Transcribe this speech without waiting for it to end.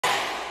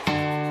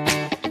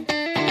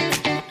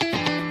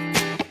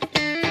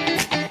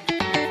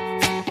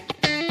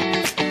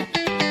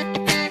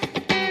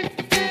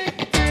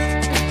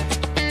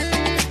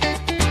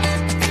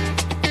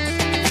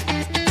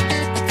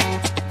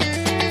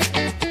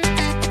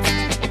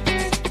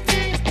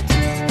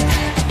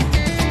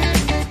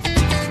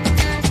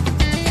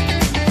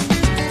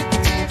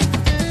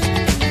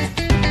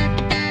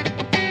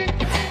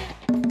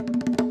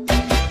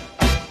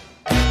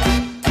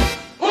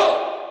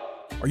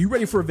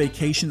for a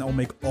vacation that will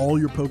make all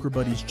your poker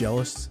buddies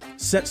jealous?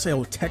 Set sail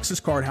with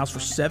Texas Card House for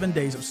 7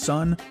 days of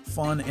sun,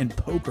 fun, and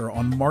poker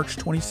on March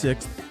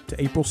 26th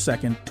to April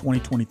 2nd,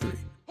 2023.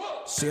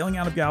 Sailing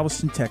out of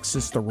Galveston,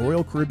 Texas, the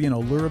Royal Caribbean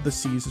Allure of the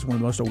Seas is one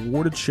of the most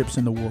awarded ships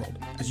in the world.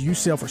 As you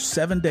sail for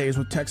 7 days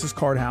with Texas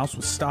Card House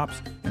with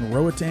stops in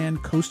Roatan,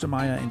 Costa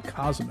Maya, and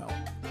Cozumel.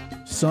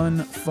 Sun,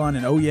 fun,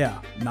 and oh yeah,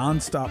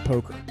 non-stop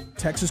poker.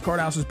 Texas Card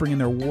House is bringing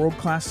their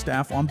world-class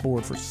staff on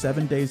board for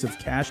 7 days of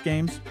cash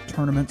games,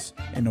 tournaments,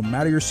 and no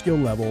matter your skill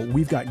level,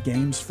 we've got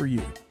games for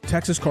you.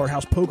 Texas Card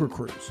House Poker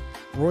Cruise,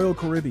 Royal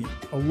Caribbean,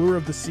 Allure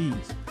of the Seas.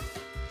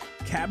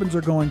 Cabins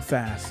are going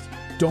fast.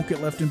 Don't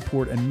get left in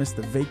port and miss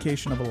the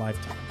vacation of a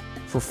lifetime.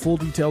 For full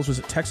details,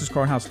 visit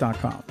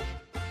TexasCardHouse.com.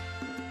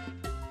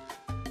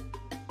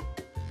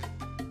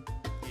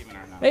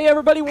 Hey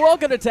everybody,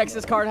 welcome to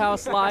Texas Card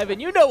House Live,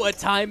 and you know what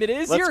time it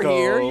is. You're go.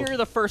 here. You're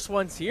the first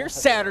ones here.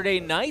 Saturday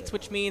night,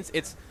 which means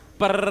it's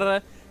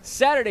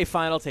Saturday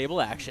final table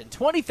action.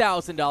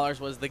 $20,000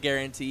 was the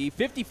guarantee.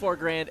 54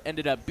 grand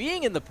ended up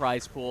being in the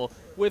prize pool,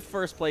 with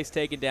first place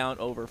taken down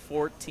over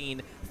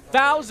 $14,000.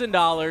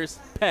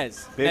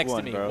 Pez, Big next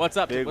one, to me. bro. What's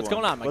up? Big What's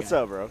one. going on, my What's guy?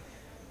 up, bro?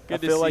 Good I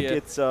to feel see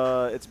like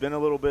ya. it's been a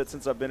little bit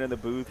since I've been in the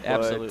booth.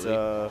 Absolutely.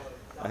 But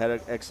I had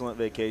an excellent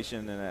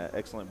vacation and an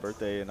excellent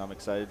birthday, and I'm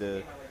excited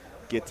to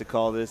get to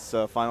call this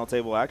final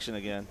table action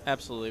again.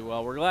 Absolutely.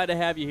 Well, we're glad to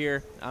have you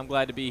here. I'm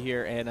glad to be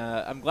here, and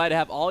I'm glad to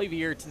have all of you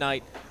here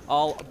tonight.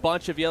 A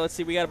bunch of you. Let's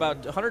see, we got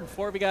about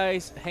 104 of you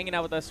guys hanging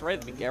out with us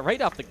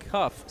right off the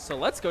cuff. So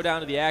let's go down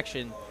to the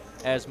action,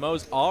 as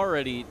Mo's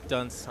already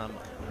done some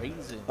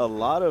raising. A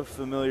lot of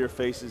familiar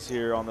faces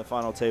here on the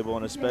final table,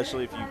 and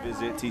especially if you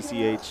visit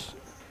TCH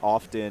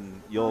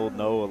often, you'll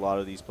know a lot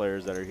of these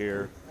players that are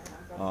here.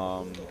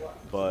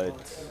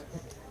 But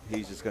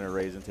he's just going to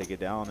raise and take it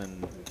down,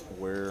 and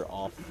we're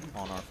off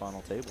on our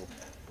final table.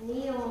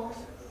 Neil.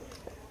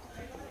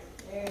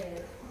 There it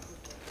is.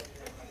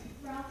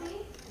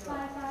 Ralphie,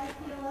 5-5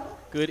 kilo.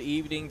 Good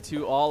evening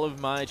to all of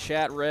my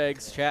chat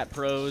regs, chat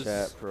pros.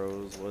 Chat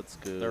pros, what's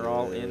good? They're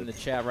all in the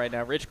chat right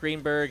now. Rich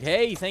Greenberg,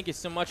 hey, thank you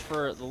so much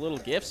for the little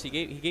gifts. He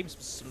gave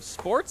some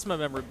sports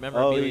memorabilia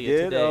Oh, he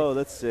did? today. Oh,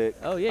 that's sick.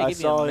 Oh, yeah, he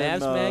gave me a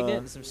Mavs magnet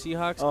and some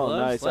Seahawks oh,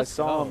 gloves. nice. Let's I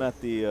saw go. him at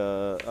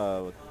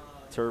the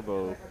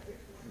Turbo.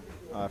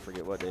 I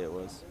forget what day it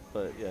was,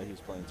 but yeah, he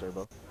was playing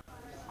Turbo.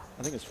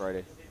 I think it's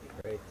Friday.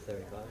 Great,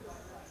 35.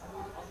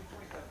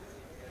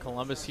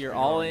 Columbus here,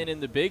 all in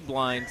the big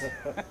blind.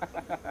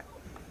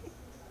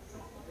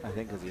 I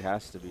think because he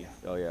has to be.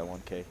 Oh, yeah,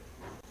 1K.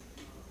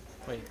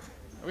 Wait,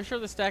 are we sure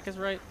the stack is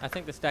right? I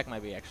think the stack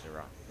might be actually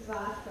wrong.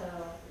 Vaso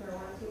for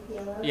 1-2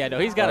 kilos. Yeah, no,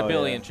 he's got a Oh,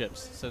 billion yeah.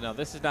 chips. So, no,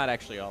 this is not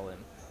actually all in.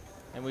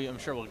 And I'm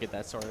sure we'll get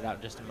that sorted out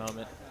in just a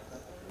moment.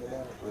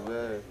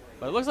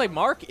 But it looks like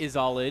Mark is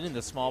all in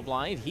the small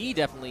blind. He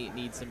definitely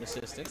needs some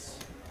assistance.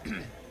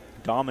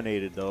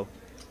 Dominated, though.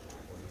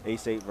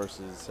 Ace-8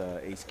 versus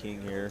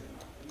Ace-King here.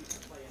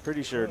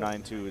 Pretty sure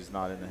 9-2 is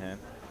not in the hand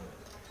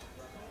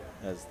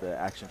as the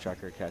action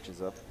tracker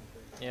catches up.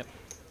 Yep.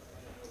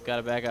 Got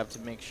to back up to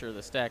make sure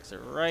the stacks are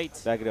right.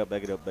 Back it up,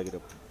 back it up, back it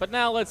up. But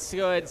now let's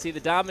go ahead and see the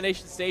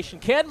domination station.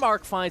 Can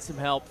Mark find some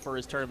help for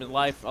his tournament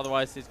life?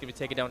 Otherwise, he's going to be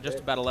taking down just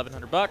about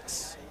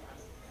 $1,100.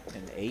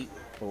 An 8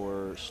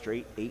 or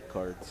straight 8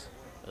 cards.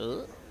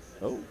 Oh.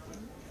 Well,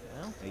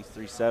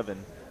 Ace-3-7.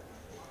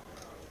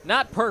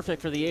 not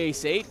perfect for the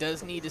ace-8.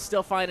 Does need to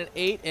still find an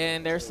 8,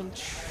 and there's some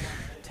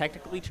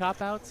technically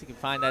chop outs. He can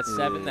find that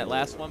 7, that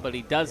last one, but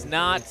he does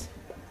not.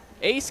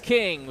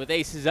 Ace-King with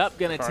aces up,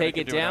 going to take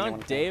it down.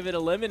 David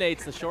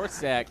eliminates the short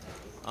stack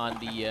on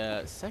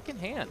the second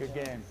hand. Good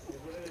game.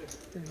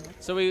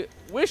 So we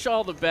wish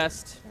all the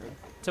best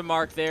to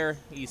Mark there.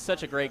 He's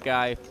such a great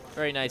guy,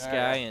 very nice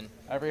guy, and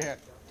Every hit.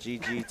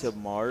 GG to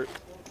Mart.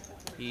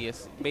 he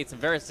has made some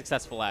very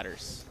successful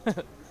ladders. He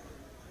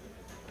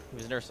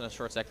was nursing a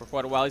short stack for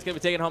quite a while. He's going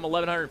to be taking home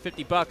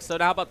 $1,150. So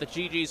now how about the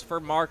GGs for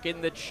Mark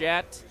in the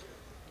chat?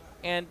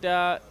 And,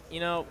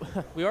 you know,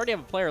 we already have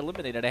a player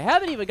eliminated. I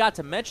haven't even got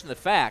to mention the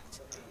fact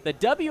that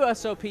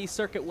WSOP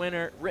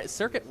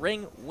circuit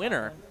ring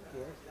winner,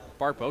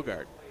 Bart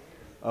Bogard.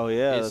 Oh,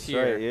 yeah, is that's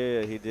here. right.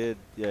 Yeah, he did.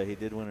 Yeah, he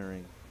did win a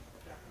ring.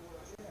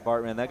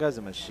 Bart, man, that guy's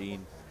a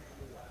machine.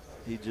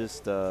 He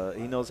just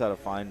he knows how to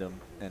find them,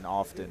 and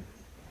often.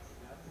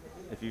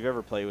 If you've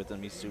ever played with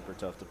him, he's super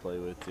tough to play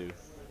with, too.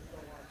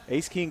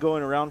 Ace-King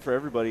going around for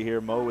everybody here.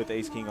 Mo with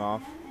Ace-King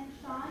off.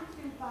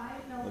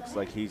 Looks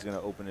like he's going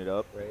to open it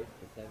up. Raise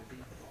to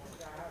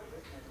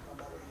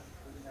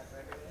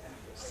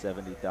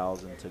 70.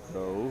 70,000 to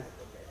go.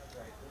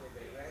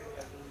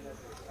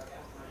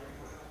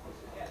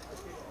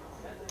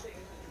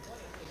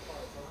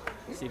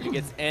 See if he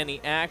gets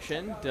any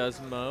action. Does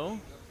Mo?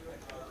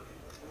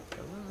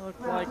 Doesn't look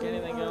like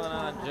anything going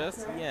on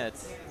just yet.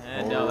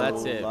 And no,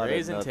 that's it. Lot of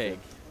Raise and nothing. take.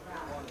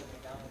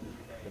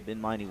 The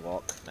Ben Miney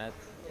walk.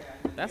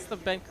 That's the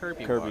Ben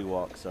Kirby, Kirby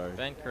walk, sorry.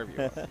 Ben Kirby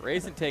walk.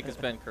 Raise and take is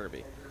Ben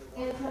Kirby.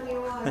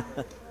 Antonio,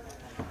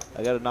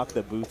 I got to knock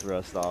the booth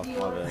rust off.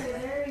 My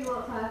bad.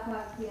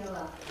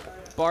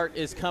 Bart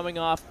is coming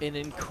off an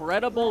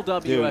incredible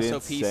WSOP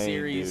insane,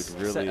 series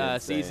dude. Really insane.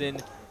 season,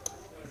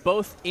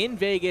 both in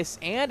Vegas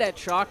and at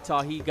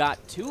Choctaw. He got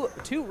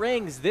two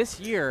rings this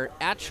year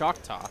at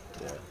Choctaw,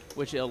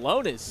 which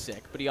alone is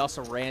sick. But he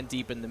also ran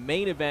deep in the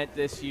main event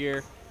this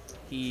year.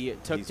 He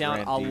took down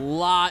a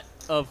lot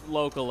of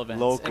local events.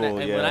 Local,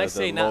 and yeah, when I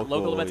say not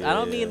local events, I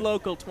don't yeah. mean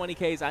local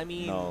 20Ks. I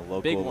mean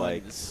local, big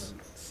like ones.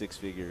 6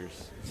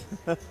 figures.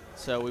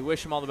 So we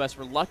wish him all the best.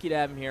 We're lucky to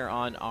have him here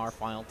on our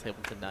final table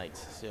tonight.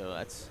 So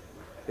that's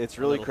It's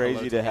really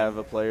crazy to him. have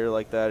a player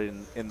like that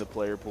in the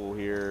player pool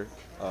here,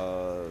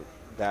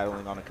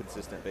 battling on a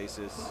consistent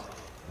basis.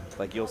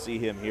 Like, you'll see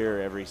him here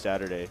every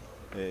Saturday.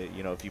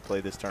 You know, if you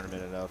play this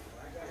tournament enough,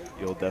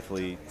 you'll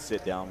definitely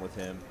sit down with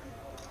him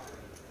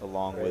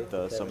along with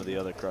some of the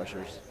other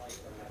crushers.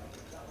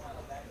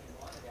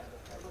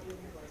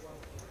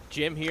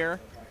 Jim here.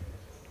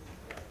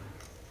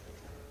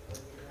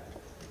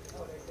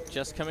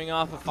 Just coming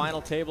off a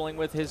final tabling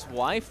with his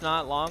wife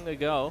not long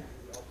ago.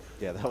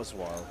 Yeah, that was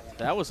wild.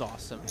 That was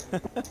awesome.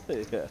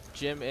 Yeah.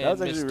 Jim That and was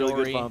Miss actually a really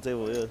good Dory, final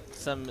table, yeah.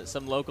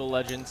 some local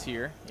legends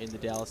here in the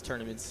Dallas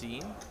tournament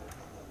scene.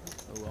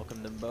 We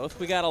welcome them both.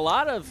 We got a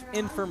lot of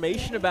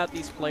information about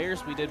these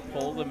players. We did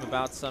poll them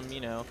about some, you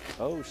know.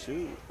 Oh,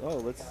 shoot. Oh,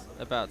 let's.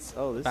 About this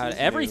is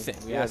everything.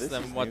 new. We Yeah, asked this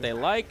them is what new. they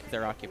like,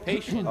 their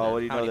occupation. Oh, what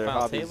do you how know? many Their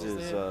final hobbies tables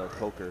they is have.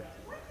 poker.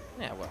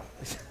 Yeah, well.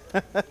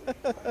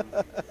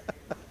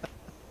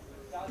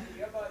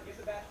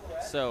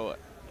 So,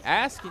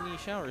 ask and ye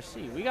shall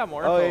receive. We got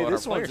more info Oh, hey, on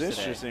this our one's players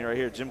today. interesting right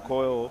here. Jim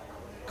Coyle,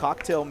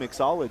 cocktail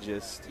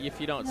mixologist. If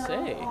you don't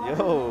say.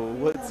 Yo,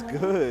 what's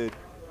good?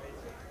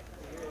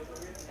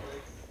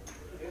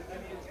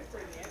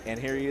 And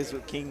here he is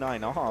with King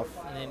 9 off.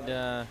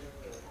 And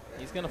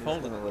he's going to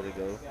fold it. Gonna let it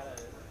go.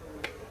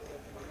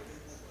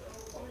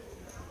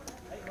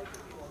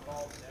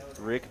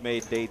 Rick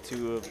made day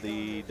 2 of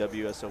the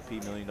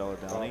WSOP $1 Million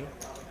Bounty.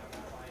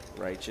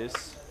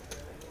 Righteous.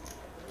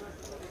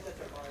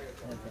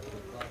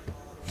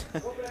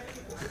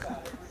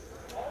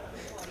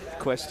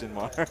 Question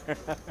mark.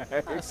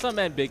 Some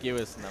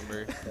ambiguous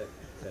number.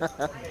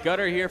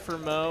 Gutter here for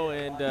Mo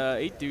and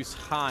 8 deuce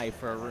high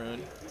for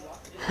Arun.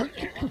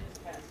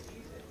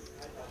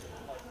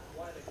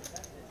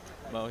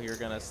 Mo here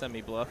gonna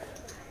semi-bluff.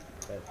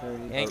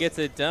 And gets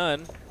it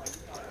done.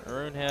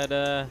 Arun had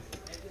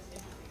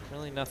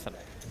really nothing.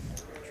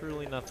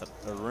 Truly nothing.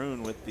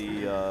 Arun with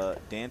the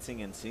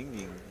dancing and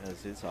singing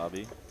as his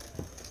hobby.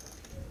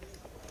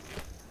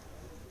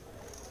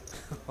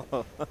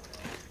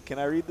 Can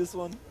I read this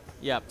one?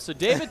 Yeah, so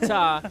David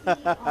Ta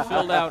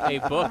filled out a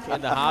book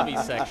in the hobby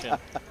section,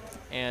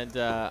 and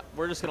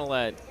we're just gonna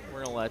let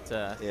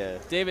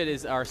David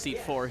is our seat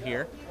 4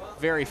 here.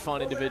 Very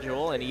fun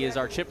individual, and he is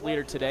our chip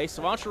leader today.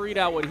 So why don't you read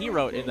out what he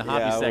wrote in the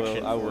hobby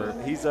section? I will.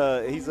 He's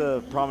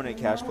a prominent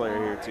cash player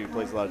here too.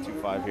 Plays a lot of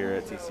 2-5 here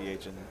at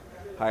TCH and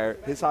higher.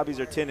 His hobbies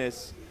are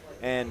tennis,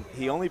 and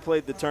he only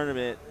played the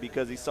tournament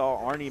because he saw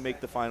Arnie make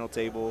the final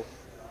table,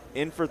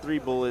 in for 3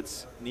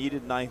 bullets,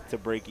 needed 9th to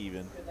break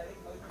even.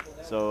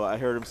 So I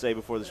heard him say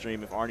before the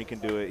stream, if Arnie can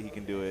do it, he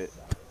can do it.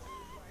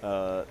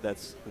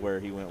 That's where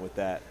he went with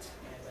that.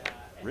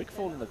 Rick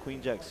folding the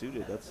Queen Jack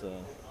suited. That's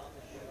a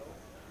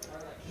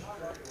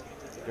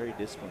very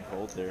disciplined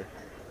fold there.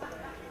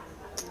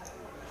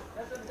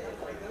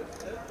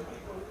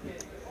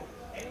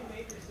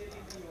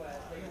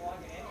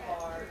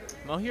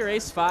 Mo here,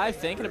 ace-5,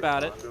 thinking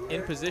about it,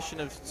 in position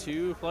of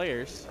 2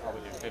 players.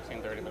 Probably do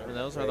 15, 30 minutes. And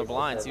those are the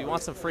blinds. If he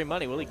wants some free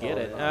money, will he get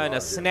it? And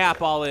a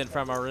snap all in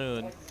from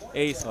Arun.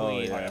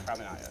 Ace-queen. yeah.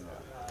 Probably not yet.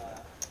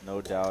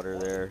 No doubter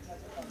there.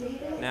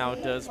 Now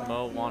does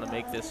Mo want to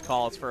make this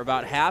call? It's for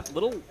about half,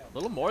 little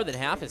more than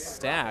half his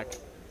stack.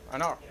 I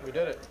know, we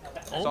did it.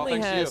 It's all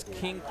Only thanks to has you.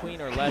 king, queen,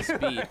 or less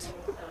beat.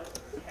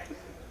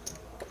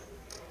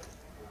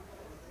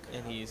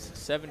 And he's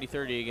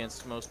 70-30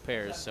 against most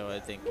pairs, so I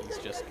think he's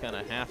just going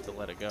to have to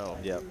let it go.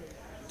 Yep.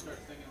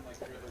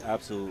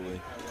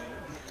 Absolutely.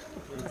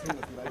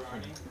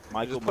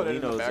 Michael Just put it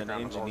in the Molino's an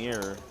background,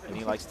 engineer, and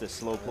he likes to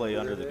slow play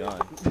under the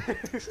gun.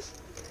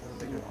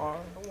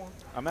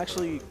 I'm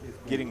actually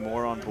getting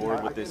more on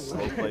board with this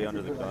slow play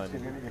under the gun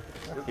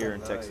here in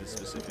Texas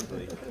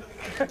specifically.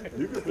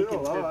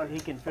 He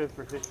can fit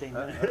for 15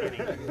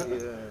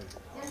 minutes.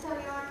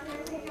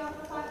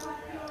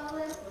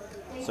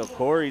 So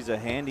Corey's a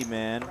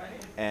handyman,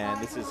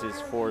 and this is his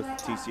 4th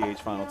TCH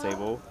final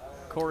table.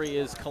 Corey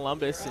is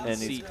Columbus in And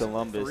seat he's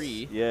Columbus.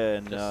 3. Yeah,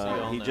 and Just so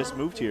y'all he know. just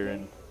moved here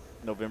in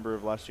November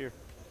of last year.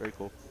 Very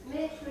cool.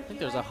 I think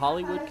there's a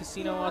Hollywood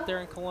casino out there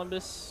in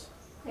Columbus,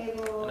 and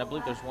I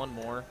believe there's one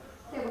more.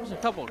 There's a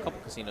couple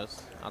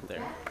casinos out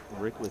there.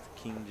 Rick with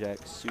King Jack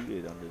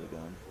suited under the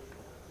gun.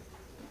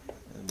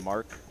 And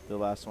Mark, the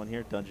last one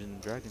here, Dungeons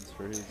and Dragons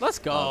for his. Let's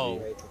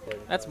go. hobby.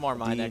 That's more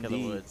my neck of the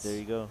D&D. woods. There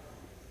you go.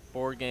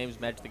 Board games,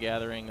 Magic the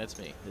Gathering, that's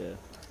me. Yeah.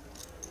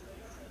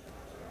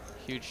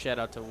 Huge shout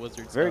out to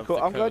Wizards Very of cool.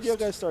 the I'm glad you Coast.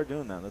 guys started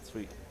doing that. That's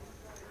sweet.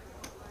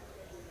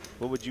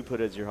 What would you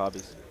put as your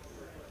hobbies?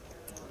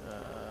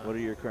 What are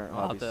your current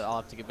I'll hobbies?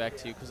 have to get back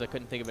to you because I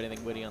couldn't think of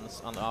anything witty on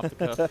the off the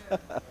cuff.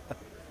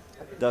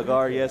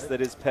 Bogard, yes,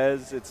 that is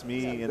Pez. It's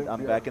me, and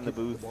I'm back in the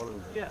booth.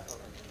 Yeah.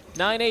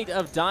 9-8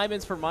 of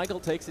diamonds for Michael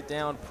takes it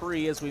down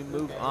pre as we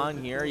move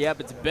on here. Yep,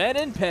 it's Ben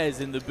and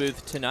Pez in the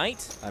booth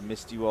tonight. I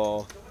missed you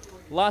all.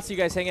 Lots of you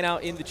guys hanging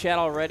out in the chat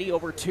already.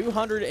 Over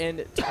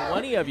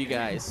 220 of you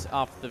guys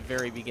off the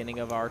very beginning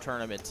of our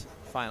tournament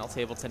final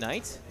table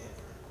tonight.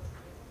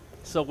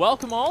 So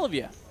welcome all of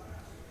you.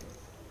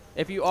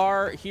 If you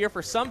are here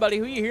for somebody,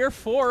 who you here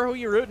for, who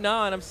you rooting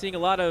on, I'm seeing a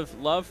lot of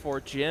love for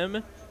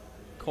Jim,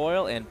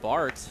 Coyle, and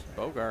Bart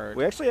Bogard.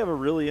 We actually have a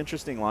really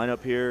interesting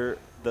lineup here.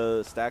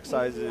 The stack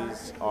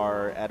sizes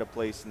are at a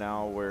place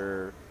now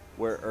where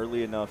we're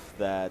early enough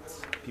that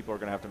people are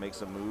going to have to make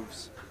some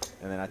moves.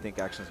 And then I think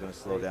action is going to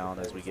slow down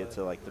as we get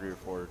to like 3 or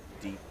 4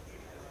 deep.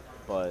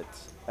 But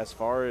as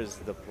far as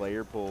the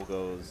player pool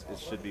goes, it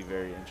should be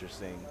very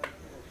interesting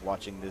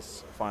watching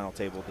this final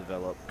table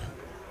develop.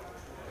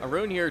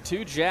 Arun here,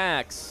 2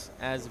 jacks,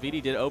 as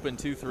VD did open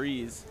 2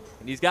 threes.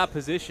 And he's got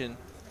position.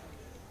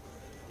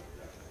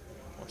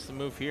 What's the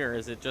move here?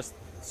 Is it just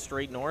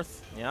straight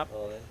north? Yep.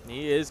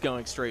 He is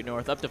going straight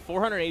north. Up to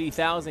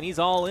 480,000. He's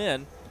all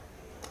in.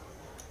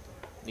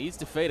 Needs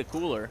to fade a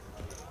cooler.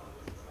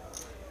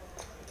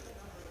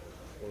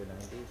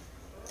 490.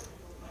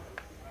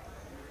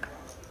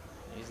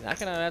 He's not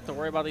going to have to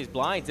worry about these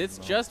blinds. It's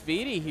just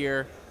VD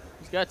here.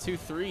 He's got 2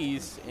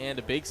 threes and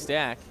a big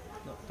stack.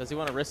 Does he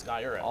want to risk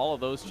all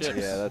of those chips?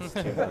 Yeah, that's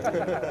too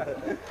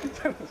hard.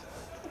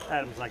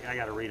 Adam's like, I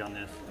got to read on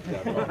this.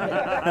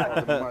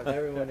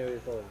 Everyone knew he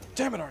was folding.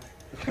 Damn it, Arnie.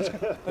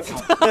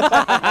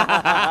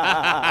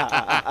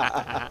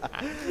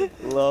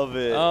 Love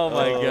it. Oh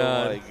my Oh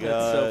God. my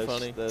That's so gosh.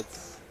 funny.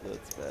 That's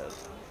bad.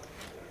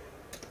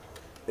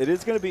 It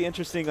is going to be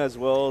interesting as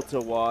well to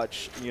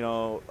watch. You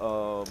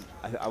know,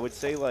 I would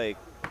say like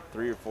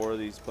 3 or 4 of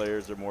these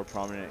players are more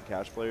prominent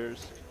cash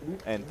players,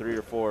 and 3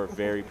 or 4 are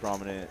very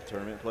prominent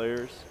tournament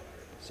players.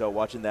 So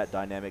watching that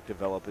dynamic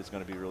develop is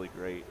going to be really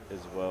great as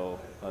well,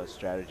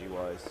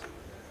 strategy-wise.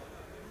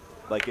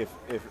 Like if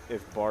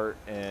Bart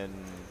and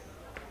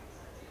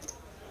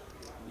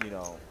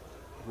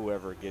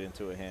whoever get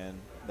into a hand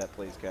that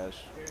plays cash,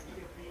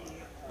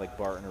 like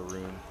Bart and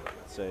Arun,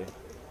 say.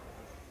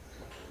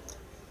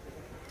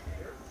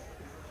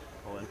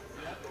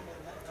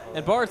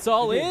 And Bart's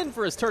all in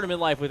for his tournament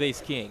life with Ace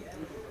King.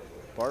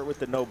 Bart with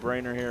the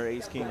no-brainer here,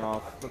 Ace King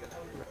off.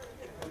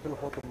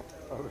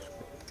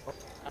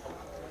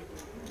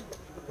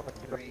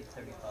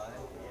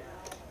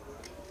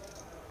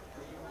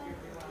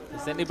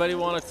 Does anybody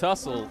want to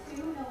tussle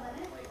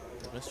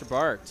with Mr.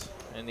 Bart?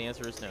 And the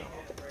answer is no.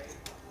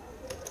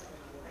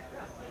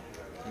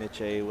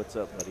 Mitch A, what's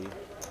up, buddy?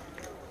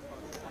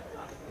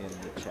 In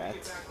the chat.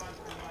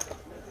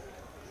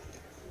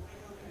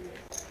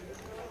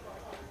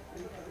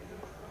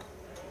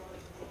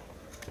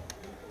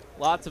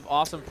 Lots of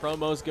awesome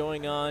promos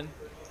going on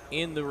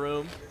in the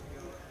room.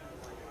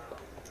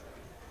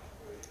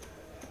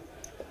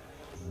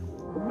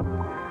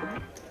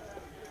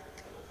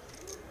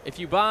 If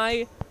you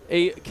buy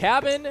a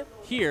cabin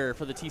here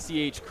for the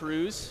TCH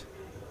cruise,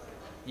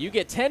 you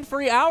get 10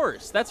 free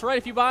hours. That's right.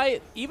 If you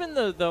buy even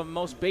the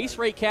most base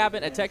rate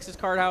cabin at Texas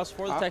Card House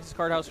for the Texas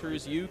Card House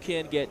cruise, you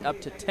can get up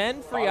to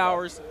 10 free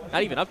hours.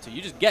 Not even up to.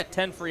 You just get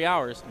 10 free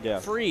hours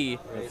free.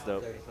 That's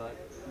dope.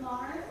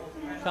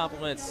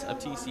 Compliments of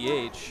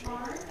TCH.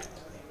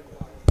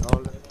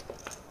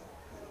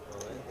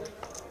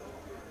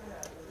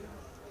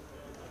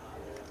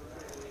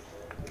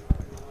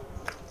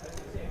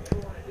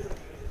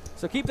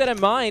 So keep that in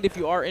mind if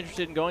you are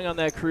interested in going on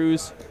that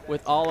cruise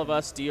with all of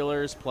us,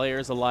 dealers,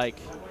 players alike,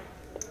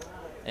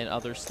 and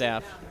other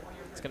staff.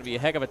 It's going to be a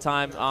heck of a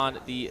time on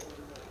the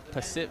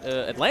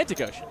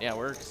Atlantic Ocean. Yeah,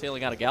 we're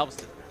sailing out of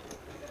Galveston.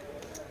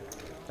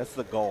 That's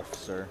the Gulf,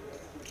 sir.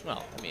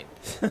 Well, I mean,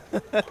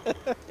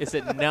 is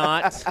it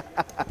not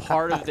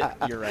part of the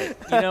 – you're right.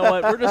 You know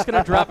what? We're just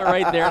going to drop it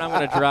right there, and I'm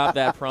going to drop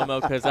that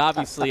promo because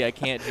obviously I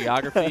can't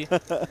geography.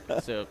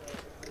 So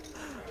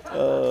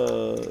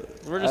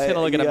we're just going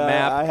to look at a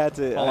map. I had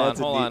to.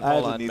 Hold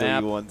on. Needle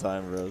Map. you one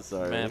time, bro.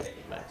 Sorry. Map.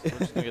 We're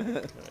just going to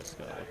look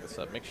this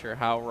up. Make sure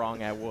how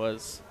wrong I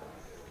was.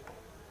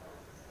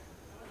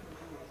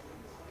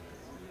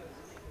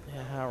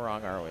 Yeah, how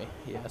wrong are we?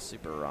 Yeah,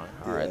 super wrong.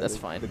 All right, that's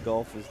fine. The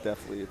Gulf is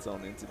definitely its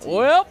own entity.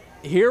 Well,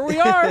 here we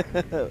are.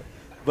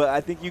 But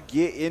I think you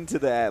get into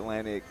the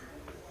Atlantic,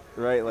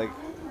 right? Like,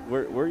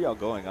 where y'all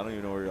going? I don't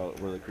even know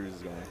where the cruise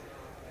is going.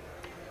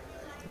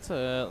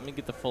 Let me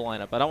get the full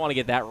lineup. I don't want to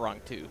get that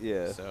wrong too.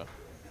 Yeah. So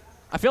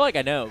I feel like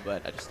I know,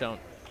 but I just don't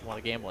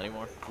want to gamble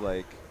anymore.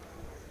 Like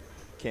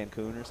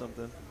Cancun or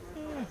something?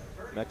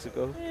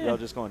 Mexico? Yeah. Y'all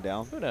just going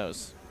down? Who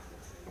knows?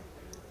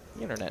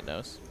 The internet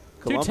knows.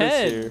 Columbus 2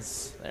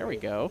 10s. There we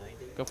go.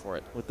 Go for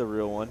it. With the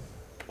real one.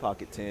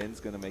 Pocket 10's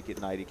going to make it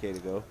 90K to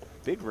go.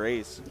 Big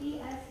raise.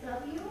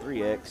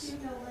 3X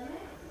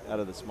out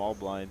of the small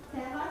blind,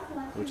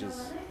 which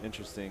is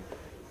interesting.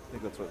 I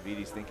think that's what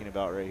VD's thinking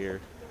about right here.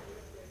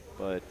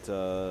 But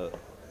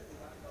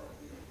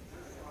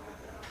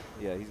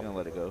Yeah, he's going to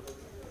let it go.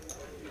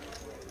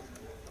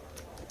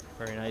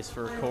 Very nice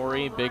for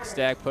Corey. Big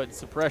stack putting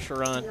some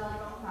pressure on.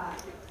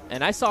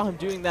 And I saw him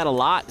doing that a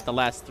lot at the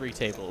last 3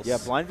 tables. Yeah,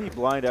 blind v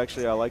blind,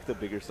 actually, I like the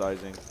bigger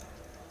sizing.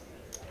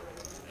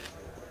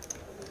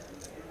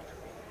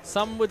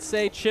 Some would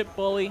say chip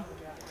bully.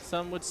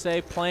 Some would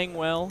say playing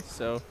well.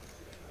 So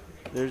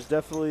there's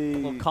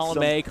definitely column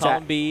some A,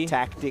 column B.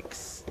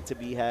 tactics to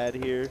be had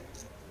here.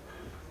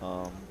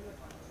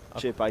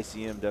 Chip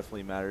ICM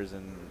definitely matters,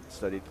 and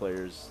studied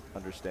players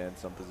understand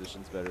some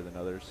positions better than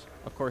others.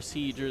 Of course,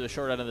 he drew the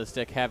short end of the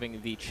stick,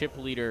 having the chip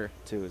leader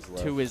to his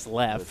left. To his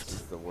left.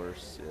 This is the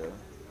worst, yeah.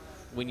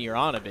 When you're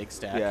on a big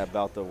stack. Yeah,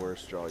 about the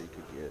worst draw you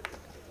could get.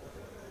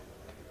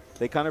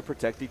 They kind of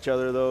protect each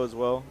other, though, as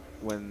well.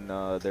 When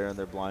they're in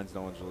their blinds,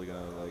 no one's really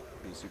going to like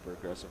be super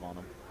aggressive on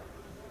them.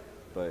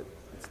 But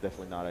it's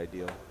definitely not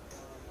ideal.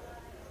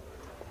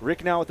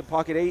 Rick now with the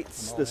pocket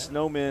 8s. The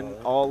Snowman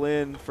all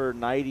in for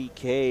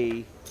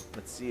 90K.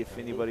 Let's see if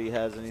anybody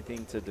has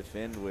anything to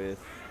defend with.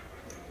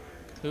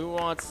 Who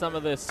wants some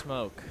of this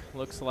smoke?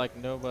 Looks like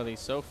nobody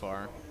so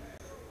far.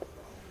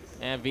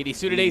 And VD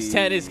suited ace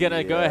 10 is going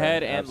to go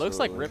ahead and looks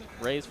like rip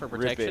raise for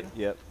protection. Rip it.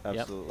 Yep,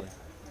 absolutely. Yep.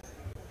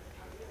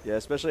 Yeah,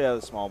 especially out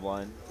of the small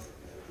blind.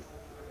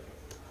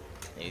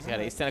 He's got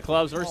ace 10 of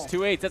clubs versus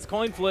 2 8s. That's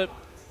coin flip.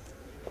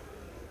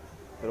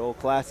 Good old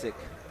classic.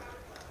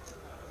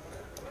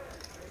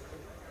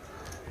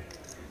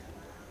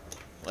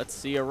 Let's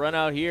see a run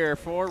out here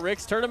for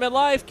Rick's tournament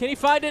life. Can he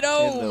find it?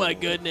 Oh, my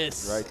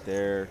goodness. Right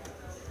there.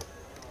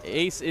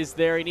 Ace is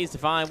there. He needs to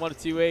find 1 of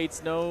 2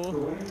 8s.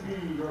 No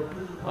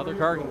other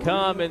card can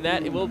come, and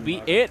that will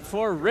be it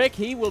for Rick.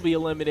 He will be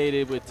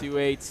eliminated with 2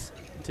 8s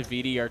to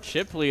VD, our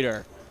chip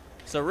leader.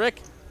 So,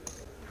 Rick,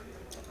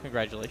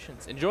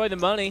 congratulations. Enjoy the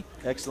money.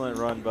 Excellent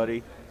run,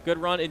 buddy. Good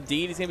run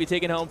indeed. He's going to be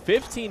taking home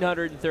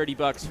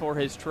 $1,530 for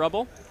his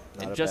trouble.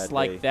 And just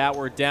like that,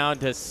 we're down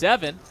to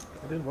 7.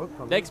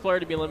 Next player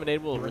to be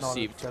eliminated will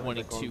receive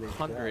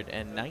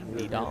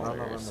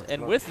 $2,290.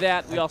 And with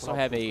that, we also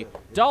have a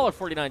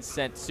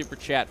 $1.49 super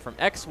chat from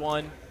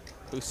X1,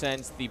 who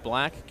sends the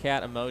black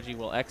cat emoji.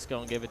 Will X go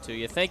and give it to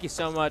you? Thank you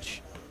so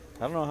much. I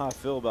don't know how I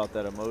feel about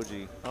that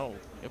emoji. Oh,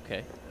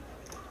 okay.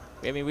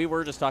 I mean, we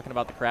were just talking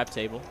about the crap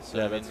table. So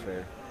yeah, that's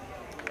fair.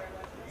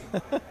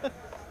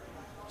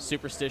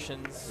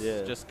 Superstitions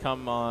just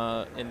come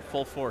in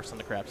full force on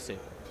the craps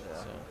table.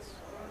 Yeah.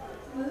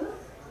 So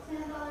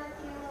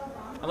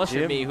unless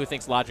you're me, who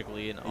thinks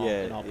logically in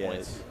all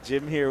points.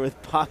 Jim here with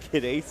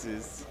pocket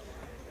aces.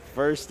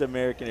 First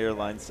American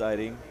Airlines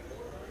sighting.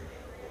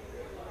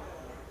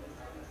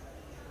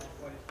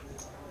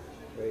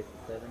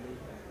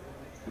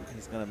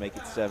 He's going to make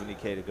it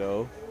 70K to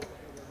go.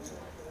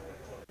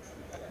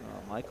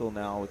 Michael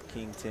now with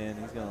King 10.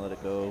 He's going to let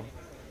it go.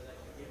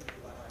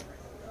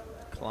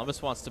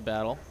 Columbus wants to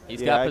battle.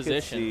 He's got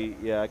position.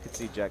 I could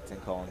see Jack 10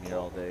 calling here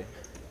all day.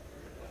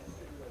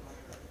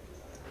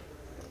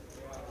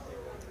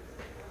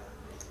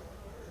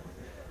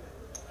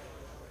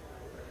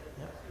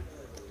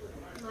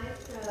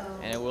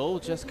 And it will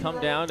just come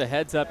down to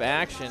heads-up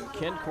action.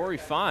 Can Corey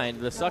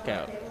find the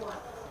suck-out?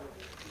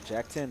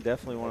 Jack 10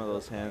 definitely one of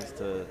those hands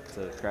to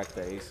crack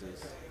the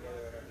aces.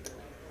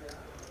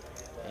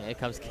 And here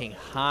comes King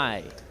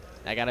High.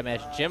 I got to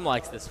imagine Jim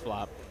likes this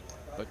flop,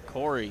 but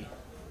Corey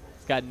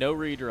has got no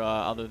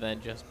redraw other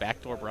than just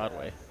backdoor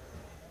Broadway.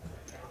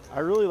 I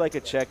really like a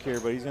check here,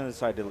 but he's going to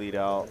decide to lead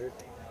out.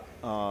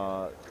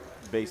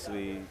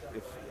 Basically,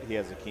 if he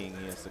has a king,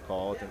 he has to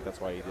call. I think that's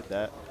why he did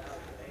that.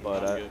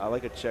 But I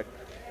like a check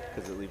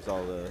because it leaves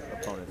all the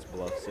opponent's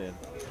bluffs in.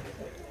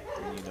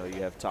 And you know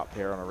you have top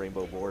pair on a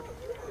rainbow board.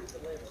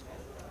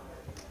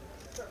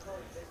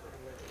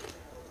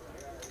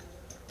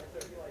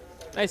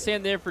 Nice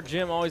hand there for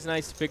Jim. Always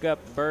nice to pick up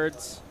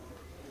birds.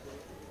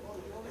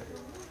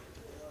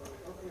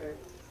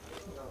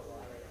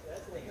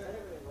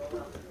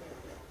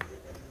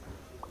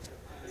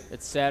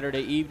 It's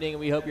Saturday evening, and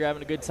we hope you're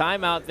having a good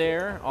time out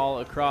there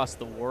all across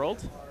the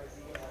world.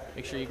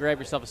 Make sure you grab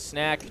yourself a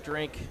snack,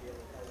 drink.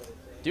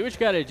 Do what you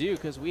got to do,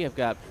 because we have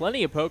got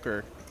plenty of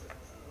poker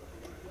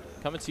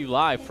coming to you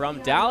live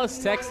from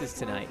Dallas, Texas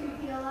tonight.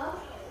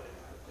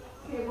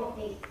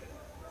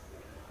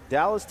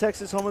 Dallas,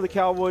 Texas, home of the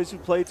Cowboys, who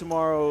play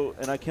tomorrow,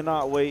 and I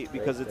cannot wait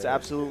because it's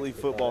absolutely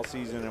football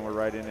season and we're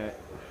right in it.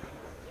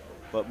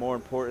 But more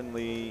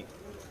importantly,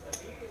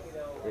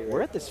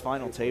 we're at this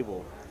final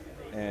table.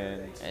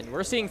 And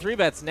we're seeing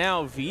 3-bets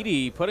now.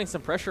 VD putting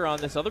some pressure on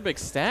this other big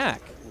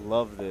stack.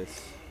 Love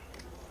this.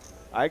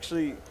 I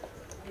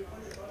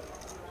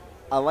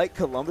like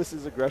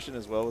Columbus's aggression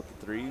as well with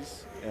the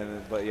threes.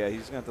 But yeah,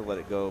 he's going to have to let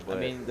it go. But I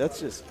mean,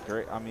 that's just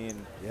great. I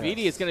mean, yes.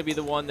 VD is going to be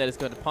the one that is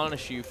going to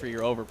punish you for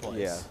your overplays.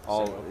 Yeah,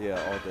 all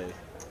day.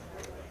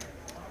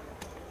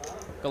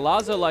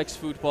 Galazzo likes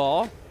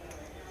football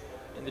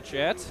in the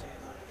chat.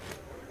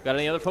 Got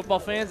any other football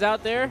fans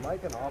out there?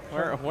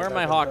 Where are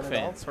my Hawk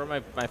fans? Where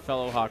are my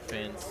fellow Hawk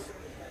fans?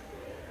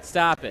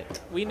 Stop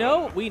it. We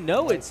know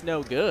it's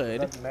no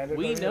good.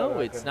 We know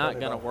it's not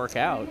going to work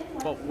out,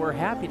 but we're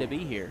happy to be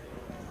here.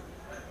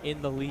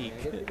 in the league.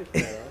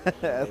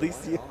 at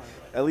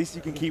least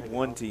you can keep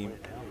one team.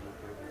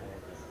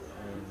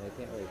 I mean, they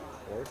can't really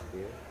force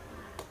you.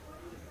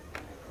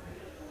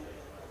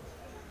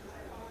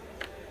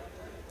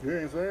 You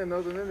ain't saying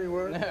nothing anyway.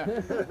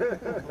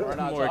 We're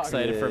not More talking.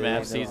 excited for Yeah,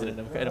 MAV season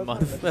in a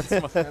month. That's,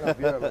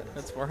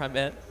 that's where I'm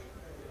at.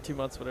 2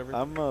 months, whatever.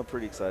 I'm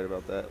pretty excited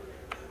about that.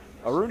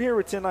 Arun here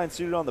with 10-9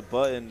 suited on the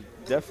button.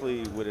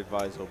 Definitely would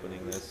advise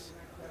opening this.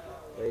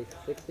 Raise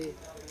 60.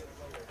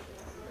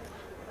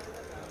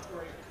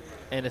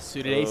 And a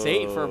suited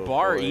ace-8 for Oh,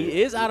 Bart. boy.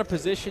 He is out of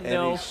position, And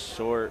though. he's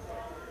short.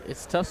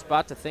 It's a tough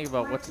spot to think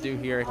about what to do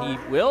here. He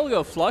will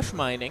go flush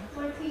mining.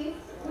 Ortiz,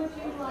 would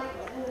you like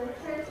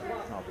a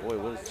transfer? Oh boy,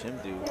 what does Jim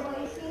do? Table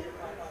 18?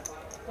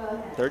 Go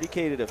ahead. 30K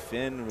to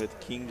defend with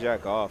King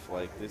Jack off.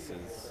 Like, this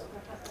is.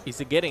 He's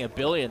getting $1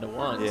 billion to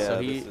 1, Yeah,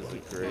 so this is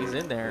great. he's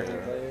in there.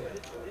 Player.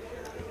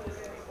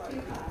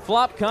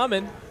 Flop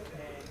coming.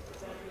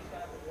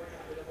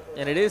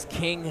 And it is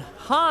King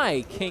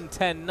High. King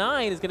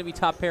 10-9 is going to be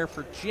top pair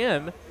for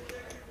Jim.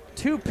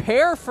 2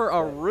 pair for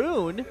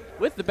Arun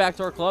with the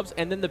backdoor clubs,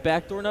 and then the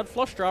backdoor nut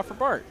flush draw for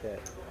Bart. Check.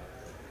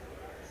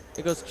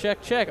 It goes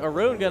check, check.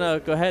 Arun going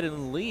to go ahead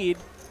and lead,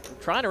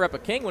 trying to rep a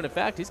king when, in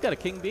fact, he's got a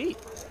king beat.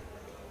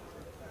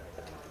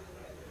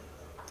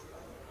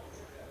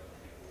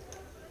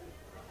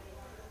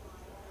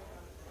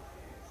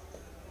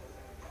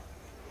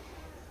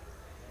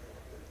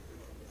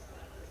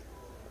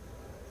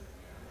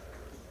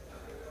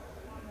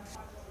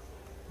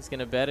 He's going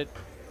to bet it.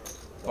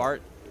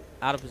 Bart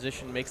out of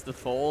position, makes the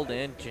fold,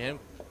 and Jim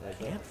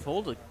can't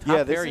fold a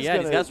top pair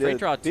yet. He's got a straight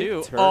draw,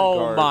 too.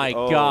 Oh, my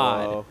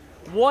God.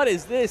 What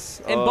is this?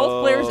 And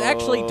both players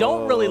actually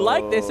don't really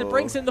like this. It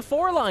brings in the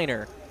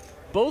 4-liner.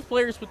 Both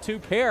players with 2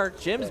 pair.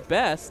 Jim's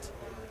best.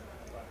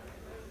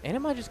 And it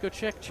might just go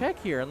check, check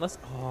here, unless.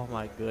 Oh,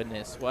 my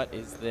goodness. What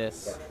is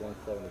this? Got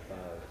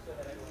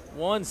 175.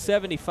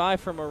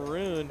 175 from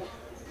Maroon.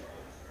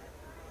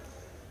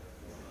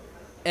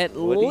 At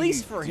What do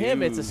least you for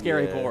him, it's a do?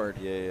 scary Yeah, board.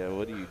 Yeah.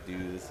 What do you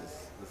do? This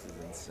is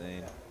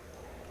insane.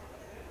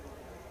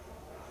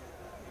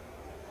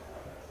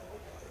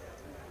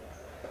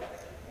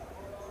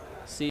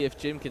 See if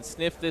Jim can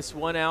sniff this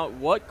one out.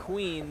 What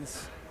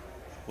queens?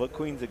 What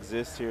queens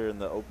exist here in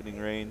the opening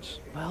range?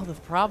 Well, the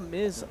problem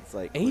is It's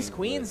like ace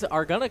queens, queens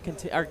are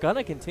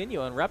gonna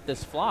continue and rep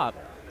this flop,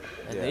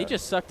 and they Yeah.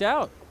 just sucked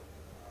out.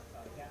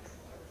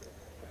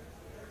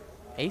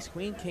 Ace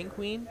queen, king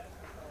queen.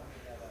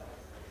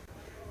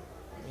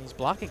 He's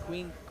blocking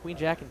queen, queen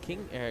jack, and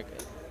king,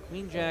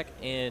 queen jack,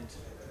 and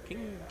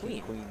king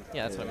queen.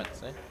 Yeah, that's what I meant to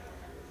say.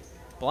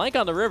 Blank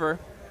on the river.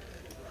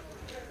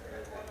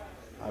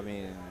 I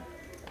mean,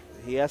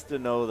 he has to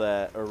know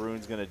that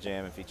Arun's gonna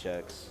jam if he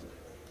checks.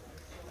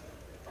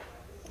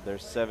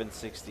 There's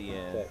 760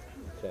 in. Check.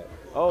 Check.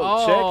 Oh,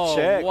 Oh,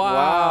 check, check.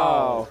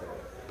 wow.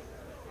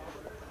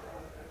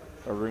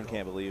 Wow. Arun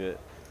can't believe it.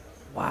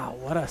 Wow,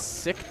 what a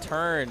sick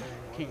turn.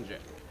 King Jack.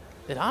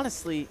 It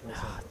honestly,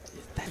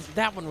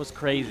 that one was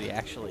crazy,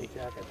 actually.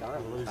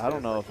 I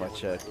don't know if I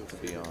check, to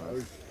be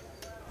honest.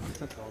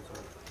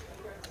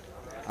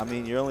 I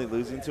mean, you're only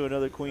losing to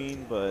another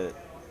queen, but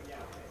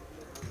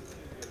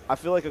I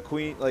feel like a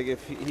queen, like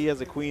if he has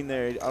a queen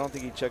there, I don't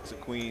think he checks a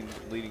queen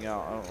leading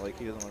out. I don't like,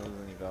 he doesn't want to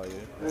lose any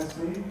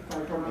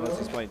value. Unless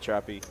he's playing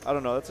trappy. I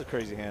don't know, that's a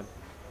crazy hand.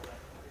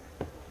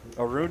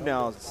 Arun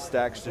now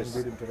stacks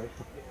just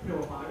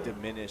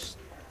diminished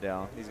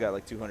down. He's got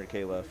like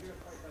 200K left.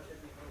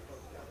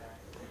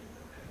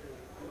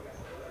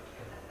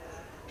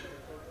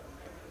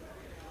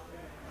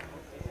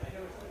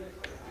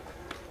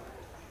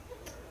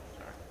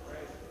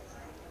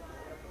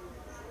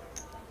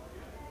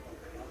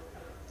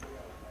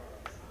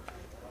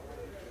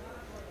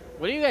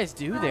 What do you guys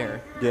do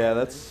there? Yeah,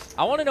 that's.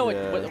 I want to know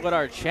Yeah. what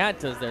our chat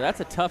does there. That's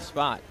a tough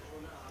spot.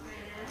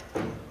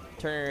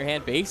 Turn your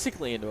hand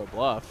basically into a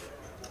bluff.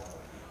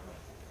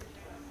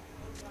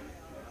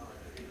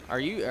 Are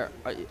you,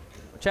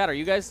 chat, are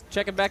you guys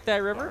checking back that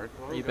river?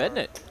 Or are you betting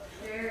it?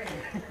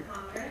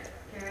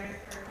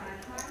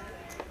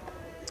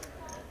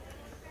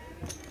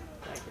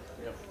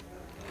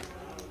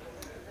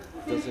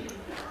 Does it?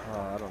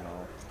 I don't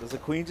know. Does the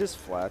queen just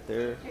flat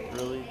there?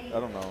 Really? I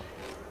don't know.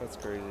 That's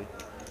crazy.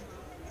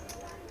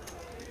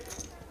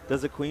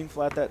 Does the queen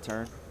flat that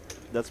turn?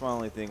 That's my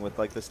only thing with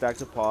like the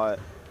stacks of pot,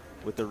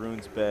 with the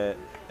runes bet,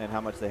 and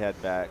how much they had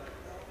back.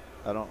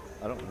 I don't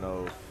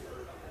know.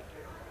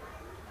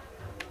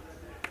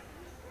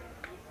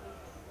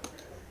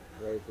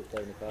 Raise to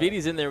 75.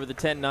 VD's in there with the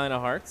 10-9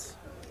 of hearts.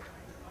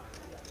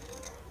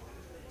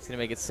 He's going to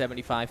make it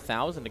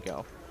 75,000 to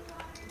go.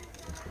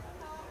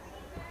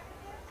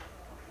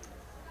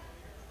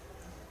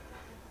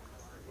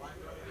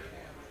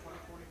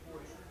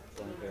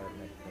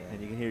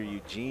 And you can hear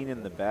Eugene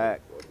in the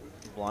back.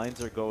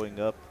 Blinds are going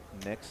up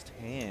next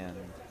hand.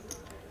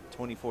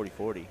 20, 40,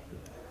 40.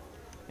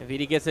 And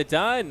VD gets it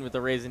done with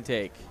the raise and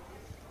take.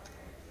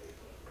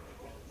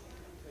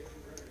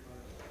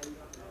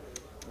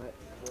 Alright,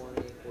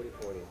 20, 40,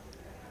 40.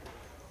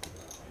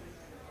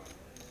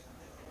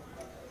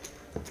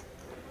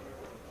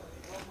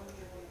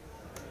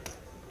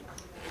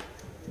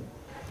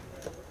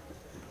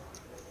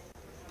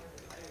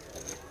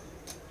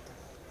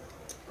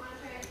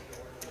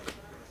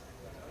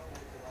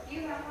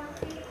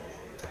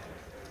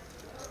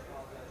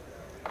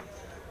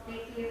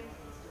 Thank you.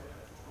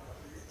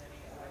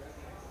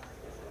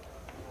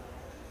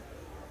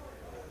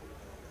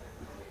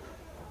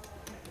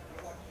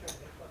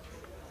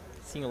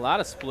 Seeing a lot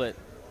of split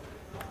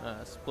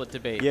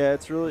debate. Yeah,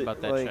 it's really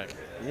about that like, check.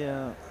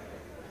 yeah.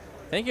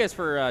 Thank you guys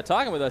for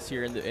talking with us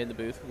here in the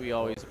booth. We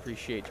always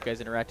appreciate you guys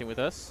interacting with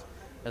us.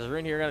 As we're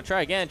in here, going to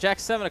try again. Jack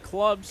 7 of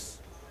clubs.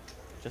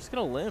 Just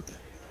going to limp.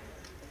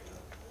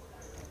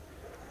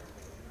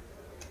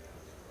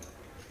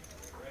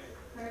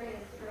 Curtis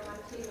for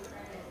 1-2, Curtis.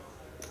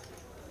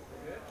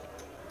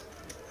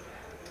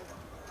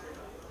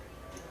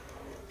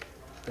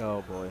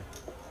 Oh boy.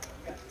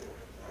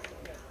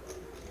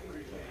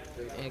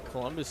 And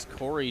Columbus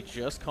Corey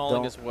just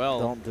calling as well.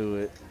 Don't do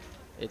it.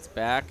 It's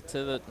back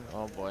to the,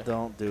 oh boy.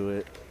 Don't do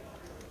it.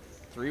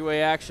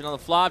 Three-way action on the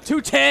flop.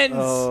 2 10s.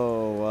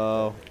 Oh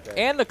wow.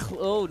 And the,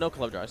 oh, no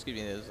club draw. Excuse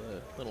me. There's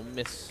a little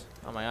miss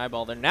on my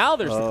eyeball there. Now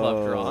there's the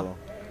club draw.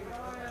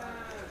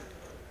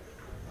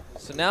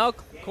 So now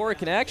Corey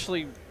can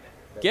actually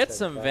get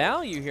some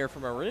value here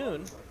from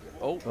Arun.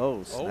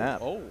 Oh,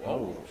 snap.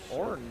 Oh,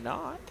 or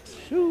not.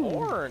 Shoo.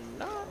 Or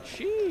not.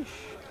 Sheesh.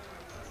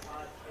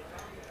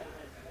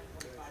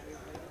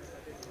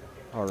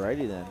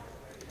 Alrighty then.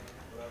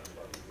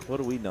 What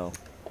do we know?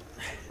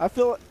 I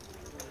feel.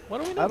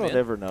 What do we know, I don't man?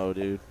 ever know,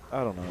 dude.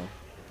 I don't know.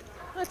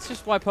 That's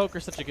just why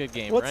poker's such a good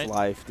game, What's right?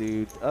 life,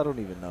 dude? I don't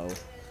even know.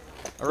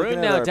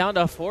 Arun now down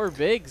to 4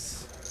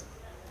 bigs.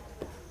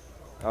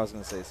 I was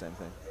gonna say the same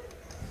thing.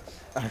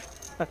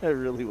 I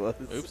really was.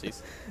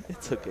 Oopsies.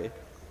 It's okay.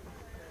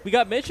 We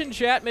got Mitch in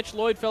chat. Mitch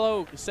Lloyd,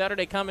 fellow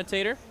Saturday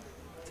commentator,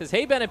 says,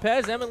 "Hey Ben and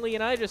Pez, Emily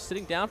and I just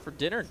sitting down for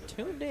dinner and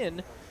tuned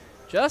in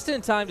just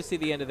in time to see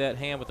the end of that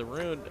hand with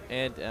Arun,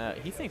 and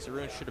he thinks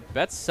Arun should have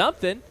bet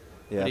something."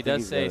 Yeah, but he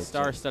does say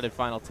star-studded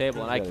final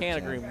table, and I can't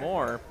agree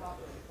more.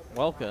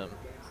 Welcome.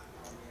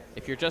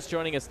 If you're just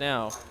joining us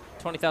now,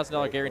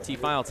 $20,000 guarantee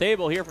final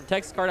table here from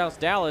Texas Card House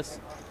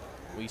Dallas.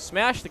 We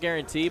smashed the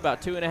guarantee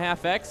about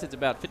 2.5x. It's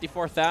about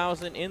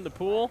 54,000 in the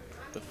pool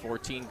with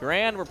 14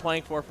 grand we're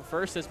playing for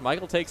first as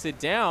Michael takes it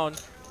down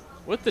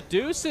with the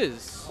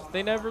deuces.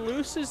 They never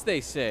loses,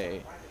 they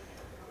say.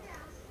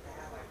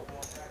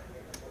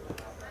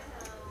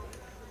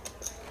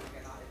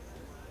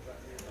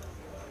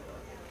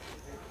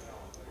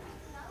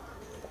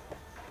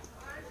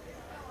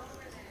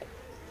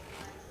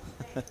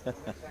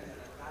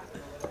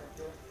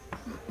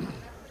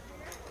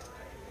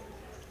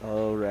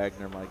 Oh,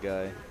 Ragnar, my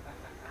guy.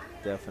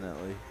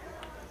 Definitely.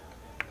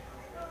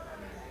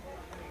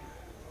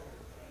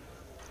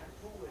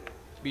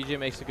 BJ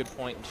makes a good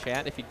point in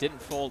chat. If he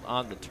didn't fold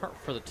on the turn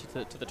for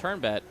to the turn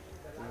bet,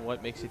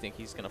 what makes you think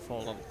he's going to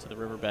fold on to the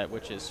river bet,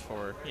 which is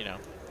for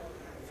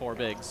 4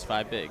 bigs,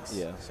 5 bigs?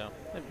 Yeah, so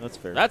that's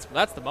fair. That's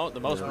the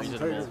most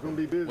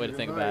reasonable way to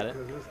think about it.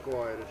 It's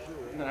quiet as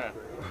shit.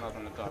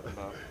 Nothing to talk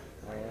about.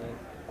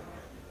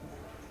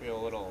 Feel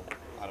a little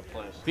out of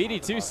place.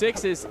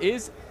 VD26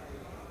 is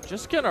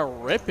just going to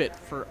rip it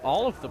for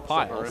all of the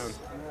piles.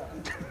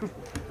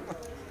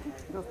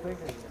 Just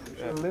thinking,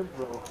 yeah. Limp,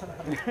 bro.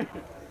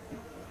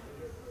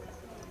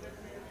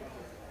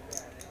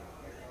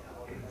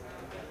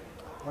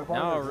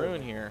 Now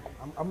Arun here.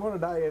 I'm going to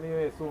die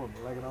anyway soon.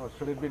 Like,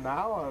 should it be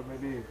now or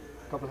maybe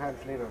a couple hands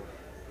later?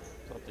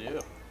 It's up to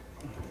you.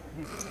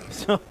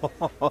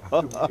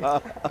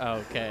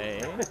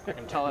 Okay. I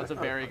can tell that's a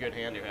very good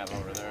hand you have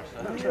over there.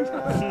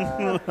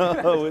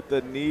 So. With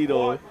the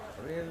needle.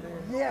 Really?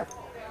 Yes.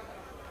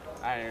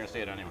 I didn't even see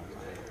it anyway.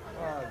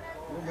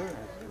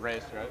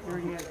 Race, right? You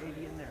already had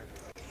 80 in there.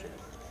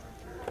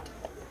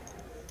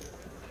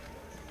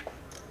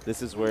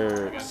 This is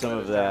where some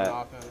of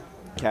that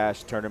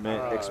cash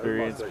tournament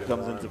experience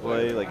comes into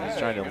play. Like he's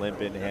trying to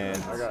limp in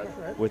hands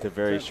with a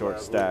very short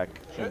stack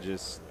and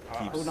just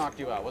keeps who knocked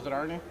you out? Was it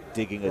Arnie?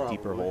 digging a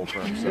deeper hole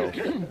for himself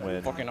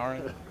when Fucking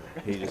Arnie.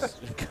 he just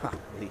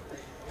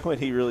when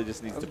he really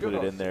just needs to put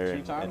it in there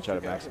and try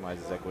to maximize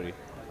his equity.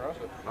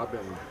 Impressive. I've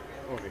been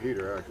on the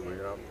heater actually.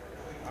 Do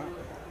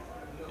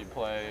you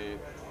play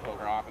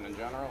poker often in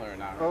general or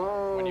not?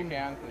 When you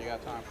can, when you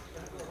got time?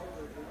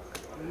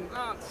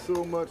 Not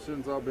so much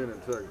since I've been in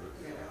Texas.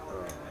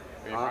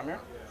 Are you from here?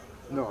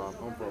 No,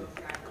 I'm from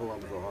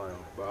Columbus, Ohio.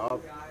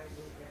 But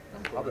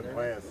I've been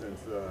playing since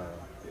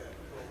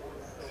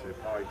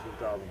probably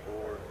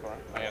 2004.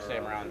 I guess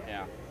same around,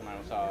 yeah, when I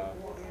was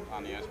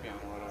on the ESPN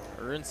or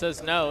whatever. Arun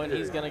says no, and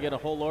he's going to get a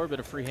whole orbit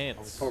of free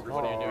hands. What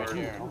are you doing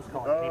here? I was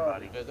calling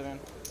anybody. Visiting?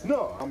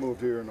 No, I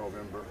moved here in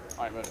November.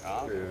 I moved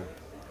out? Yeah.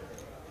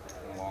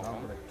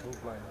 Welcome.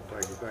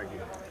 Thank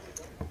you.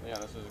 Yeah,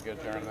 this is a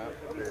good tournament.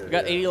 We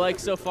got 80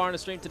 likes so far on the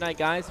stream tonight,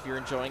 guys. If you're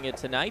enjoying it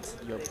tonight,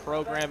 your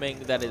programming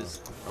that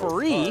is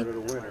free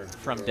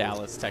from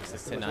Dallas,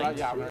 Texas tonight.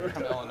 Yeah, we're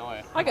from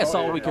Illinois. I guess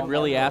all we could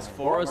really ask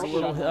for is a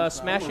little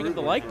smashing of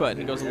the like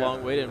button. It goes a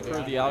long way to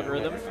improve the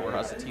algorithm for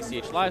us at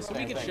TCH Live so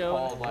we can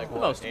show the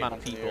most amount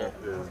of people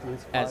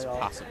as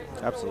possible.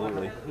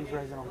 Absolutely. He's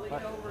raising on the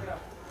question.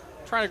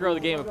 trying to grow the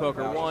game of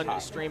poker one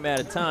stream at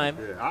a time.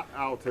 Yeah,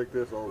 I'll take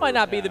this over. Might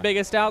not be the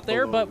biggest out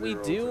there, but we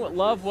Below do 0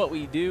 love what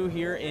we do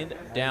here in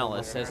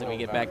Dallas. As we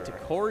get back to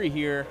Corey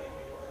here,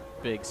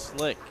 Big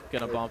Slick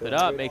gonna bump it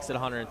up, makes it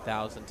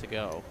 100,000 to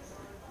go.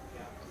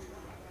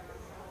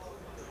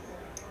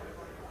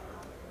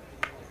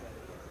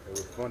 It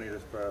was funny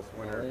this past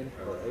winter.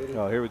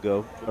 Oh, here we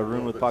go.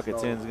 Arun with pocket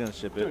 10 is going to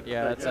ship it.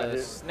 Yeah, that's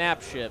a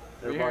snap ship.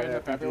 Everybody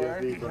had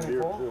PTSD from the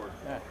year before.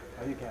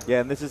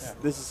 Yeah, and this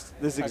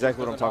is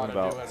exactly what I'm talking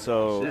about.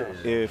 So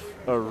if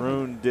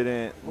Arun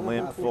didn't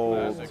limp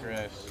fold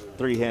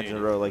 3 hands in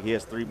a row, like he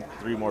has three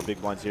more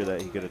big blinds here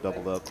that he could have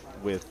doubled up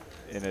with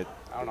in a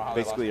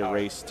basically a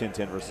race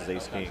 10-10 versus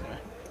ace king.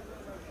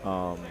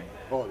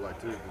 Oh,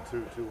 like two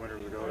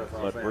winters ago. That's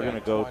all But I'm we're saying.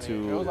 going to go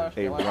to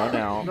a run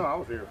out. No, I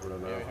was here for the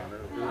last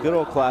one. Good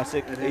old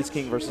classic, ace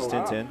king versus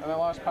 10-10. And I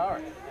lost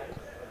power.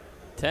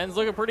 10's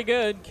looking pretty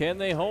good. Can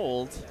they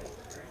hold?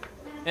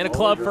 And a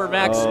club for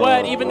Max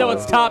Sweat, even though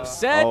it's top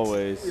set.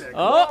 Always.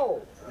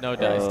 Oh, no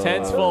dice.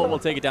 10's full. We'll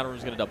take it down. We're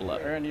just going to double up.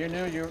 Aaron, you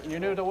knew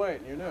to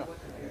wait. You knew.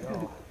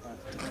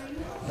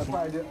 That's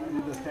why I did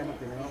the stand-up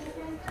thing, you know?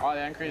 Oh,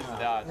 that increases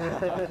the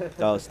odds.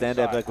 Oh,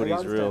 stand-up equity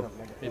is real.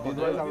 People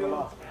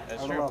do.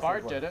 That's true.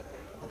 Bart did it.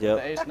 Yep.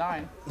 The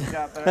ace-9. He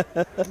got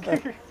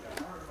there.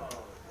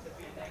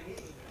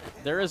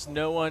 There is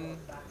no one,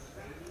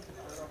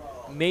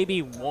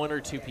 maybe 1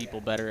 or 2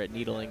 people better at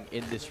needling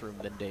in this room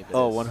than David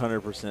Oh, is.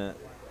 100%.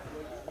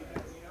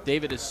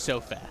 David is so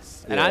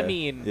fast. And I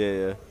mean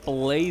yeah.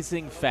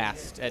 blazing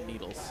fast at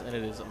needles, and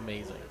it is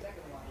amazing.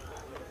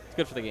 It's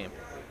good for the game.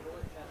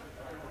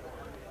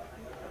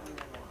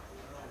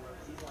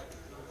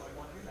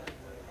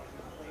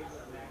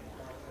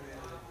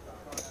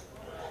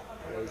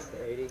 Raise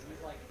to 80.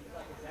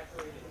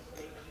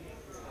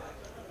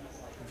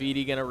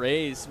 VD gonna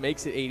raise,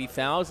 makes it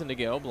 80,000 to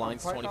go.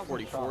 Blinds 20,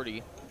 40,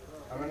 40.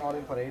 I went all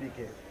in for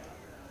 80K.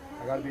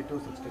 I gotta be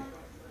 260.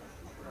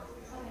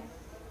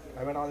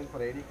 I went all in for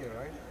 80K,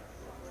 right?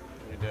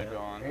 You did go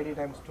on. 80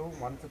 times 2,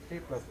 160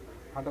 plus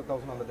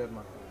 100,000 on the dead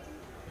money.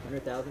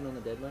 100,000 on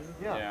the dead money?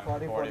 Yeah,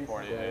 40, 40,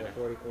 40, Yeah, 80.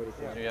 40, 40.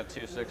 Yeah. You got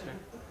 260.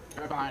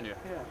 Right behind you.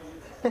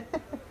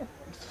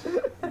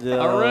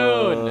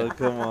 Arun.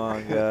 Come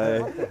on,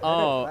 guy.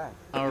 Oh,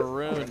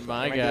 Arun,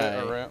 my Can we get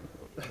guy. Arun?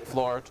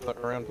 Floor to the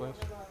Arun, please.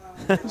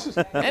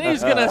 And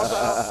he's gonna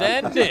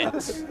send it.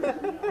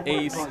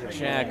 Ace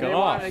jack He wanted to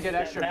off. get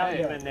extra paid.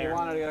 in there. He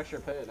wanted to get extra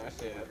paid. I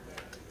see it.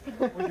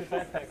 Where's your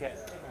backpack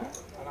at?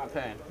 I'm not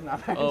paying. I'm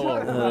not paying. Oh,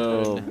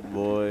 Oh, Arun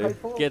boy.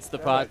 gets the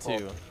pot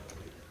too.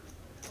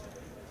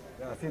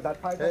 Yeah, see that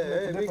 5 Hey, makes hey,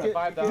 a we difference. get-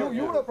 5,000.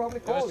 You would have probably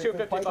It was called if it's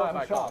 255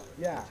 I 5,000 called. shot.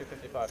 Yeah.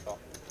 255 call.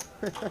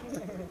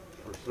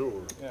 For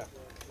sure. Yeah.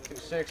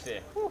 260.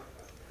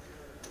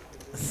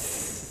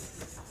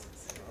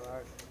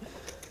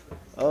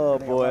 Oh,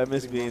 boy, I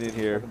miss being in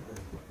here.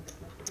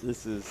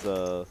 This is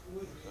So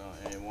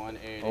a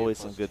 180. always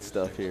plus some good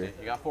stuff 260. here.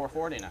 You got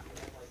 440 now.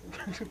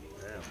 Damn.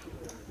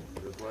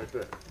 Just like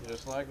that.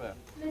 Just like that.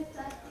 Miss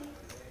Dusty,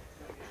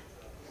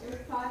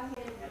 there's 5 hands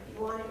if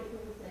you want to get to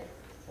the 6.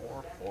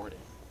 440.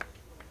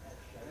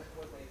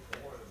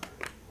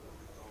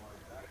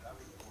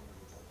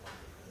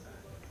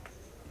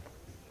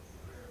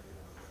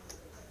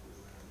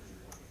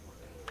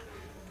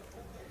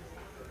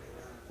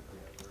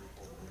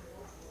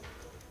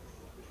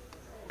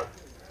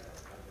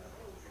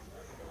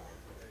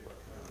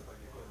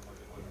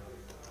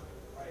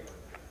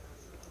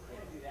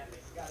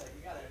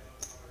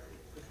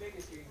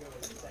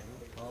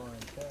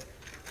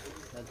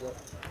 That's it.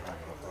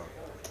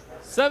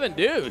 7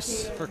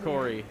 deuce for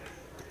Corey.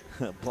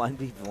 blind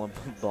deep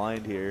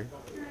blind here.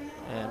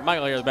 And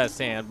Michael here the best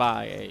hand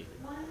by a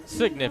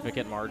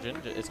significant margin.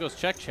 It goes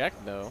check, check,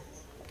 though.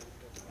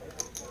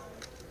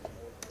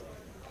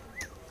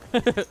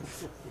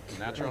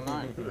 Natural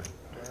 9.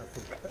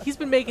 He's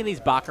been making these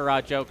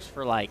Baccarat jokes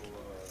for, like,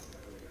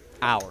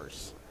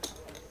 hours.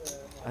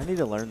 I need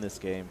to learn this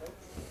game.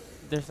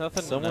 There's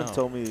nothing Someone no.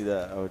 told me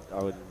that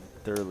I would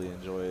thoroughly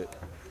enjoy it.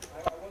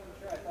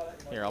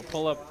 Here, I'll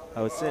pull up.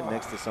 I was sitting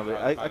next to somebody.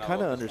 I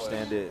kind of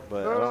understand it,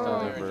 but I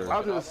don't remember.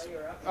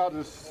 I'll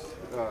just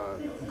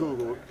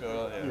Google, Google,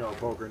 yeah. you know,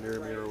 poker near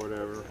me or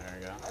whatever. There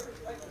you go.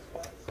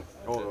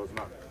 Although it's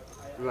not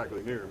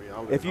exactly near me. I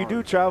live If in you do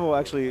Arlington. travel,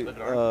 actually,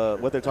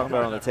 what they're talking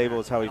about on the table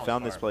is how he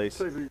found this place.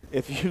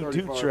 If you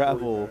do 35,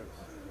 travel,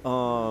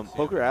 40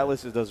 Poker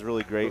Atlas does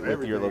really great with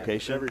your Everything,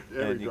 location, every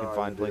and you can drive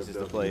find they places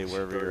to does play is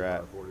wherever you're at.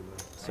 35, 40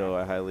 minutes. So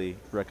I highly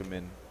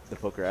recommend the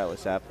Poker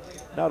Atlas app,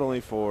 not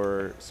only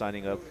for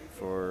signing up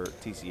for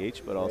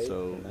TCH, but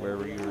also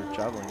wherever you're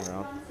traveling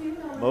around.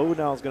 Mo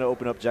now is going to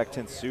open up Jack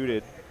 10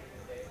 suited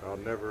I'll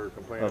never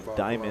complain of about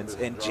diamonds,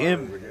 Columbus and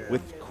drivers Jim again.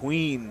 with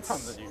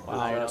queens.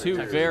 Wow,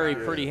 2 very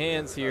pretty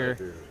hands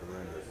here.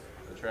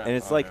 And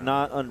it's like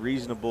not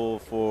unreasonable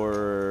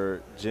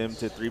for Jim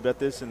to 3-bet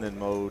this and then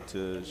Mo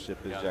to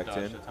ship his Jack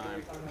 10.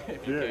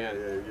 If you Yeah, can. yeah,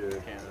 yeah.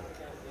 You can.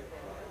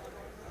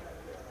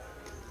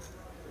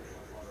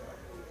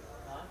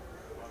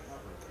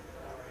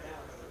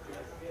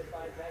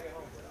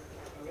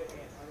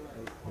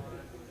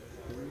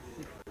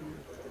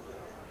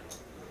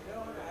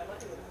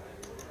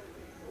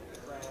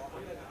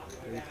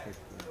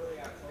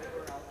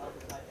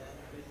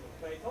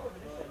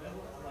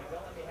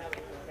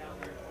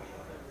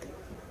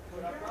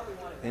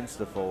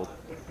 Insta-fold.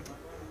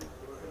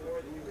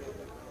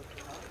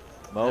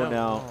 Mo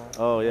now.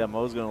 Oh, yeah,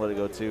 Mo's going to let it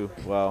go, too.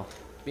 Wow.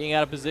 Being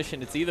out of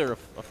position, it's either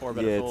a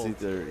 4-bet Yeah, fold.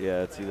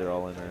 it's either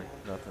all in or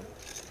nothing.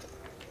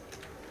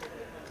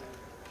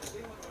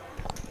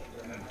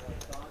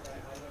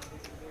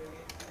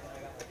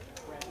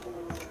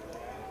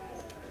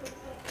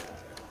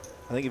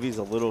 I think if he's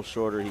a little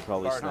shorter, he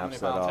probably Bart, how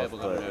snaps many that pound off,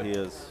 tables gonna but do? he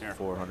is Here.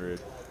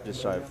 400,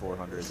 just shy of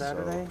 400,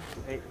 Saturday?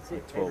 so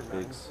like 12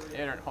 bigs.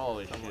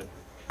 Holy shit.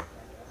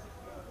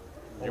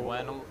 You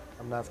win them?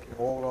 I'm asking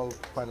overall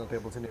final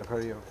tables in your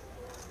career.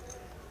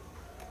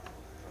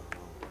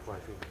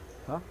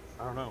 Huh?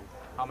 I don't know.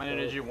 How many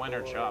did you win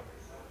or chop?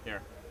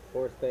 Here.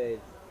 4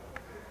 spades.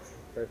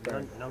 First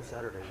turn. No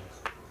Saturdays.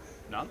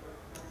 None?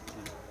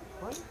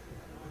 What?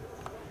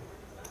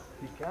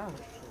 You can.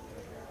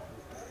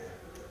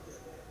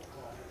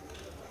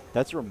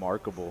 That's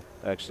remarkable,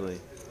 actually.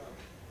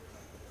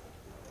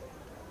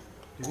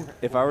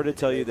 If I were to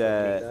tell you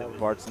that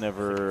Bart's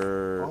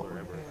never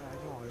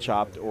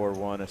chopped or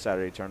won a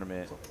Saturday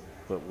tournament,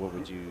 but what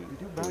would you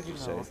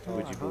say?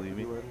 Would you believe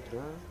me?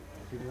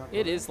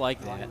 It is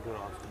like that.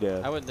 Yeah.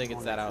 I wouldn't think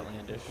it's that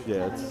outlandish.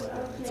 Yeah,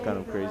 it's kind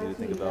of crazy to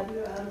think about.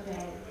 That's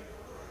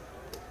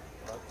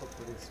a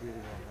pretty sweet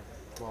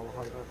one.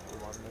 1,200 to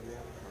 1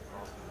 million.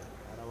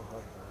 I never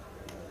heard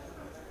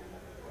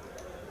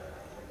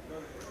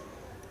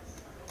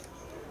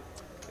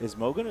that. Is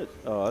Mo gonna?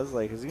 Oh, I was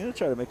like, is he gonna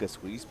try to make a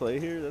squeeze play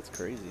here? That's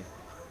crazy.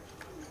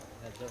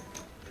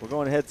 We're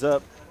going heads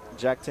up.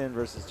 Jack 10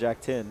 versus Jack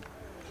 10.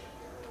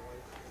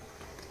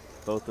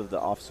 Both of the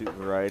offsuit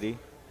variety.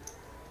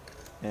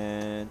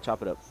 And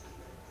chop it up.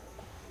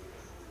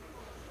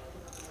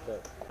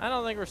 I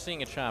don't think we're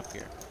seeing a chop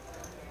here.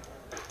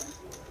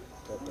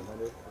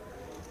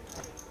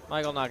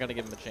 Michael not going to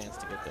give him a chance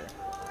to get there.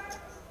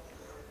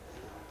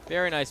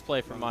 Very nice play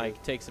from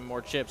Mike. Take some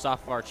more chips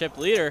off of our chip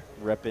leader.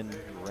 Reppin'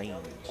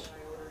 range.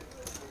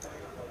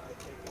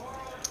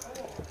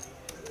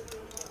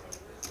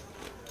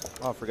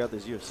 Oh, I forgot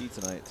there's UFC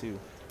tonight, too.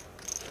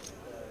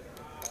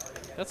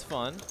 That's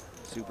fun.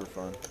 Super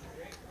fun.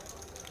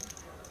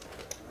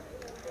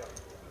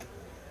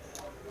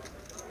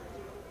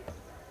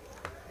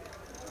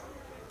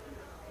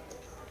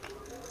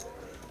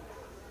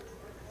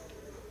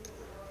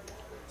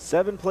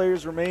 Seven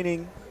players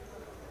remaining.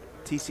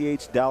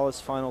 TCH Dallas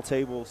final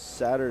table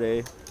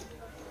Saturday.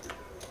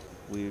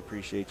 We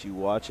appreciate you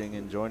watching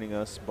and joining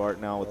us. Bart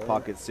now with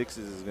pocket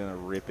sixes is going to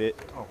rip it.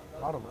 Oh,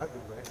 bottom left,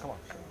 man. Come on.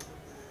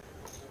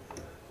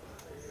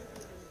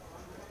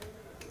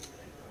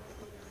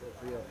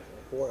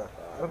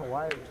 I don't know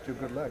why it was too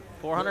good luck.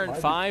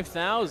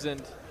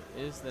 405,000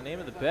 is the name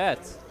of the bet.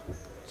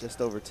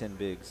 Just over 10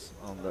 bigs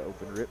on the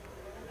open rip.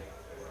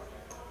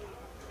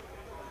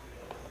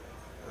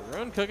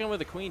 Arun cooking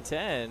with a queen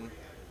 10.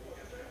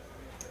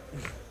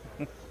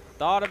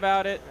 Thought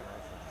about it.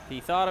 He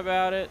thought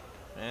about it.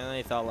 And then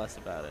he thought less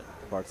about it.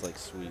 Bart's like,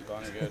 sweet.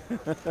 Done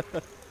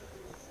good.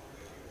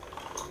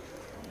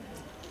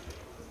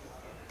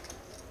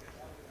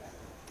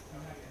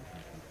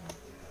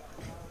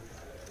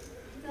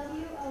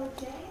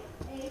 WOJ,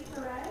 A.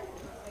 Perez,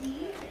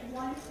 Steve, 1-2.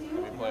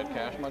 Have you played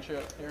cash much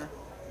yet here?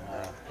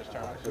 Just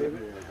tournaments?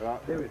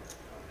 David,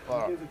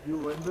 What? if you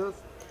win this,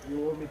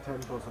 you owe me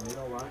 10%. You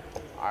know why?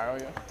 I owe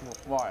you?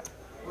 Why?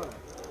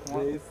 The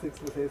ace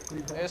 6 with ace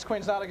queen. Ace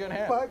queen's not a good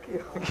hand. Fuck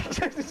you.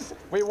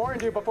 We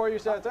warned you before you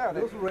sat down.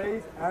 Those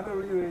raised and a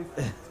re-raise,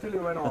 still you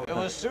went all. It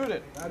was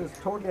suited. That is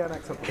totally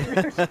unacceptable.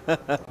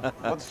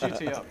 Let's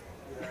GT up.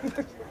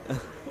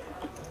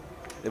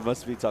 It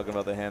must be talking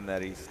about the hand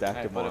that he stacked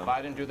Hey, him but on. if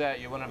I didn't do that,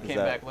 you wouldn't have came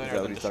back later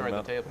and destroyed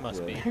the table.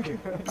 Must be.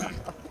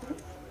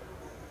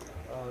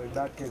 In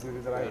that case, we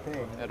did the right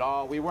thing. At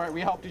all, we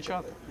helped each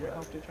other. We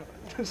helped each other.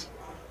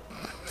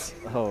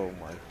 Oh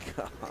my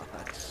gosh.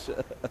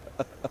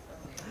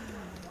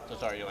 So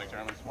sorry, you like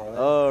tournaments more?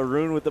 Oh,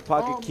 Rune with the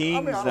pocket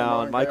kings I don't now,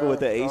 mind and Michael with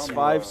the that. ace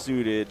 5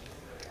 suited.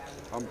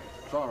 I'm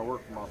trying to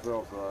work for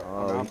myself, so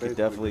Oh, I'm he could basically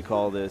definitely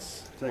call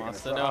this. taking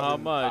Wants a to know how side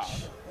much.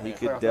 He Yeah.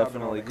 could Like,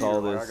 definitely I've been call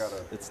on the heater, this. like, I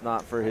gotta- It's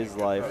not for his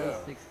life.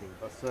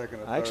 a second,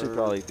 a I actually third,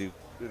 probably do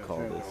didn't call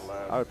change in this. the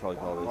last I would probably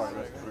call probably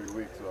this. next 3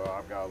 weeks, so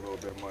I've got a little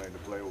bit of money to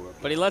play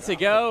with. But he lets it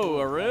go.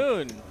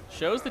 Arun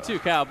shows the two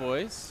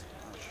Cowboys.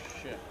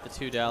 Shit. The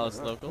two Dallas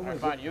local. All right,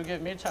 fine, you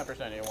give me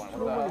 10% you want.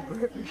 What the hell?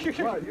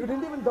 What? You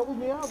didn't even double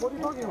me up. What are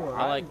you talking about?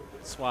 I like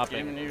Giving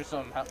swapping you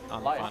some on the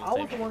life. final I was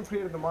the table. one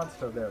created the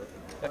monster there.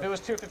 If it was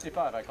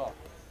 255, I call.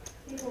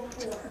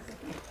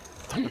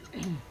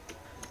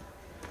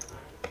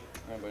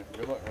 Yeah, but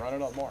good luck. Run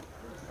it up more.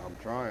 I'm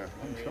trying.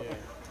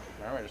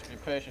 All right, just be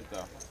patient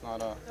though. It's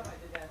not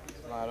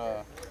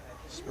a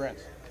sprint.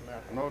 Come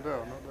here. No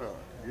doubt, no doubt.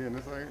 Again,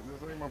 this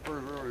ain't my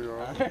first rodeo.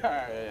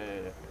 yeah.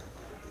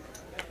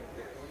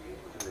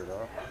 Figure it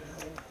out.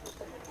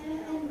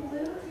 And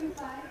blue,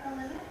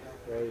 2511.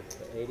 Raise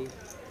to 80.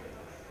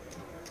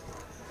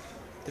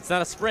 It's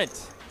not a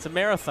sprint. It's a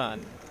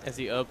marathon as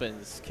he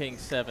opens King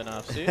 7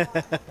 offsuit.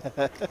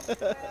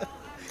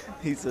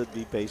 He said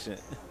be patient.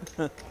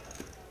 I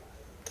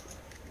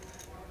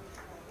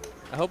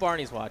hope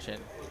Arnie's watching.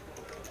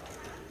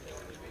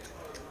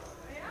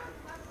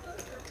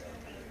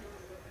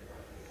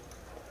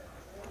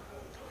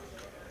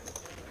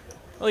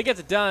 Well, he gets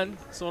it done,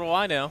 so what do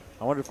I know?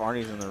 I wonder if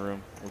Arnie's in the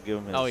room. We'll give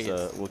him his. Oh, he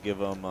is. We'll give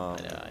him I know.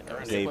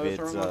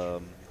 David's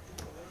Do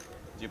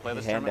you play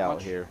this tournament handout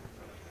much? here.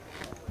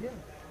 Yeah.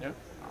 Yeah.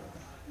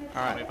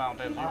 All right.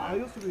 I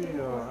used to be.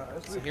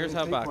 So here's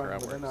how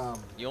Baccarat works.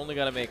 You only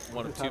got to make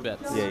one of 2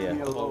 bets. Yeah.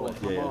 The whole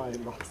way. All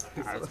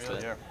right, so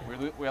yeah,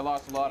 we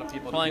lost a lot of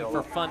people. Playing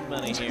for fun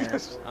money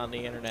here on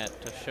the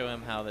internet to show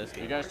him how this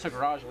You goes. guys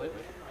took Raj lately.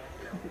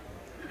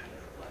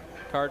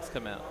 Cards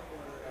come out.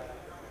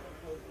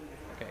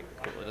 Okay,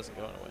 cool. It doesn't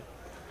go anyway.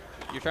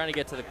 You're trying to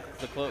get to the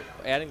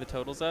adding the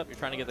totals up. You're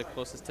trying to get the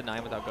closest to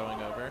 9 without going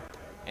over.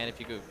 And if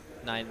you go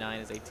 9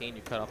 is 18,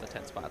 you cut off the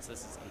 10 spots. This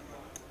is 8.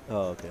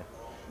 Oh, okay.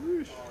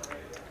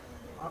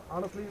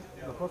 Honestly,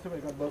 the first time I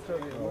got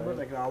busted, I remember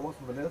like I was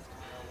on the list.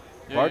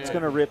 Bart's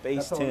gonna rip That's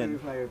ace the only 10.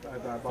 reason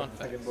I bought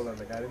the second bullet.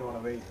 Like I didn't want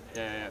to wait.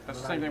 Yeah. That's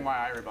the same thing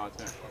why I rebought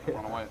too. I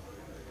want to wait.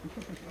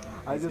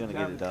 I He's just gonna get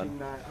jammed it done. King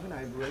 9. I mean,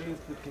 I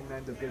raised with King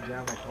 9 to get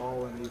jammed. I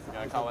call and he's. You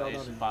gotta call it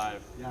ace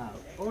 5. Yeah.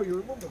 Oh, you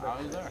remember that?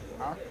 I was there.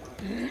 Huh?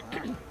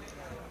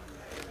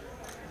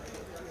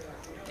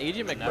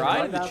 AJ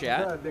McBride in the After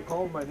chat. that, they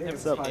called my name.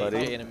 What's up, AJ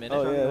buddy? in a minute.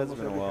 Oh, yeah, that's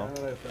been a while.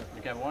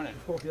 You kept winning.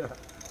 Oh, yeah.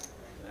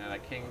 And a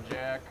King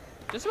Jack.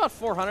 Just about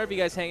 400 of you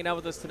guys hanging out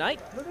with us tonight.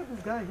 Look at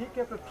this guy. He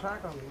kept a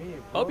track on me.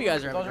 Hope you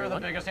guys are Those having are a the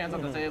good one. biggest hands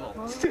on the table.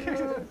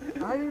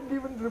 I didn't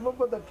even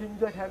remember that King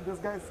Jack had this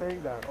guy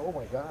saying that. Oh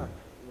my god.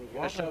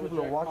 Lots of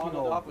people are watching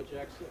over. with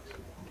Jack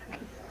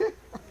 6.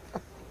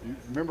 You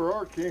remember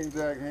our King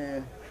Jack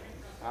hand?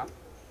 Huh?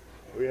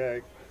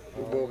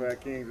 We both had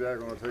King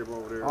Jack on the table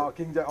over there. Oh,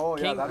 King Jack. Oh,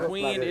 yeah. King that was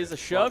Queen like is a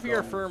shove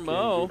here for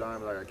Mo.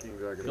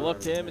 Good Good luck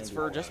to him. It's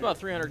for just about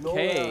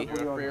 300K.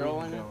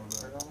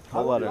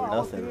 Whole lot of I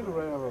was nothing.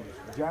 thinking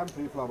jam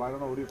pre-flop. I don't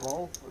know what do you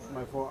call. It's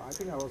my fault. I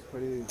think I was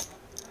pretty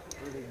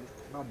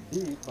not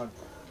deep, but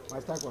my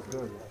stack was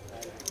good.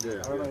 Yeah.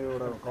 I don't know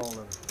what I would call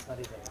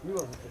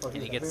it.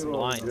 And he gets some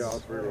lines. Yeah,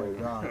 it's pretty Oh my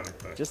god.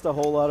 Just a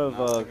whole lot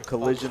of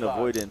collision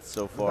avoidance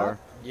so far.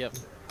 Yep.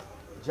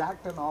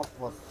 Jack 10 off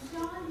was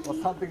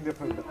something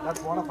different.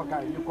 That's one of a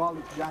kind. You call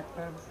it Jack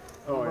 10.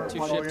 Oh, yeah.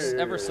 Two Oh, ships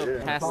yeah, ever so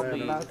yeah.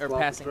 passively Yeah. or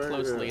passing Yeah.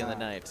 closely in the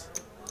night.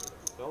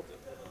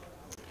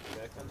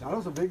 That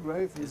was a big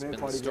race. He It's made been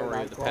the 40 story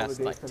grand. of the I called past,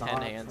 it like, ace 10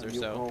 hearts, hands or and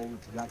you so. called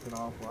Jack 10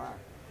 off. Wow.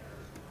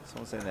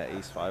 Someone saying that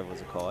ace 5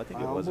 was a call. I think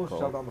I it was a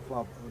almost shut call. on the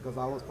flop because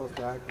I was supposed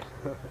to act.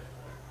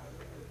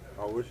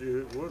 I wish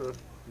you would have.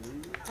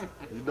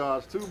 You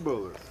dodged 2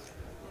 bullets.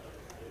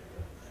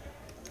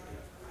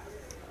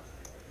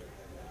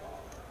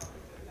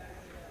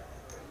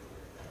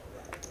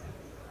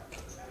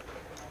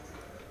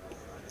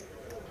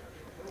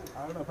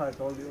 I don't know if I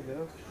told you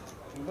this.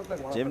 You look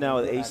like one Jim of now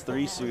the with good ace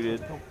 3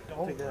 suited.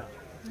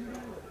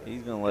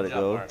 He's gonna let it Good job,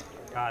 go. Bart.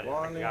 Got it.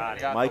 Got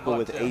it. Got Michael the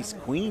with luck, too. ace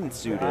queen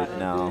suited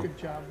now. Mike,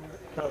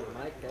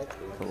 that's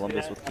good.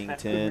 Columbus with king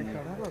 10.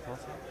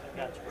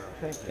 Gotcha, bro.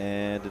 Thank you.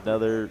 And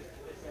another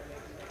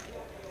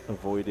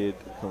avoided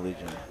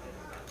collision.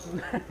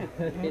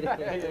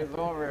 It's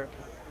over.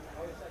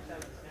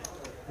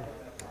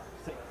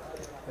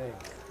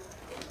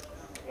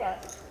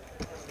 Thanks.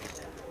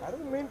 I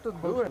didn't mean to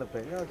do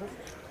anything. You know, just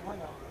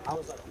I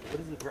was like, what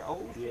is it, bro?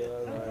 Oh,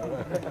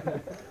 yeah.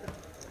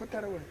 put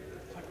that away.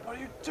 What are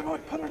you doing?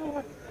 Put it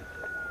away.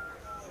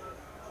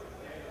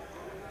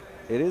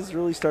 It is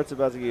really starts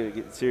about to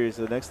get serious.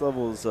 The next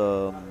level is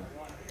the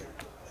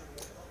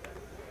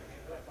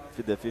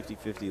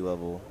 50-50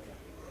 level.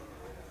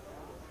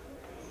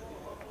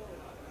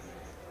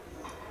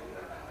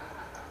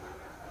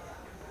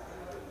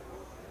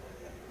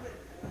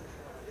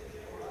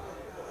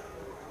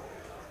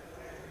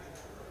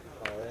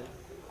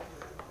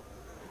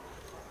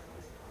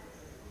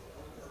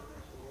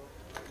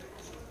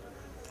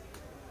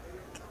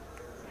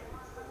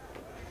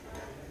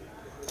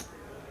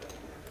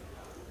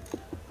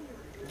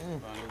 All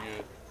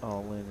in.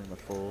 All in the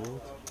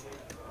fold.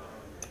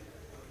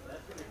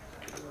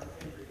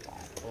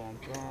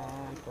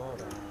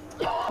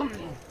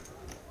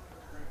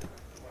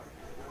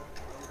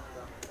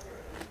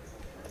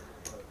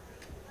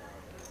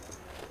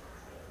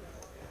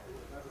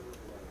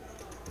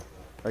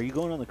 Are you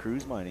going on the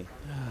cruise, Miney?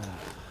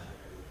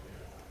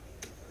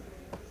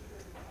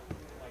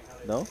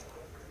 No?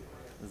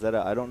 Is that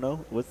a I don't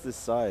know? What's this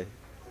sigh?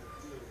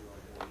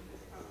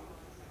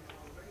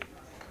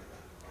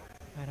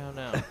 I don't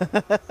know.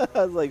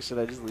 I was like, should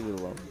I just leave it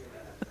alone?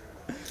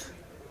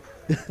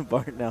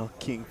 Bart now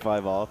king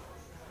 5 off.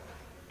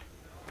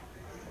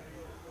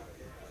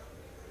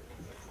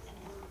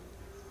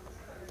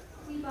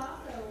 Steve also,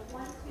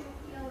 1-2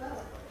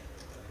 PLO.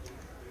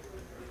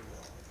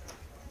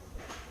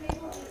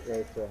 Table is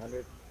Raise to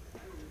 100.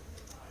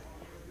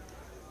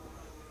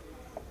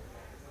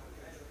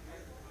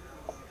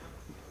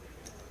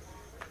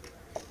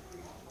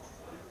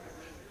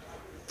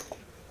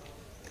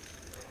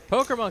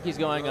 Poker Monkey's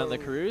going on the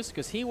cruise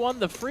because he won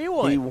the free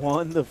one. He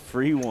won the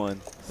free one.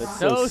 That's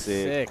so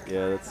sick.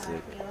 Yeah, that's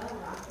sick.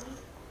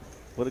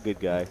 What a good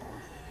guy.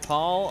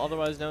 Paul,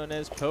 otherwise known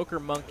as Poker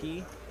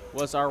Monkey,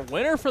 was our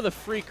winner for the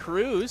free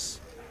cruise.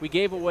 We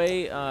gave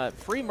away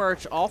free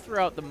merch all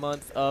throughout the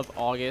month of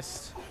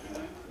August.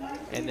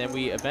 And then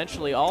we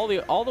eventually, all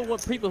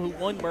the people who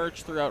won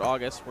merch throughout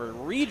August were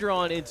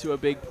redrawn into a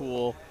big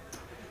pool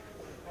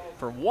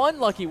for one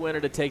lucky winner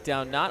to take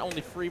down not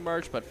only free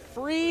merch, but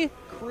free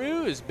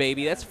cruise,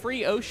 baby. That's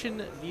free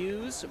ocean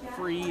views,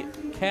 free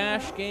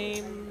cash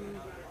game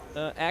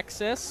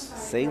access.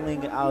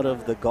 Sailing out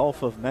of the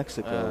Gulf of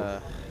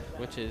Mexico.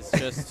 Which is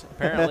just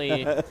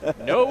apparently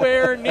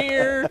nowhere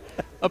near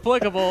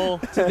applicable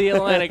to the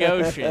Atlantic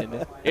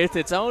Ocean. It's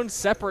its own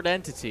separate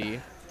entity.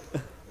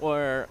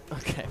 Or,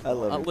 okay, I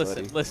love it,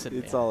 listen,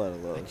 It's man. all out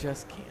of love. I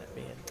just can't,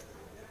 man.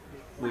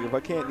 Look, if I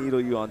can't needle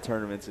you on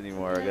tournaments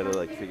anymore, I gotta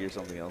like figure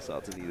something else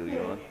out to needle you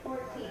on.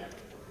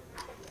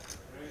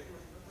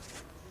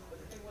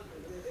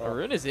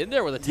 Arun is in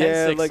there with a 10-6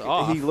 Yeah, like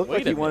off. he looked Wait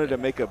like he a wanted to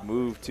minute. make a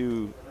move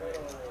too.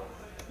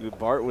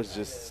 Bart was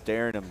just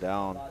staring him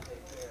down.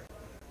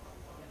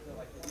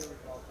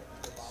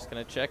 Just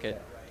gonna check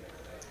it.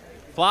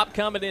 Flop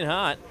coming in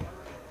hot.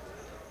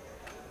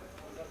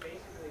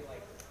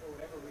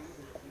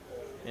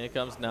 And it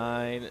comes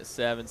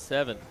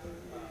 9-7-7.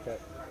 Okay.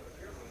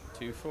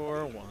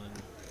 2-4-1.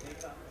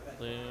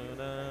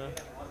 Luna.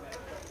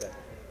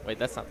 Wait,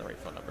 that's not the right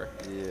phone number.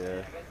 Yeah,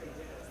 It's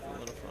the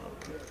little phone.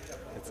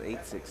 it's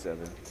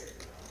 867.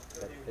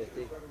 That's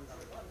 50.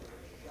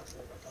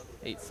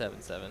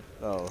 8-7-7.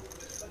 Oh,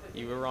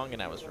 You were wrong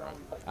and I was wrong.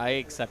 I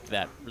accept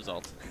that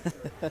result.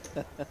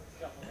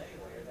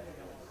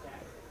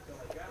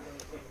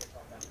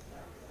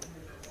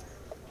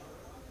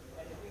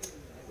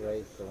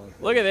 Raise the one.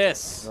 Look at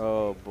this.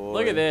 oh boy.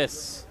 Look at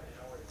this.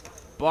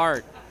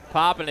 Bart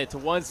popping it to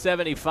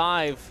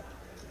 175.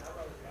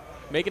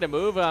 Making a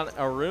move on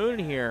Arun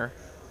here.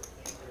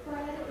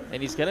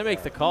 And he's going to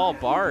make the call.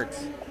 Bart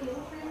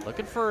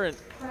looking for an,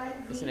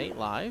 is an 8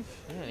 live?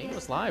 Yeah, an 8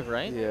 was live,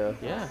 right? Yeah.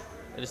 Yeah.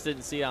 I just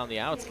didn't see it on the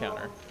outs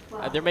counter.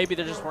 Maybe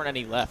there just weren't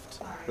any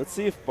left. Let's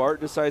see if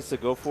Bart decides to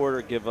go for it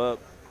or give up.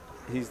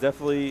 It's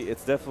definitely,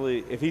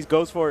 if he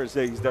goes for it,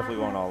 he's definitely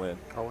going all in.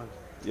 All in.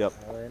 Yep,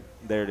 All in.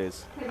 there it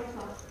is.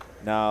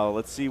 Now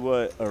let's see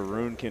what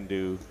Arun can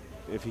do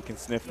if he can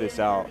sniff this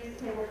out.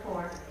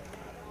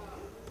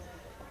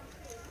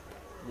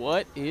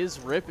 What is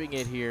ripping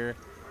it here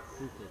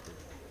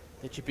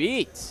that you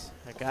beat?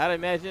 I gotta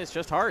imagine it's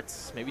just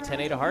hearts. Maybe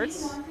 10-8 of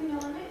hearts?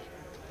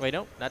 Wait,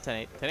 no, not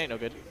 10-8. 10-8 no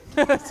good.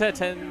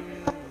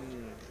 10.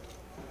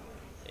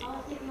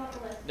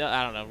 No,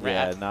 I don't know.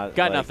 Yeah, Got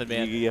like, nothing,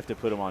 man. You have to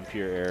put him on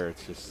pure air.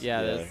 It's just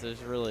Yeah,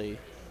 there's really.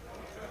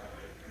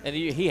 And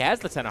he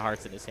has the 10 of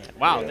hearts in his hand.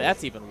 Wow,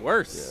 that's even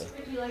worse.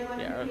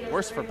 Yeah,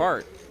 worse for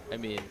Bart. I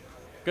mean,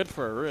 good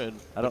for Arun.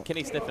 But can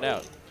he sniff it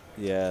out?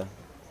 Yeah,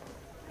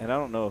 and I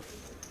don't know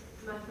if.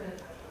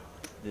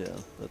 Yeah,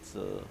 that's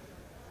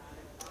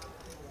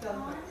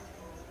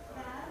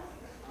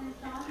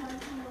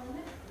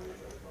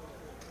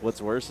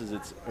What's worse is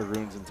it's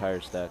Arun's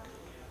entire stack.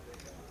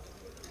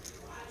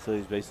 So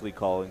he's basically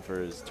calling for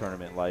his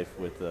tournament life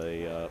with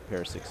a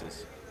pair of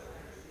sixes.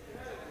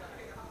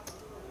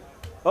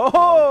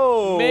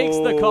 Oh! Makes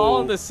the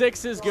call and the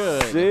 6 is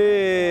good.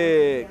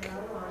 Sick.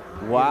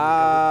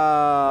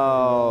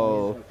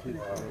 Wow.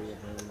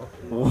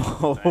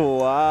 Whoa,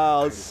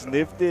 wow.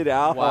 Sniffed it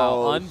out.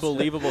 Wow,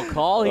 unbelievable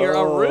call here.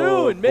 Oh,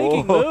 Arun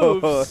making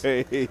moves.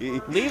 boy.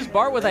 Leaves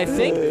Bart with, I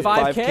think, 5K.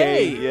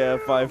 5K. Yeah,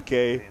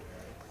 5K.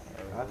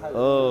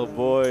 Oh,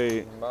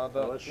 boy.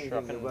 Mother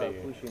truckin' bee.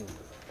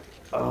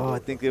 Oh, I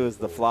think it was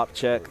the flop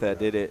check that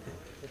did it.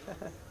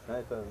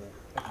 Nice,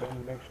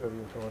 make sure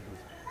you throw this.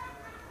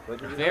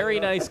 Very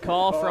nice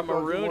call from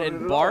Arun,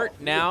 and Bart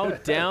now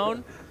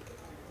down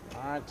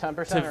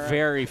 10% to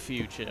very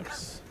few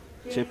chips.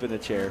 Chip in a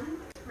chair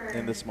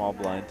in the small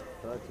blind.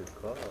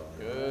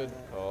 Good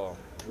call.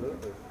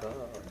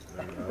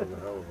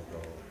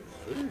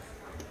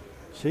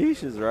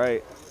 Sheesh is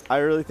right. I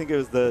really think it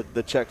was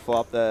the check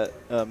flop that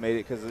made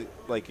it, because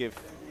like I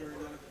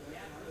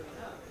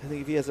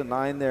think if he has a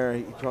 9 there,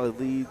 he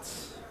probably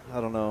leads.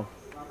 I don't know.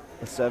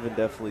 A 7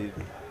 definitely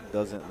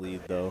doesn't lead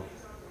though,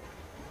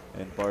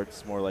 and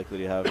Bart's more likely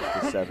to have the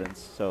 7s.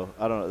 So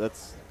I don't know.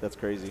 That's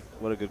crazy.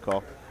 What a good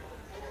call.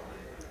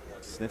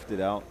 Sniffed it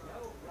out.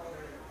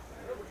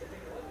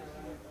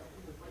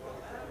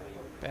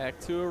 Back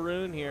to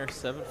Arun here,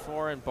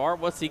 7-4, and Bart,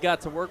 what's he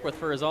got to work with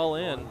for his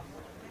all-in?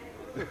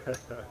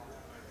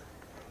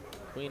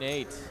 Queen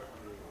 8.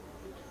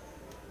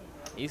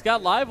 He's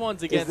got live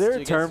ones against. Is there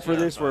a term for John.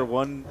 this where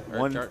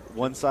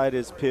one side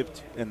is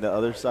pipped and the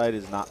other side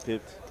is not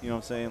pipped? You know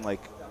what I'm saying?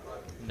 Like,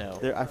 no.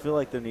 I feel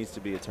like there needs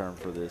to be a term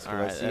for this. All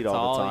I right, see that's it all the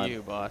all time.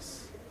 you,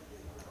 boss.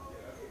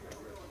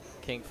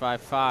 King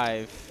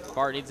 5-5.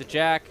 Bart needs a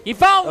jack. He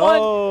found one.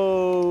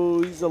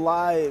 Oh, he's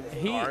alive.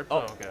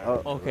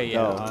 Okay, yeah.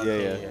 No,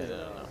 okay, yeah.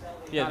 No.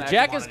 Yeah, the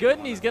jack is good,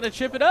 and he's gonna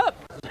chip it up.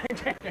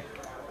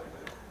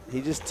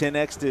 He just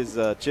 10x'd his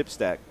chip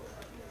stack.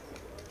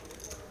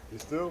 He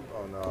still?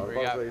 Oh no, I was Where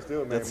you about got- to say he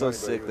still made That's so money,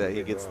 but sick that he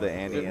was gets the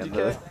withdrawing. ante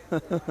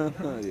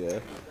and the yeah.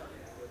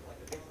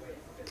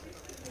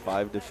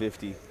 5 to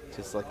 50,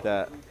 just like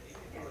that.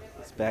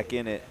 It's back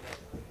in it.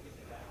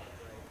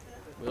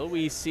 Will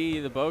we see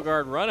the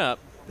Bogard run up?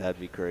 That'd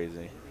be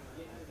crazy.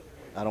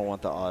 I don't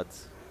want the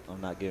odds.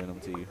 I'm not giving them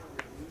to you.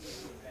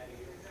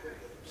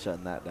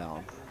 Shutting that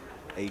down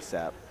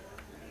ASAP.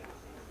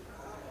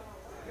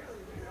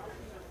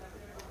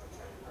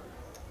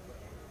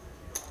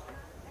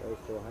 Goes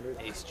to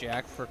 100. Ace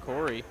Jack for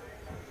Corey.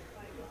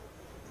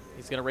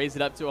 He's going to raise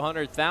it up to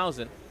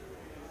 100,000.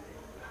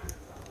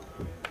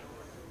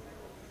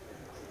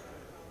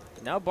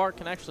 Now Bart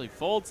can actually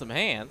fold some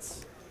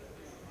hands.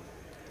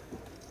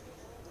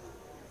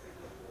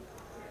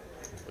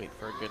 Wait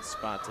for a good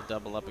spot to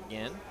double up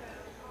again.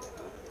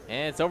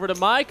 And it's over to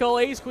Michael.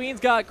 Ace Queen's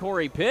got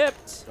Corey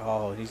pipped.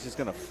 Oh, he's just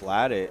gonna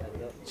flat it.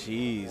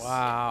 Jeez.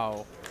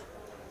 Wow.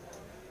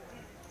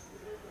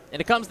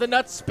 And it comes the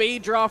nuts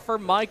spade draw for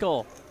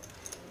Michael.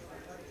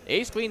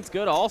 Ace Queen's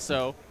good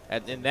also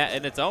in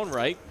its own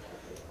right.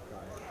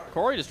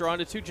 Corey just drawing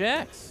to 2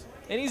 jacks.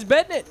 And he's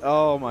betting it.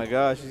 Oh my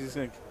gosh, he's just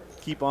gonna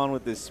keep on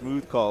with this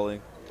smooth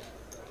calling.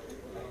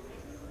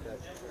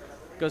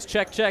 Goes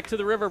check, check to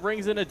the river,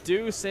 brings in a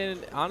deuce,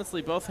 and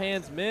honestly, both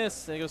hands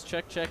miss. And he goes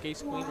check, check.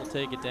 Ace Queen will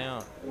take it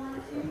down.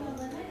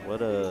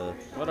 What a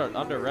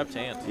under-repped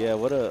hand. Yeah,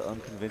 what a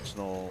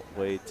unconventional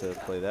way to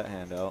play that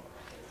hand out.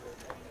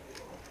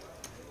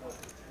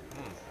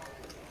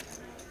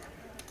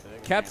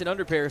 Captain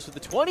Underpairs with the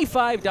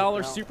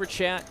 $25 super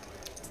chat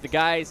to the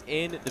guys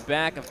in the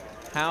back of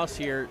house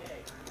here,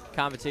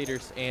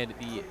 commentators and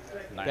the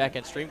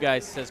back-end stream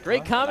guys. Says,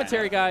 great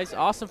commentary, guys.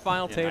 Awesome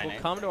final table.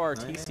 Come to our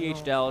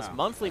TCH Dallas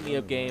monthly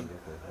meetup game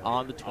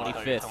on the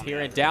 25th.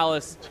 Here in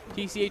Dallas,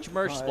 TCH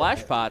merch,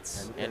 splash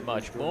pots, and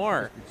much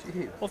more.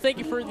 Well, thank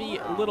you for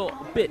the little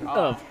bit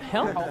of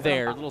help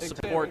there, a little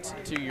support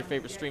to your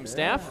favorite stream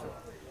staff,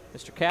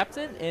 Mr.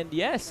 Captain. And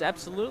yes,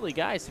 absolutely,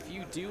 guys, if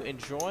you do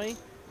enjoy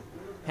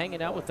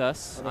hanging out with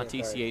us on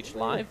TCH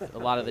Live, a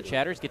lot of the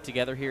chatters get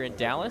together here in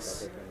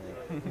Dallas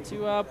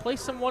to play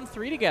some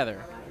 1-3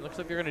 together. It looks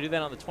like they're going to do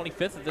that on the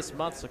 25th of this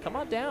month, so come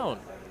on down.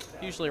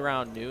 Usually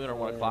around noon or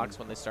 1 o'clock is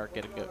when they start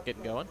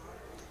getting going.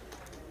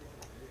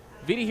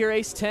 Vita here,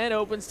 ace 10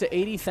 opens to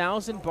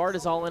 80,000. Bart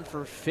is all in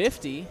for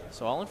 50,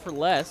 so all in for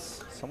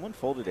less. Someone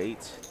folded 8.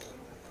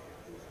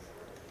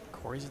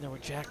 Corey's in there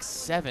with jack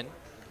 7.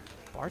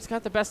 Bart's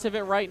got the best of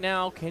it right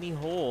now. Can he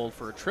hold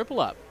for a triple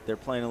up? They're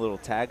playing a little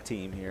tag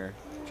team here,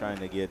 trying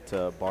to get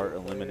Bart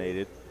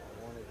eliminated.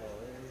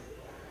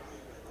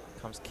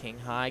 Comes king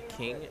high,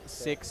 king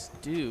 6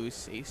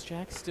 deuce. Ace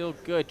jack still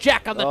good.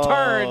 Jack on the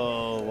turn.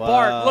 Wow.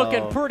 Bart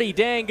looking pretty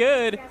dang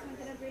good.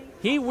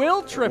 He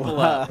will triple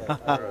up.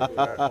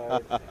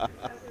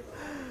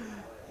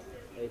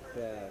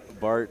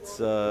 Bart's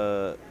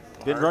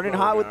been running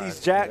hot with these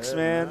jacks,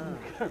 man,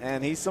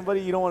 and he's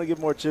somebody you don't want to give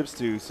more chips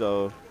to.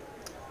 So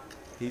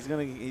he's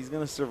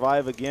gonna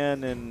survive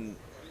again and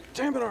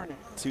Damn it, Arnie.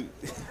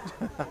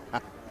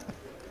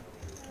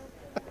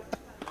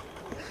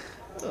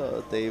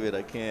 Oh, David,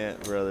 I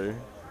can't, brother.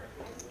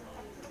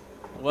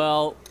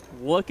 Well,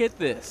 look at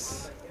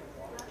this.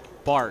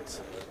 Bart,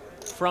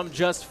 from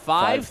just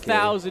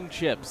 5,000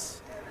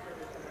 chips,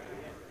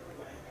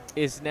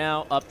 is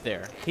now up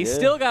there. He's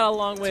still got a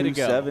long way to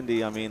go.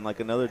 270, I mean, like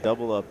another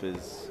double up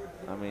is,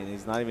 I mean,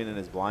 he's not even in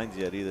his blinds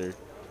yet either.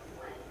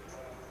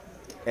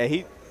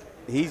 And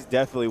he's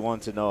definitely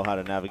one to know how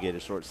to navigate a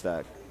short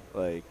stack.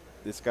 Like,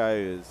 this guy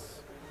is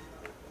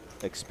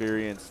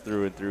experienced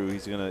through and through.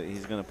 He's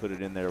gonna put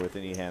it in there with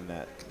any hand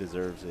that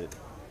deserves it,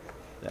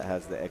 that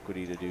has the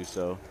equity to do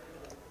so.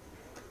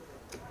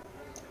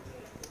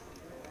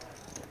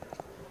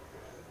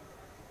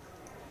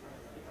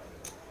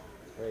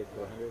 Raise to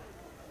 100.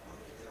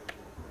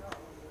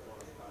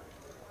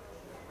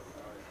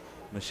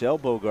 Michelle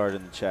Bogard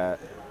in the chat.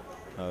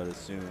 I would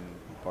assume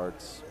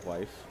Bart's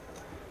wife.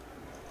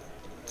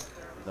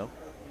 No?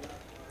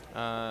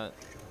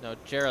 No,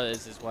 Jera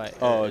is his wife.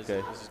 Oh, okay.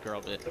 Is his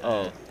girl,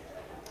 but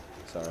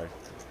Sorry.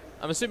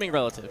 I'm assuming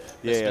relative.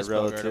 Yeah, Miss Bogard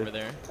relative. over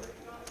there.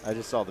 I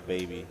just saw the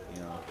baby,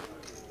 you know.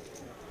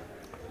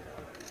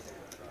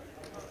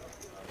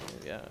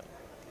 Yeah.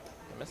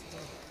 I missed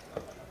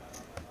it.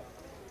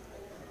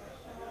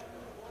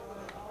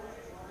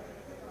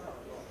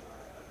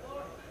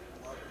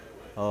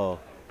 Oh.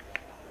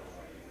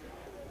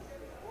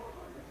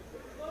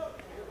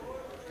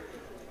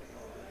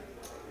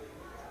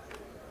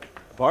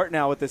 Bart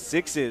now with the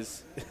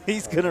 6s.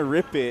 He's going to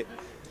rip it.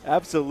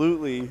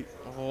 Absolutely.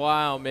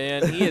 Wow,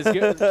 man. He is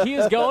good. He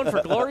is going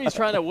for glory. He's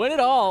trying to win it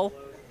all.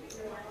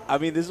 I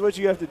mean, this is what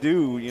you have to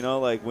do, you know,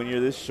 like when you're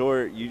this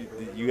short, you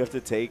have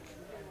to take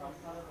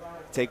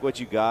what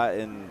you got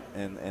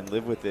and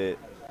live with it.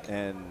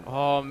 And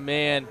oh,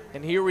 man.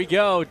 And here we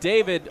go.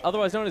 David,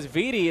 otherwise known as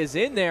Viti, is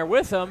in there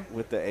with him.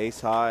 with the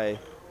ace high.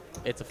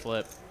 It's a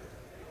flip.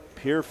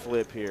 Pure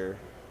flip here.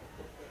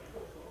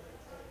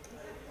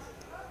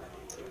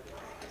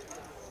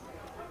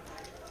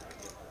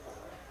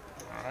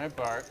 right,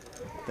 Bart.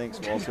 Thanks,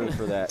 Walter,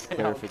 for that How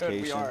good we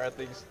clarification. are at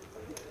these.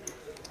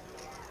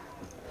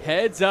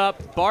 Heads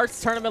up.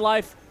 Bart's tournament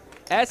life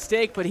at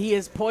stake, but he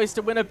is poised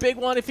to win a big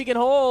one if he can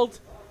hold.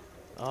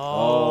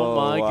 Oh,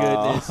 my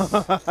wow. goodness.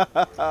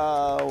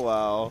 Oh,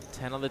 wow.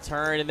 10 on the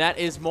turn, and that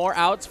is more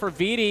outs for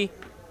Viti.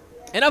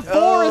 And a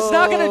 4 is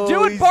not going to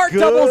do it. He's Bart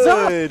doubles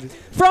good. up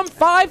from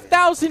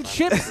 5,000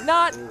 chips,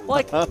 not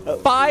like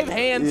 5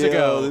 hands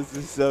ago. This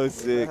is so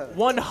sick.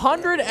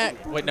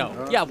 100x. Wait,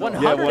 no. Yeah,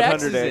 100x. Yeah,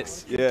 is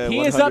 100x. Yeah,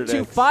 he is up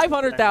to 100x.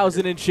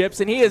 500,000 in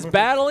chips, and he is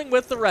battling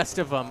with the rest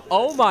of them.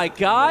 Oh, my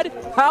God.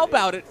 How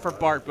about it for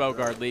Bart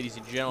Bogard, ladies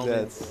and gentlemen?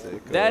 That's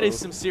sick. That is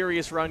some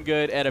serious run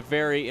good at a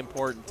very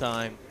important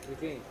time.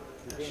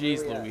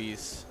 Jeez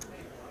Louise.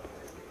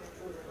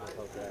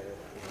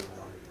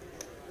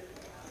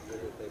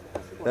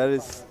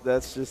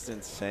 That's just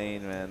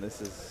insane, man.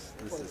 This is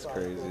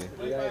crazy.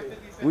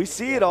 We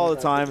see it all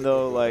the time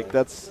though. Like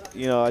that's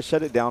I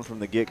shut it down from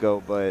the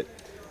get-go, but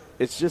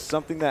it's just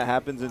something that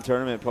happens in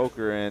tournament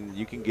poker, and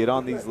you can get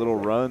on these little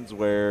runs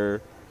where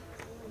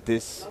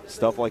this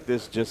stuff like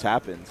this just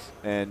happens,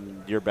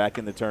 and you're back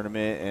in the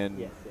tournament,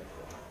 and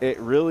it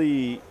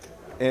really.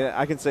 And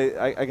I can say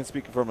I can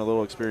speak from a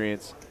little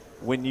experience.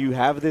 When you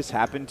have this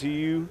happen to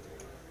you,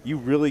 you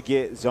really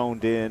get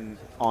zoned in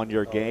on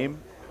your game.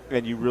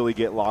 And you really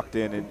get locked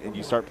in, and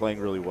you start playing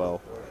really well.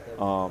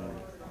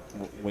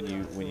 When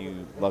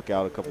you luck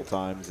out a couple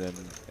times and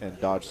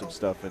dodge some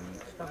stuff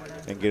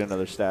and get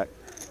another stack.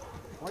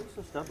 Why are you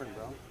so stubborn,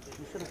 bro?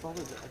 You should have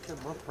folded it. I should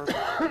have perfect.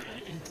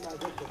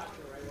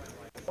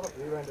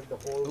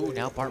 Ooh,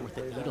 now Bart with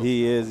the needle.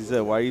 He is. He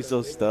said, "Why are you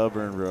so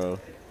stubborn, bro?"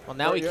 Well,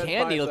 now he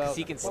can needle because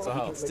he can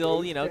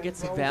still get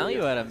some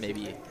value out of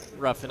maybe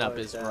roughing up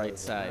his right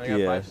side.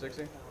 Yeah.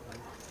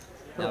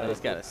 Now that he's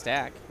got a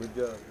stack.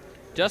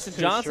 Justin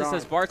Johnson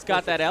says Bart's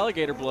got that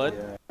alligator blood.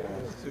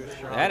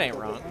 That ain't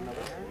wrong.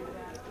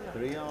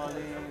 Is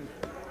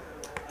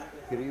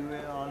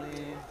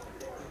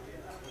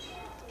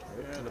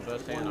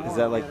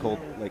that like cold?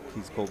 Like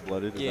he's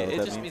cold-blooded? Is Yeah, that what it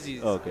that just means? means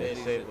he's Oh,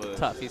 okay.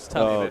 tough. He's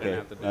tough. Oh, okay. I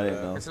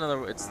didn't know. It's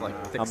another. It's like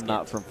thick I'm skin.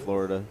 not from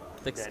Florida.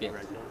 Thick skin.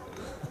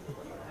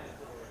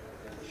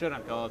 Shouldn't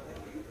have called.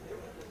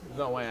 There's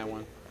no way I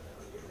won.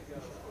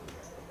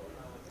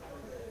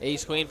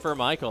 Ace Queen for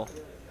Michael.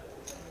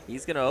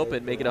 He's gonna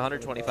open, make it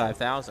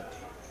 125,000.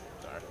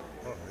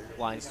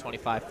 Blinds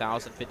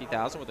 25,000,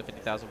 50,000 with a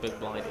 50,000 big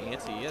blind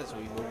ante as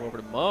we move over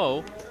to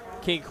Mo.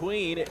 King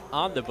Queen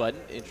on the button.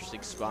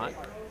 Interesting spot.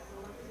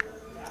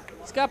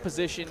 He's got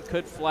position,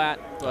 could flat,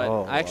 but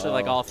I actually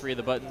like all three of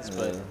the buttons,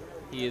 but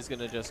he is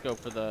gonna just go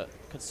for the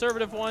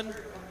conservative one.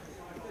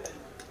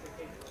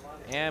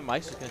 And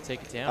Mike's just gonna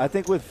take it down. I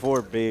think with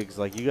 4 bigs,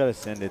 like you gotta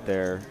send it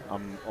there.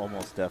 I'm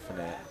almost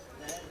definite.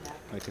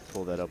 I could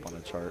pull that up on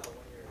a chart.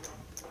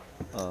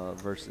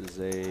 Versus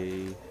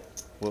a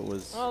what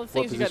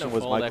thing is you got no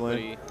was fold Michael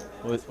equity in?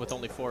 with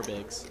only 4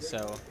 bigs,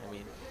 so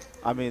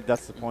I mean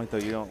that's the point though.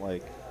 You don't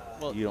like.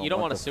 Well, you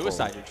don't want to the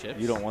suicide fold. your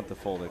chips. You don't want the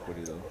fold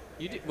equity though.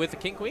 You do, with the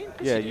King Queen?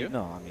 Yes, Yeah, you do.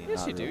 no, I mean yes,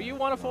 not you do. really. You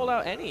want to fold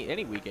out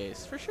any weak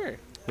ace for sure.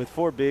 With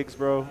 4 bigs,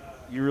 bro,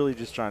 you're really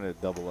just trying to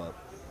double up.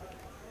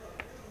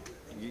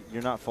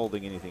 You're not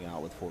folding anything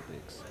out with 4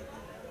 bigs.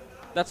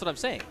 That's what I'm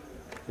saying.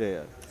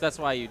 Yeah. That's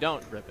why you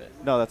don't rip it.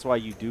 No, that's why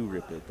you do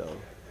rip it though.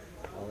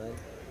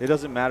 It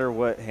doesn't matter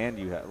what hand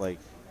you have. Like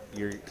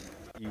you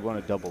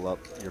want to double up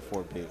your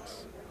 4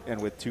 bigs,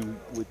 and with two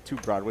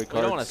Broadway cards.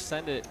 You don't want to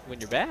send it when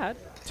you're bad.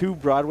 2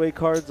 Broadway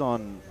cards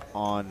on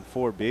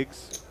 4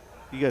 bigs,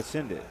 you gotta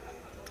send it.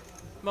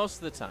 Most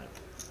of the time.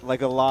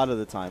 Like a lot of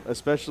the time,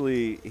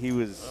 especially he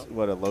was a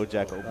low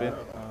jack open.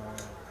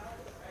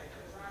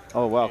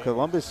 Oh wow,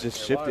 Columbus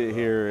just shipped it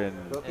here and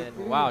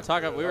wow,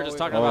 we were just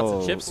talking about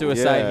some chip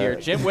suicide here.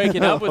 Jim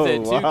waking up with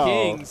it, 2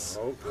 kings.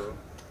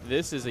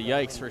 This is a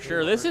yikes for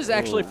sure. This is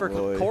actually for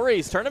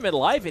Corey's tournament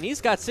live, and he's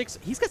got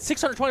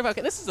 625.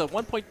 This is a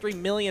 1.3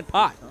 million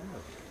pot.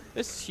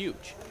 This is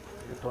huge.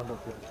 You turned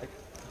up your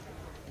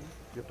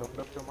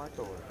mic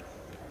over.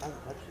 I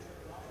haven't touched it.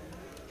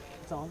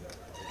 It's on.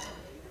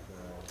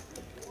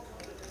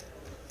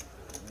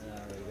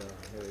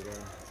 Here we go.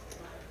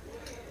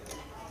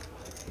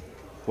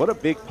 What a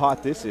big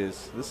pot this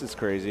is. This is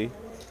crazy.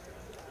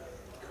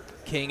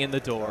 King in the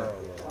door.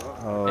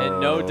 And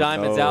no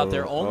diamonds out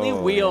there. Only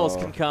wheels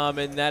can come,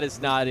 and that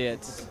is not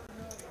it.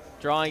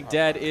 Drawing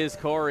dead is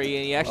Corey,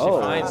 and he actually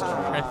finds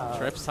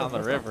trips on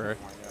the river.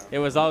 It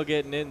was all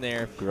getting in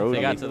there.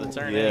 They got to the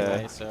turn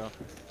anyway, so.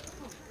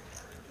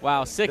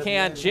 Wow, sick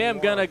hand. Jim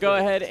gonna go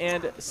ahead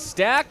and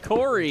stack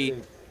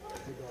Corey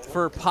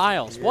for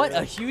piles. What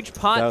a huge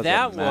pot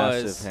that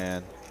was. Massive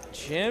hand.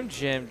 Jim.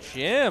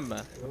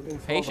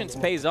 Patience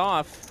pays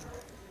off.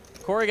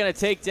 Corey gonna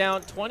take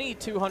down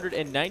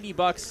 2,290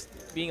 bucks,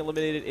 being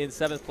eliminated in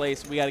 7th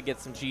place. We got to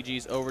get some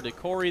GGs over to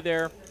Corey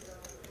there.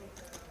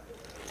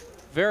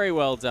 Very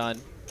well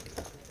done.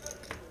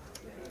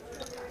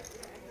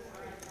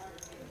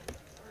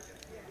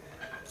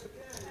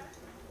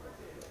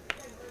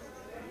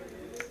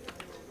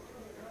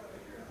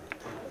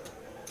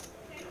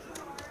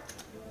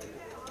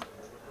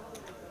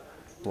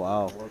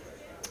 Wow.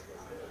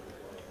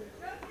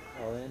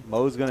 All in.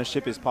 Mo's going to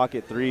ship his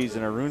pocket threes,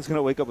 and Arun's going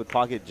to wake up with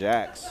pocket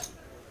jacks.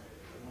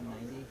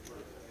 190.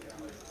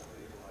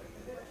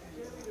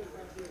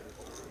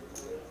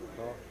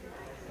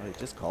 Oh, he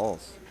just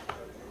calls.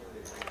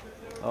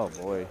 Oh,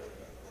 boy.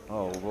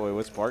 Oh, boy.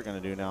 What's Bart going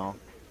to do now?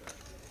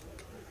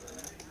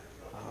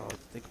 Oh, I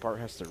think Bart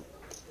has to...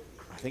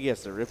 I think he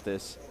has to rip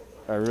this.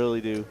 I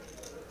really do.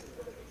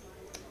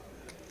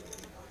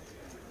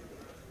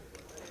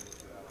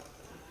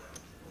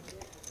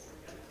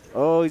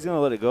 Oh, he's going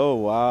to let it go.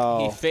 Wow.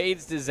 He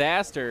fades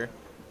disaster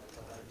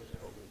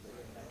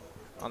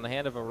on the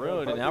hand of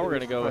Arun, and now we're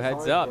going to go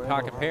heads up.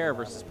 Pocket pair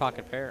versus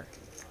pocket pair.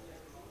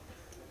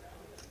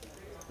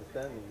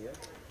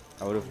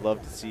 I would have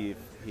loved to see if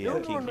he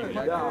had king here.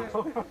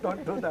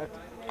 Don't do that.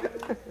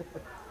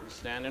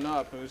 Standing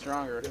up. Who's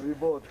stronger? We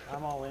both.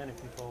 I'm all in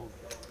if you fold.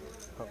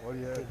 Oh,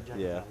 yeah. Take jack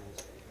Yeah. down.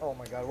 Oh,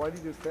 my God. Why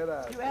did you say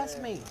that? You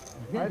asked me.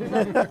 I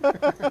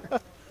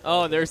didn't.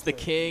 Oh, and there's the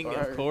king.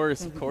 Of course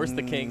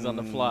the king's on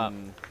the flop.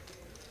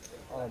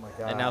 Oh, my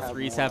God. And now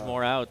threes have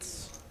more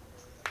outs.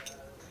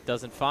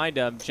 Doesn't find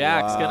him.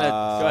 Jack's going to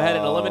go ahead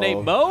and eliminate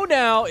Mo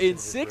now in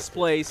 6th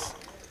place.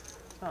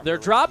 They're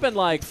dropping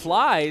like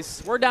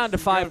flies. We're down to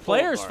 5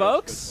 players,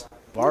 folks.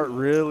 Bart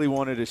really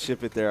wanted to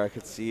ship it there. I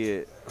could see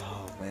it.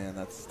 Oh, man,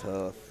 that's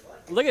tough.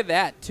 Look at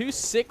that. 2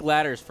 sick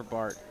ladders for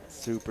Bart.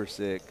 Super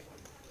sick.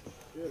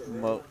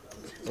 Mo.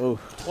 Oh.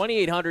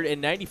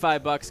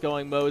 $2,895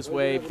 going Mo's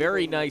way.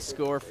 Very nice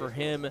score for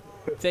him.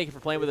 Thank you for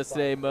playing with us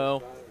today,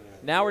 Mo.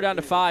 Now we're down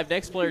to 5.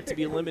 Next player to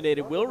be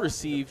eliminated will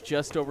receive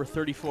just over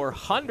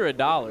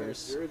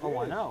 $3,400. Oh,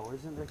 I know.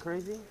 Isn't that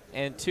crazy?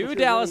 And 2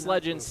 Dallas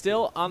legends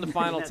still on the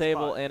final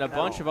table, and a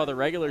bunch of other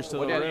regulars to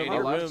the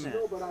room.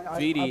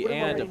 Vidi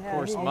and, of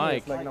course,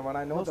 Mike. Like, when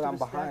I know that I'm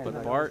behind.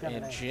 But Bart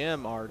and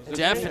Jim are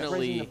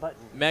definitely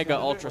mega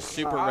ultra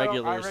super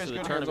regulars to the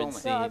tournament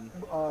scene.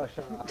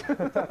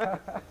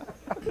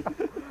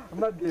 I'm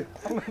not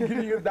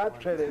giving you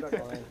that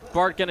credit.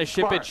 Bart gonna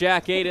ship it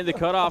Jack 8 in the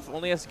cutoff.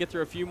 Only has to get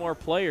through a few more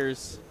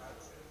players.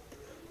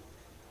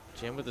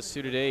 Jim with the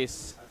suited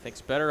ace.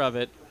 Thinks better of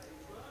it.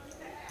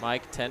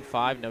 Mike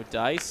 10-5, no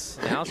dice.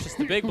 Now it's just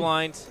the big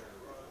blind.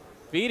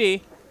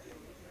 Vidi.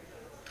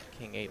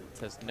 King 8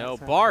 says no.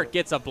 Bart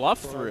gets a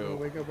bluff through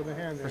Wake up with a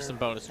hand for there. some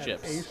bonus An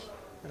chips. Ace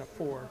and a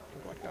 4.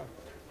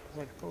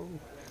 Like, oh.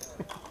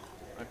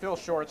 I feel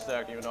short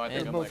stacked, even though I think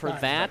And I'm like for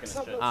that,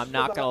 I'm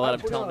not going to let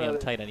him tell me I'm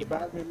tight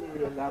anymore.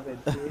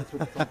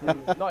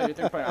 No, you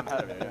think I'm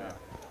ahead of you, yeah.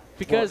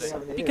 Because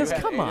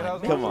come on, man.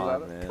 Come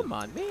on, man. Come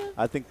on, man.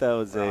 I think that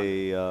was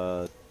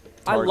a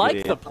I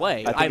like the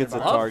play. I think it's a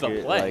love target,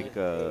 the play. like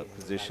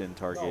position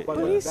target. But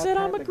he said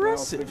I'm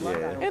aggressive.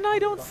 Yeah. And I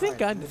don't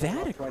think I'm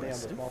that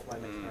aggressive.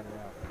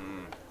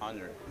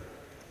 100.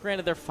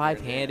 Granted, they're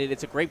 5-handed.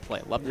 It's a great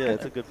play. Love Yeah, it.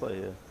 it's a good play,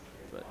 yeah.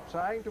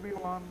 Trying to be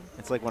one.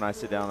 It's like when I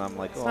sit down, I'm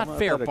like, It's oh, not I'm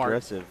fair, that Bart.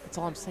 aggressive. That's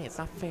all I'm saying. It's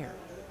not fair.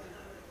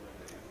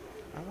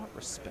 I want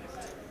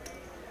respect.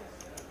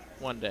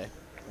 One day.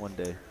 One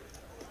day.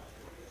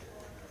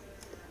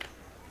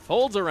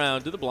 Folds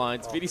around to the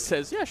blinds. Vidi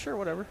says, yeah, sure,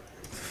 whatever.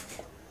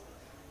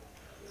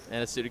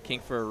 And a suited king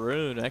for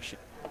Arun. Actually,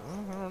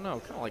 I don't know.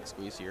 Kind of like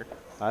squeeze here.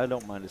 I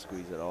don't mind a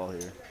squeeze at all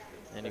here.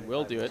 And he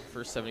will do it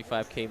for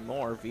 75K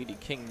more. Vidi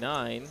king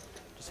 9.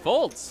 Just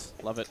folds.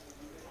 Love it.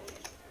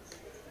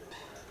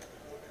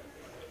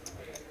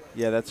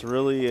 Yeah, that's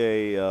really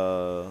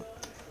a.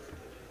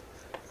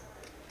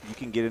 You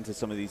can get into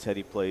some of these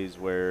heady plays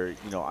where,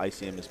 you know,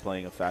 ICM is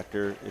playing a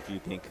factor if you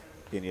think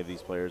any of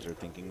these players are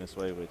thinking this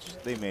way, which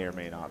they may or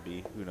may not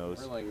be. Who knows?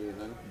 We're like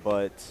even.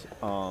 But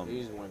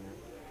He's winning.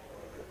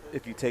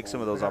 if you take some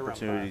of those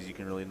opportunities, you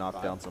can really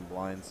knock down some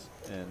blinds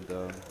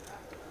and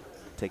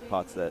take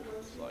pots that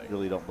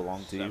really don't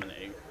belong to you. 7,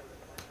 8.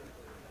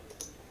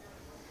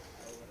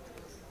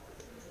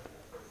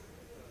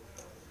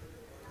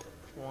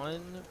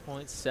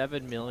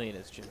 $1.7 million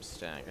is Jim's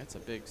stack. That's a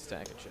big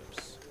stack of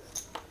chips.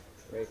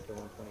 Break for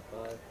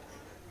 125.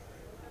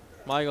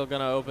 Michael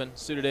gonna open.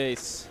 Suited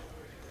ace.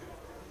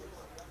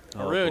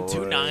 Oh, Arun, 2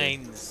 boy.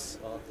 9s.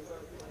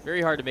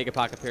 Very hard to make a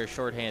pocket pair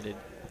short-handed.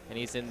 And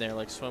he's in there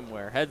like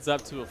swimwear. Heads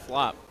up to a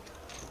flop.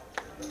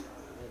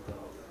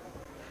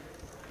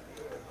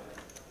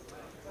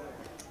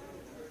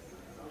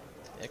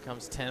 It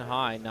comes 10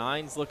 high.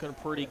 9's looking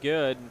pretty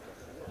good.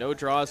 No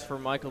draws for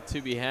Michael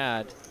to be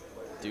had.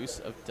 Deuce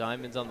of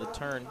diamonds on the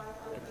turn.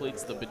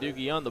 Completes the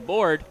Badoogie on the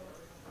board.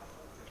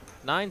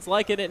 9's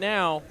liking it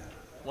now.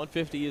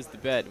 150 is the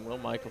bet. And will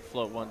Michael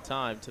float one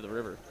time to the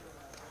river?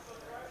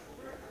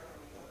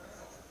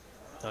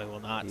 No, he will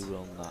not. He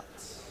will not.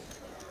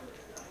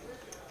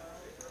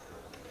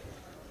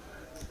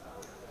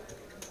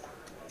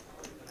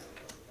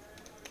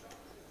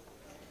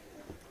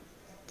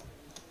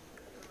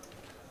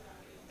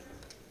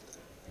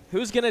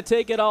 Who's going to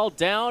take it all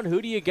down?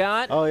 Who do you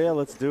got? Oh, yeah,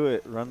 let's do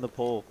it. Run the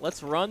poll.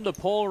 Let's run the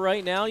poll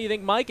right now. You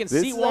think Mike in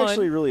This seat is 1?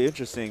 actually really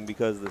interesting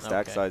because of the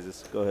stack Okay.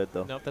 sizes. Go ahead,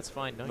 though. Nope, that's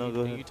fine. No, go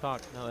ahead. you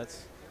talk. No,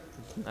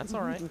 that's all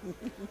right.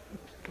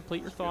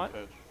 Complete your thought.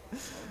 Pitch.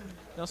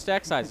 No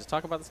stack sizes.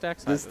 Talk about the stack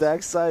The sizes.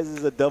 stack size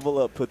is a double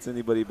up, puts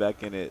anybody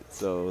back in it.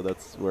 So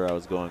that's where I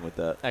was going with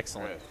that.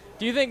 Excellent.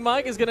 Do you think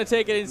Mike is going to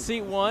take it in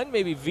seat 1?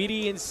 Maybe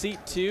VD in seat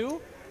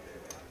 2?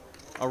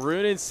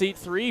 Arun in seat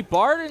 3?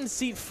 Bart in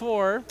seat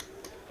 4?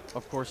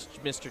 Of course,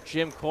 Mr.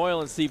 Jim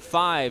Coyle in seat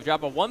 5.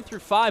 Drop a 1 through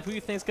 5. Who do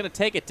you think is going to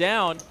take it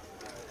down?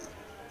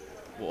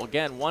 Well,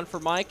 again, 1 for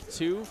Mike,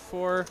 2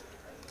 for...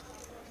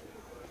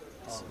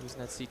 Who's in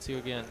that seat 2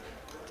 again?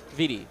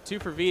 VD. 2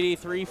 for VD,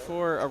 3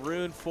 for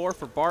Arun, 4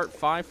 for Bart,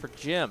 5 for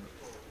Jim.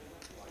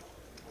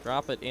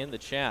 Drop it in the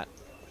chat.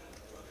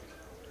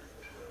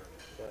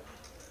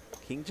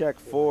 King Jack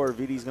 4,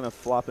 VD's going to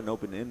flop an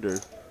open ender.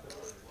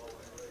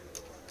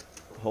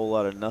 A whole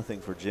lot of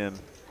nothing for Jim.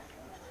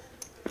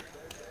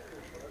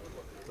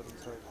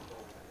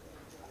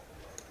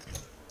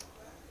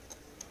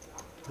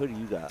 Who do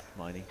you got,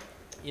 Miney?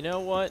 You know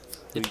what?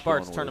 It's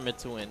Bart's tournament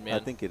to win, man. I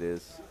think it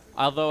is.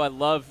 Although I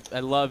love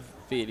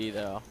VD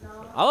though.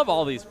 I love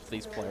all these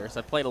players.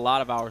 I played a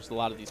lot of hours with a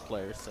lot of these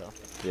players, so.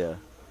 Yeah.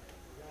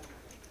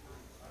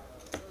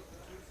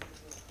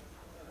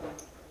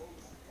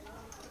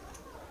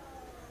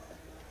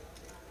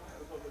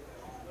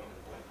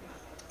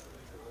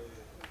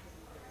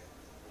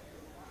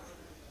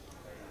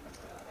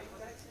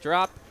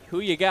 Drop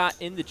who you got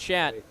in the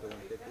chat.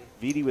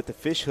 VD with the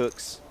fish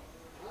hooks.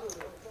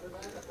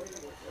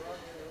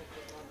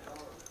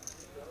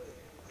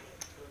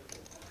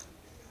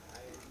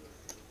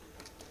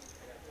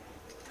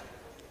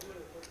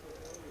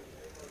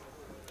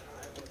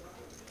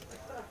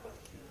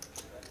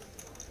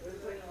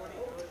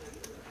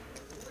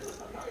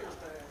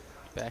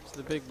 Back to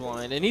the big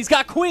blind, and he's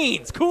got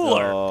queens.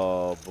 Cooler.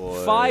 Oh,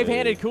 boy.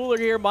 5-handed cooler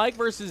here. Mike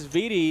versus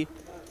VD.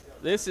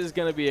 This is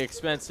going to be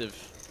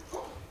expensive.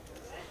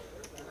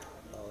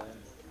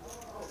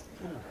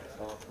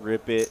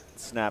 Rip it,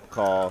 snap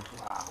call.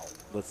 Wow.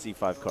 Let's see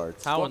 5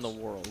 cards. How in the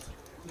world?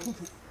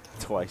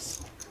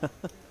 Twice.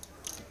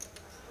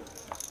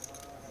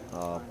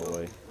 Oh,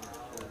 boy.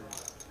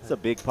 It's a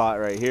big pot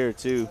right here,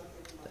 too.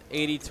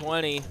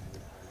 80-20.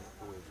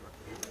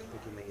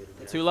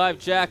 2 live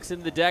jacks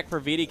in the deck for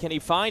VD. Can he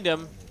find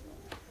him?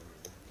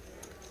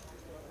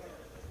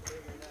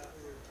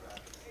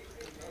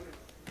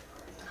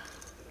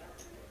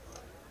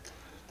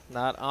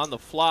 Not on the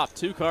flop.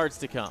 2 cards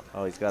to come.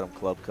 Oh, he's got him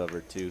club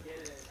covered, too.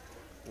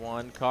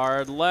 1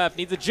 card left.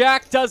 Needs a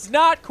jack. Does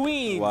not.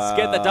 Queens. Wow.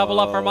 Get the double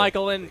up for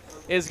Michael and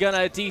is going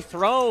to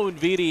dethrone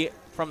VD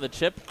from the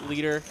chip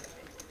leader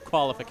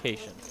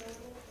qualification.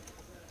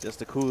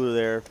 Just a cooler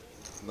there.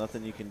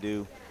 Nothing you can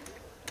do.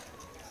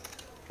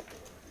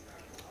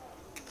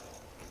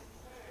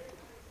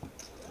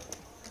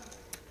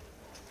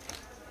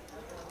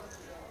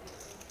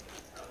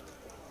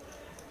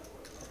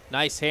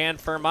 Nice hand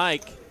for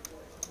Mike.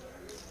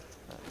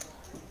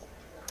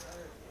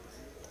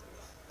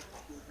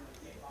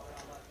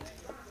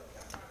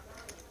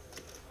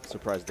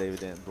 Surprised David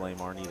didn't blame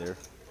Arnie there.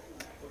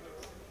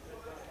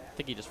 I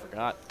think he just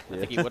forgot. I Yeah.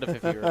 think he would have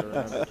if he were to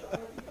remember.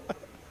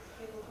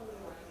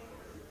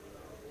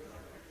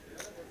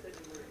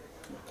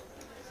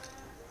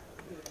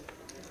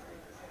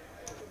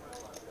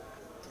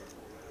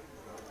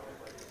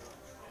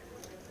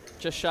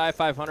 Just shy of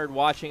 500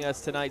 watching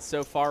us tonight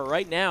so far.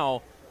 Right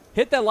now,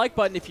 hit that like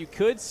button if you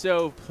could,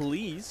 so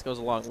please. Goes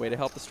a long way to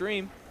help the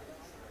stream.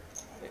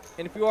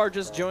 And if you are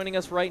just joining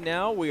us right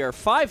now, we are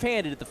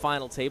 5-handed at the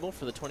final table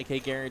for the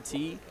 20K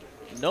guarantee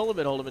No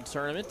Limit Hold'em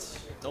tournament.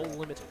 No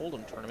Limit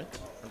Hold'em tournament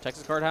from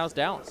Texas Card House,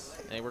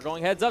 Dallas. And we're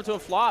going heads up to a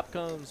flop.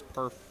 Comes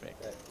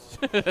perfect.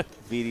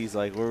 VD's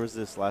like, where was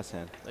this last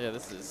hand? Yeah,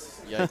 this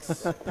is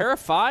yikes. Pair of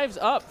 5s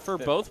up for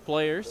both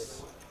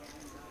players.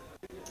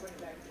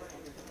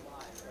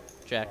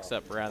 Jacks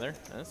up, rather.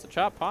 That's a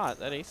chop pot.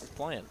 That ace is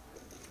playing.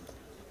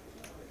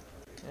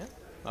 Yeah,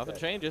 nothing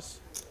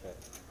changes.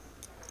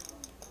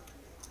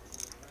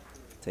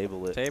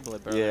 Table it. Table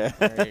it, brother. Yeah.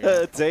 There you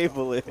go.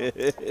 Table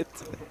it.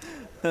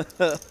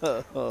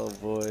 Oh,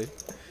 boy.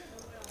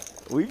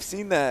 We've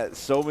seen that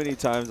so many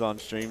times on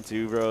stream,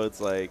 too, bro. It's,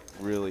 like,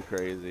 really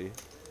crazy.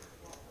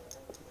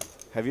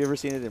 Have you ever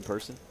seen it in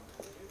person?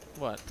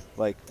 What?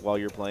 Like, while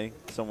you're playing?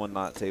 Someone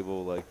not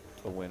table, like,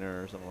 a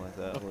winner or something like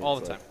that? All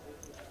the time.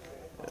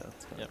 Yeah,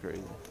 it's kind of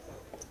crazy.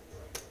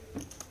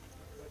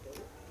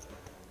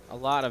 A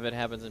lot of it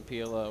happens in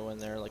PLO when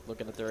they're like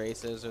looking at their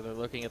aces or they're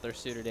looking at their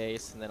suited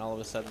ace, and then all of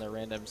a sudden their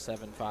random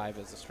 7-5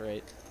 is a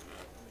straight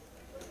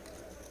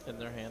in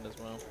their hand as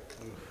well.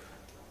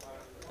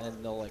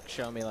 And they'll like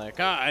show me like,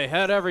 I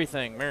had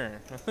everything.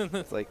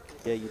 It's like,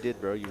 yeah, you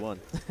did, bro. You won.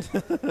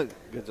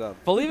 Good job.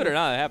 Believe it or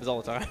not, it happens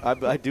all the time.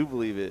 I do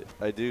believe it.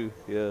 I do,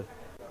 yeah.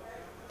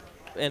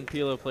 And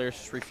PLO players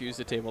just refuse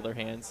to table their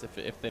hands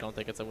if they don't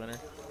think it's a winner.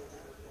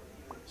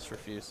 Just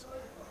refuse.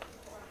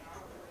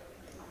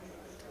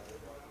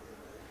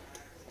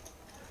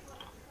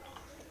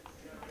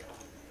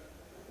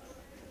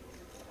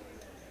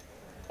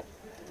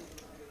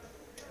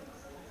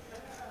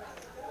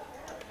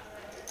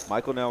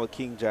 Michael now with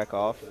King Jack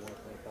off.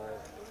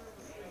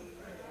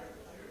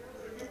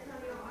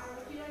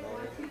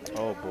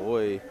 Oh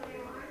boy.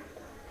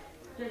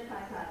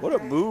 What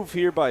a move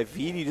here by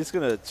Vidi. Just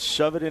going to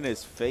shove it in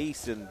his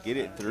face and get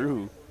it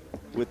through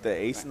with the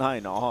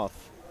ace-9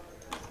 off.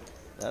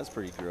 That's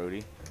pretty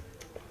grody.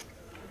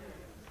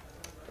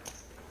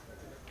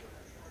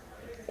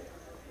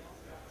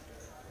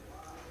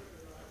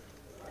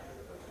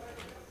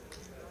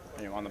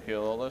 Are you on the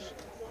PLO list?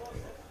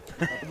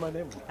 What's my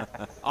name?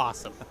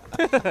 Awesome.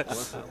 Oh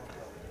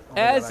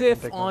As God, I can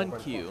if take my on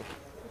mobile cue.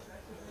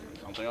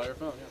 Something on your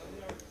phone, yeah.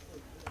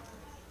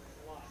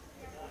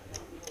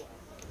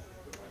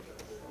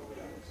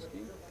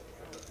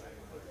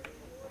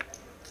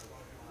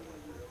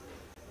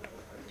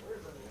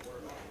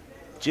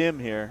 Jim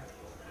here.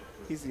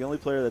 He's the only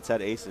player that's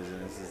had aces,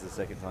 and this is the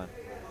second time.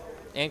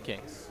 And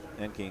kings.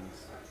 And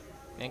kings.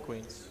 And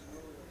queens.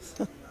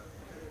 Ready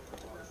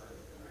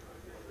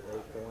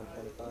for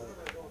 125.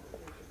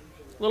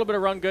 A little bit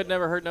of run good,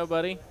 never hurt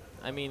nobody.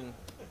 I mean,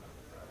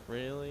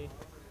 really?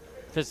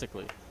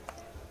 Physically,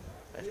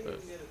 I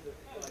suppose.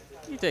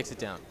 He takes it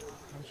down.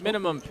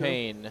 Minimum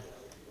pain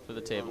for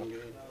the table.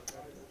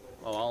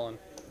 Oh, all in.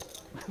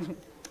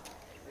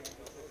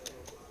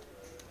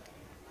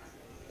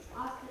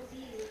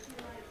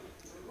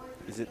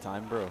 Is it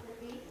time, bro?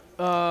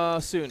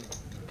 Soon.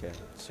 Okay.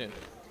 Soon.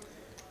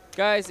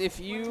 Guys, if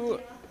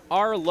you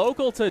are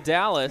local to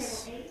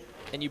Dallas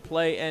and you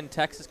play in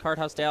Texas Card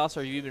House Dallas,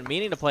 or you've been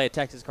meaning to play at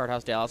Texas Card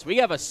House Dallas, we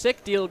have a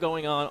sick deal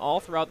going on all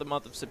throughout the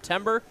month of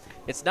September.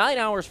 It's 9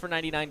 hours for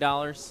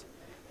 $99.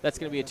 That's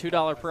going to be a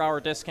 $2 per hour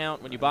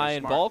discount when you buy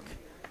in bulk.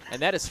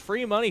 And that is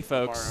free money,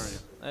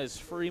 folks. That is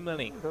free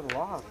money. Good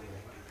luck.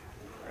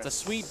 It's a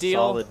sweet deal.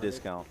 Solid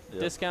discount. Yep.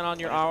 Discount on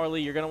your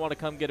hourly. You're going to want to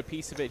come get a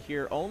piece of it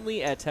here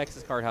only at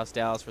Texas Card House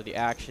Dallas, where the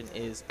action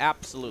is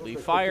absolutely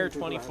fire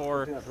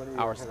 24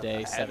 hours a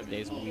day, 7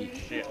 days a week.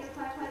 Shit.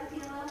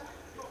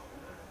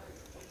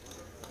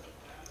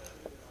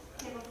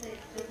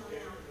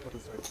 What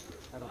is it?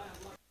 I don't.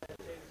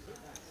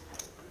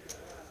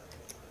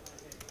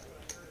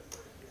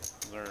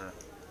 Is there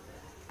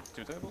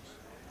 2 tables?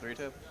 3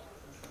 tables?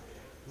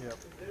 Yep.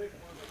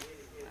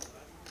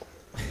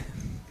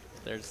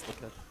 They're just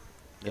looking at the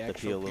At the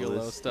actual PLO PLO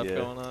list, stuff yeah.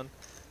 going on.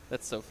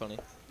 That's so funny.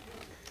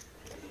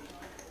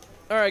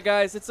 All right,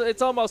 guys,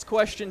 it's almost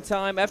question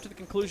time. After the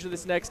conclusion of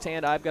this next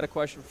hand, I've got a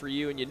question for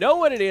you, and you know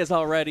what it is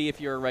already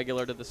if you're a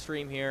regular to the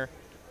stream here.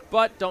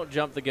 But don't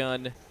jump the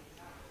gun.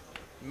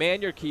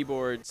 Man your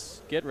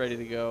keyboards. Get ready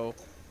to go.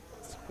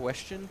 It's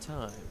question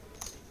time.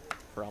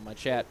 For all my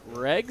chat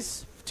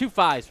regs, 2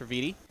 5s for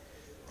VD.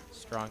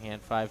 Strong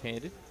hand,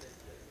 5-handed.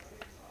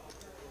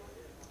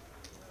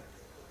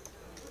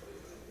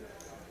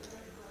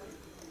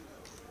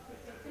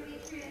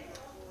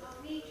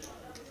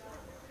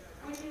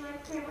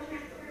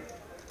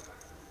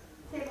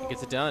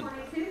 Gets it done.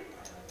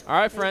 All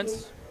right,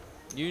 friends.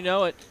 You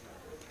know it.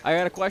 I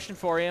got a question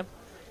for you.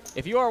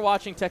 If you are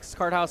watching Texas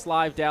Card House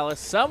Live Dallas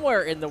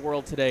somewhere in the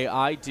world today,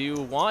 I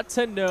do want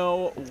to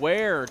know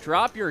where.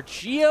 Drop your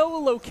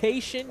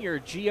geolocation, your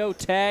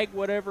geotag,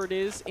 whatever it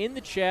is, in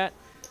the chat.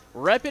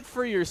 Rep it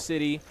for your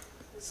city.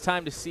 It's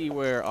time to see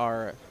where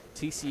our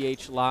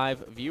TCH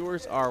Live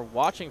viewers are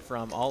watching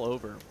from all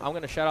over. I'm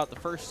going to shout out the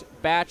first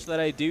batch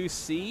that I do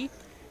see.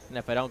 And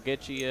if I don't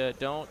get you,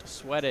 don't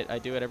sweat it. I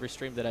do it every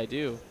stream that I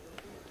do.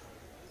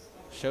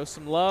 Show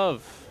some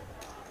love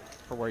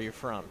for where you're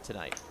from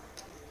tonight.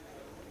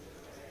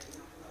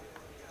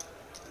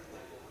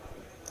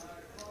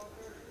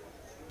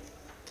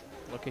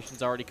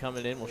 Location's already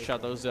coming in. We'll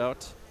shout those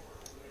out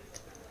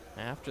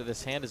after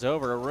this hand is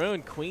over.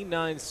 Arun, Queen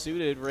 9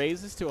 suited,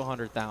 raises to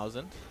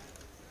 100,000.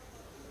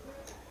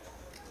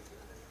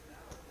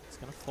 It's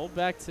going to fold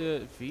back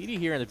to Vidi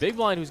here in the big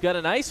blind, who's got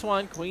a nice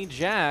one. Queen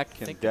Jack,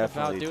 thinking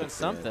about doing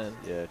something.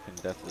 Yeah, can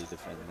definitely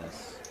defend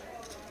this.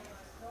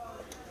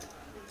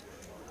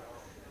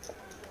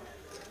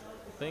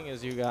 Thing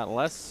is, you got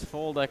less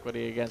fold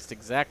equity against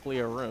exactly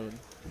Arun.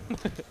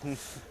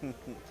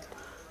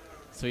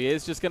 So he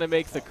is just going to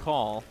make the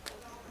call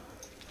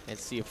and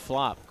see a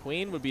flop.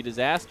 Queen would be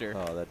disaster.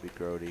 Oh, that'd be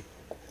grody.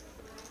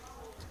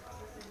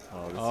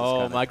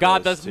 Oh my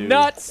God, that's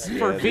nuts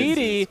for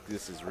Vidi.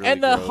 This is really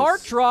and the gross.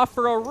 heart draw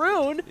for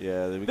Arun.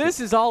 Yeah, this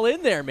is all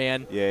in there,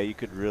 man. Yeah, you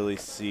could really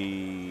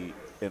see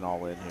an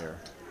all in here.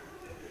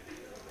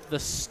 The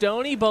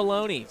stony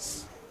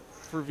balonies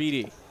for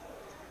Vidi.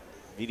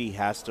 Vidi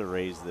has to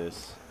raise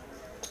this.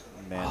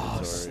 Mandatory.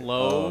 Oh,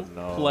 slow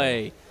no.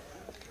 play.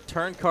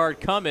 Turn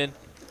card coming.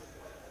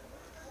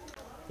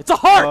 It's a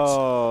heart!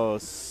 Oh,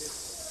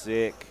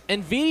 sick.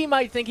 And Vidi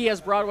might think he has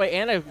Broadway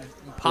and a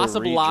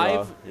possible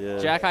live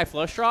Jack High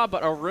flush draw,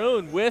 but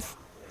Arun with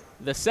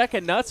the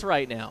second nuts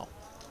right now.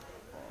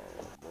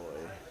 Oh,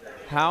 boy.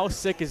 How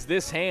sick is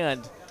this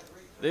hand?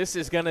 This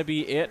is going to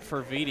be it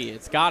for Vidi.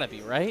 It's got to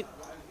be, right?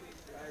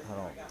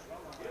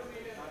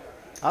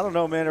 I don't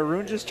know, man.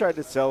 Arun just tried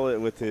to sell it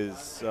with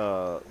his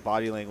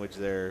body language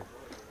there.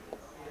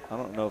 I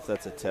don't know if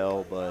that's a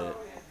tell,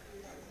 but...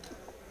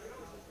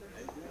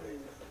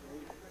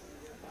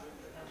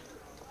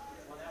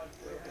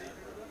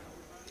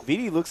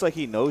 Vidi looks like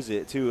he knows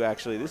it, too,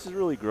 actually. This is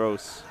really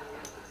gross.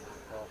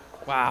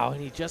 Wow,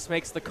 and he just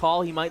makes the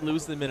call. He might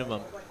lose the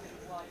minimum.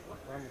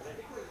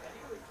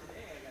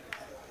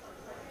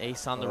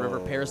 Ace on the river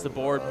pairs the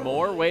board.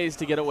 More ways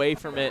to get away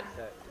from it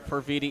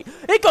for VD.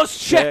 It goes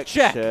check,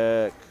 check.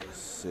 Check.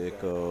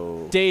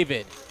 Sicko.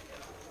 David,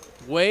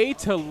 way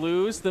to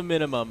lose the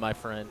minimum, my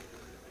friend.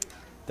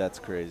 That's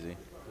crazy.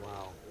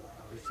 Wow.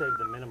 You saved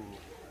the minimum.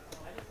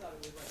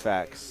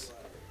 Facts.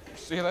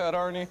 See that,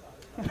 Arnie?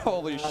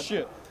 Holy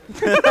shit.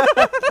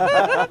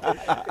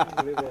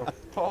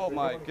 Oh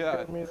my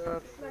god.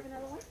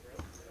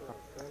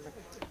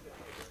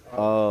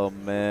 Oh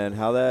man,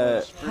 how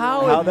that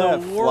How that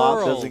in the flop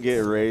world? doesn't get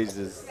raised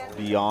is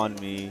beyond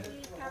me.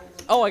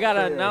 Oh, I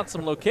gotta announce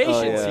some locations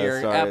Oh, yeah,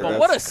 here. sorry, Apple. that's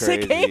What a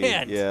sick crazy.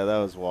 hand! Yeah, that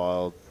was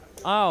wild.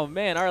 Oh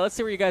man! All right, let's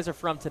see where you guys are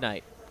from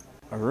tonight.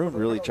 Arun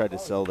really tried to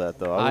sell that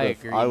though. I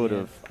I would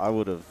agree,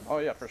 have Oh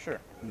yeah, for sure.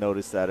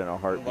 noticed that in a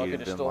Lucky heartbeat to and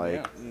been still be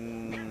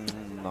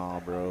like, nah,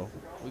 bro.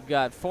 We've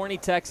got Forney,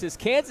 Texas,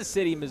 Kansas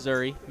City,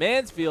 Missouri,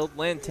 Mansfield,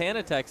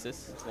 Lantana,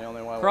 Texas, It's the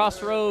only way.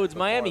 Crossroads,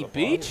 Miami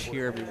Beach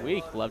here every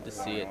week. Love to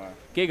see it.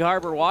 Gig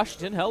Harbor,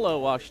 Washington. Hello,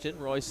 Washington.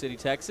 Royce City,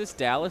 Texas.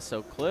 Dallas,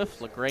 Oak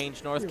Cliff,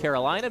 LaGrange, North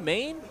Carolina,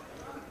 Maine.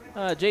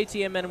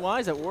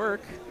 JTMNY's at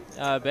work.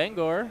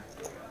 Bangor.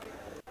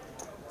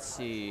 Let's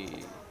see.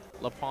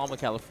 La Palma,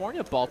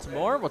 California.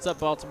 Baltimore. What's up,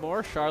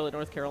 Baltimore? Charlotte,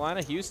 North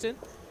Carolina. Houston.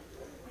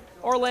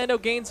 Orlando,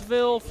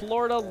 Gainesville,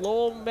 Florida.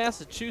 Lowell,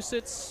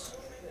 Massachusetts.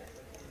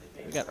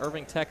 We got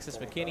Irving, Texas,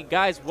 McKinney.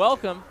 Guys,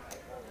 welcome.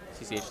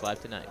 TCH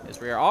Live tonight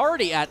as we are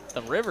already at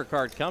the river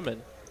card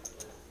coming.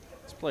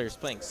 This player's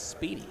playing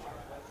speedy.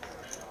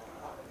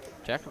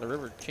 Jack of the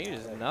river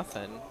changes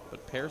nothing,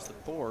 but pairs the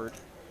board.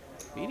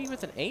 Speedy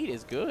with an 8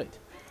 is good,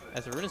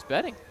 as Arun is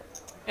betting.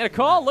 And a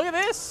call, look at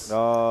this.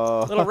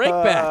 Oh. Little rake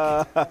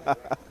back.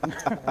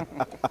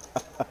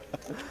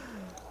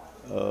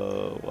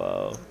 Oh,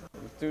 wow.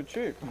 It's too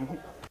cheap.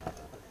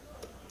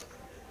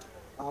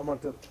 I'm on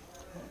tilt.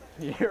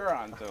 You're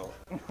on tilt.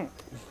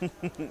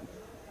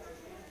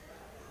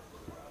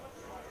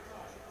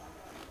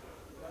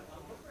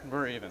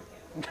 We're even.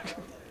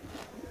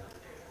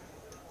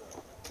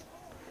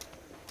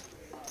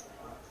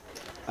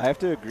 I have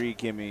to agree,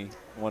 Kimmy,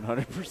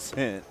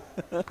 100%.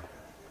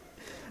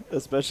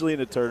 Especially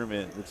in a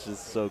tournament, it's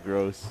just so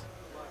gross.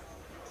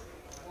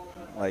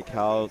 Like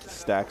how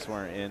stacks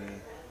weren't in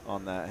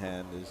on that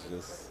hand is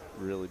just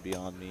really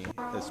beyond me,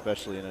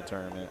 especially in a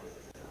tournament.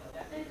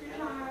 Mr.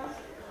 Charles,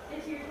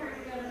 it's your turn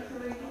to go to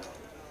three.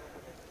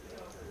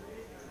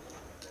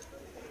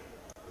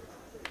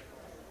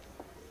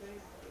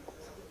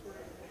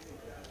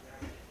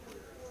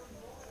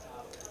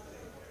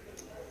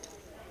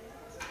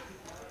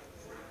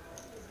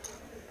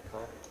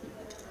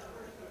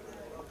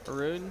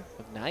 Arun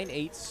with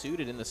 9-8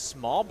 suited in the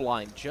small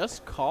blind,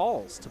 just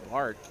calls to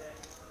Bart.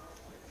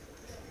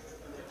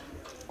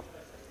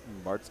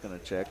 Bart's going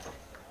to check.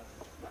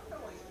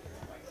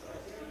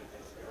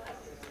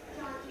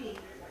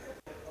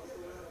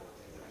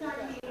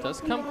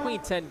 Does come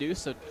queen 10 deuce,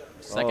 so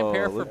second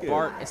pair for look at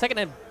Bart. Second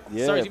and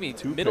Yeah, sorry, excuse me,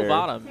 two middle pair.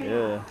 bottom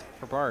Yeah.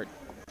 for Bart.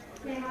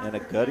 And a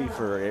gutty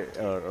for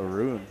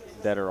Arun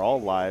that are all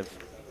live.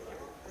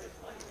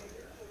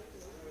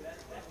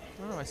 I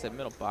don't know why I said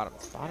middle bottom.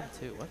 It's bottom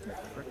two. What the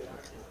frick?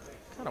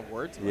 What kind of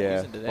words am I Yeah,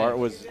 using today?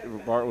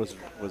 Bart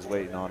was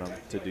waiting on him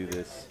to do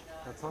this.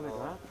 That's all they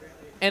got?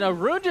 And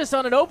Arun just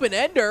on an open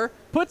ender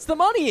puts the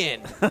money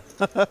in.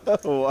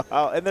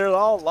 Wow, and they're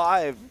all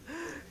live.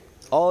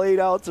 All 8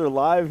 outs are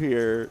live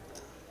here.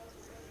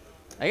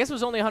 I guess it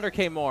was only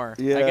 100K more.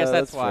 Yeah, I guess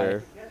that's why.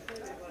 fair.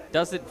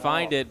 Doesn't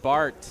find it.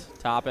 Bart,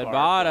 top and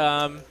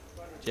bottom.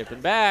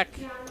 Chipping back.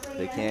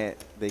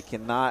 They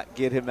cannot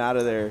get him out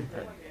of there.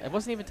 It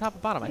wasn't even top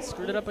and bottom. I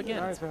screwed it up again.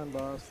 Nice hand,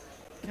 boss.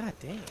 God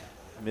damn.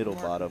 Middle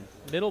bottom.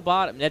 Middle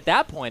bottom. At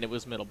that point, it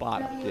was middle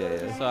bottom.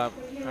 Yeah. So, all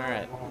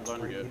right. Done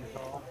good.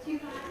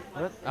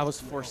 What? I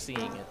was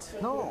foreseeing it.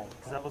 No.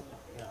 Because that was.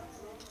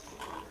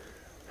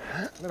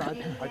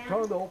 I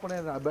turned the open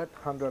end and I bet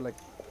 100 like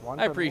one.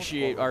 I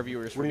appreciate our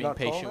viewers for Would you being not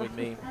call patient that? with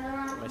me.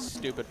 My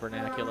stupid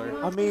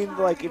vernacular. I mean,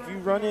 like if you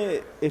run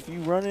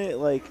it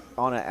like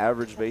on an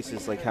average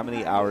basis, like how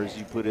many hours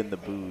you put in the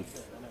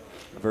booth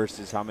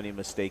versus how many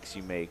mistakes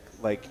you make,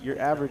 like your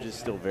average is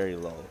still very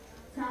low.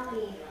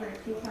 Tommy for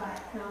 2-5.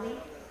 Tommy.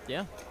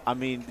 Yeah. I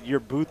mean, your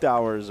booth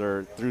hours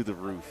are through the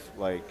roof.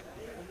 Like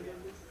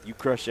you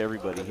crush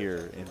everybody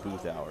here in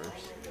booth hours.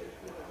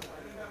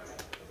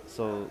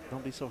 So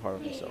don't be so hard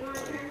on yourself,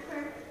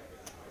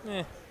 buddy.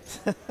 Eh.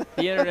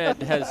 The internet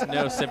has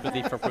no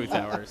sympathy for booth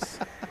hours.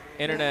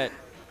 Internet,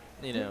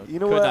 you know. You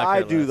know could what? not I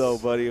care do less. though,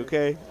 buddy.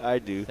 Okay, I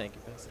do. Thank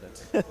you, President.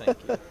 Thank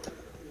you.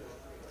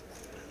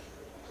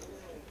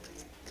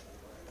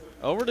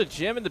 Over to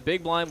Jim in the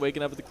big blind,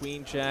 waking up with the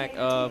queen jack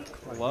of He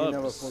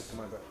never clubs. spoke to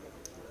my bet.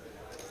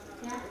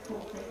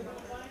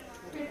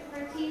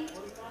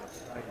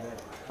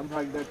 I'm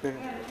like that thing.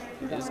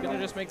 He's going to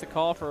just make the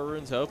call for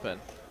Arun's open.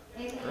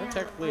 Arun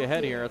technically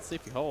ahead here. Let's see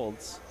if he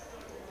holds.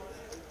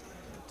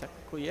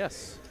 Technically,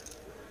 yes.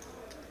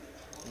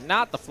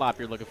 Not the flop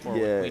you're looking for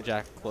with Yeah. queen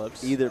jack of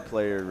clubs. Either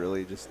player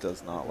really just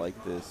does not like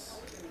this.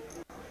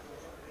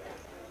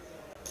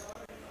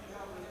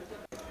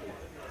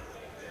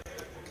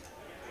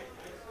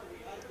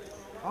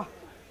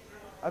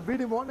 I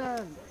beat him one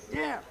hand.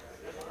 Yeah.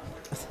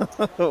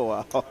 Oh,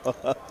 wow.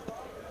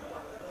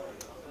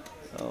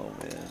 Oh,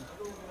 man.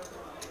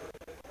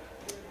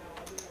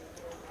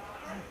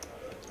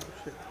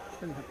 Shit.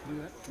 Didn't have to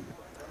do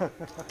that.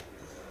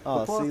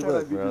 Oh, see,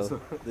 look, bro. The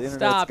internet's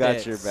Stop got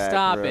it. your back,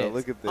 Stop bro. it.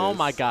 Look at this. Oh,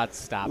 my God,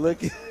 stop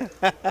Look it.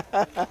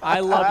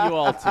 I love you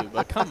all, too,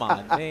 but come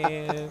on,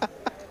 man.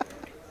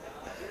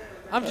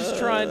 I'm just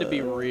trying to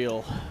be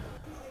real.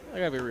 I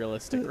gotta be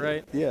realistic,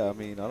 right? Yeah, I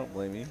mean, I don't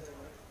blame you.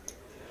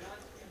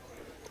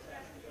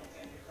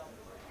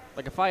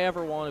 Like, if I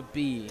ever want to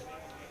be,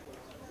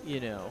 you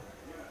know,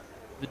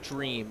 the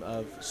dream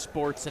of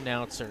sports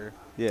announcer.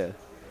 Yeah.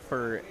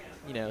 For,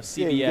 you know, CBS.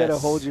 Yeah, you gotta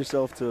hold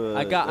yourself to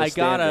I gotta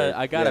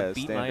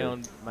beat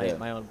standard.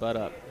 my own butt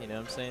up. You know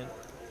what I'm saying?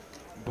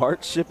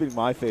 Bart's shipping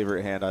my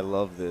favorite hand. I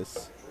love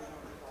this.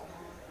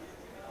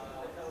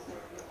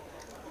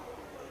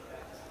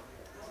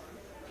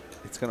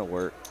 It's gonna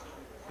work.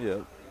 Yeah.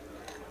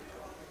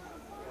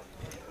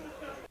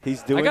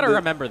 He's doing. I gotta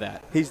remember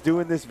that. He's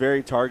doing this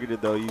very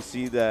targeted, though. You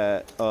see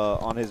that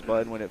on his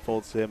button when it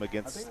folds to him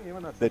against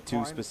the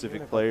two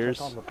specific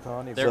players.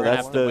 They're gonna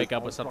have to wake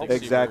up with something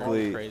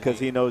exactly super because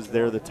he knows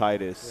they're the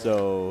tightest,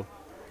 so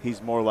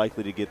he's more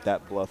likely to get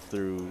that bluff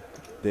through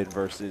than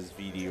versus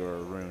VD or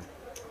Arun.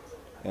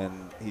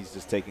 And he's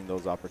just taking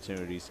those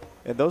opportunities.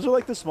 And those are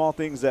like the small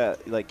things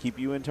that like keep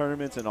you in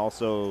tournaments and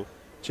also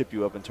chip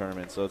you up in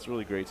tournaments. So it's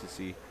really great to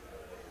see.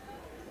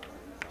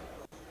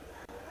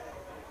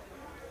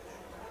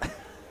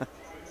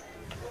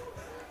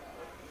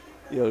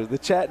 Yo, the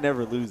chat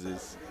never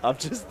loses. I'm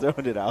just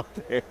throwing it out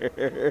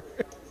there.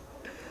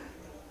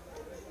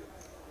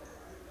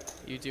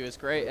 UT is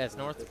great as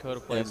North Dakota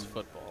plays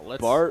football.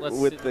 Let's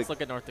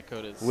look at North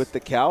Dakota's. With the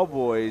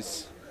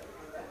Cowboys,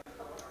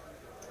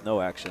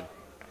 no action.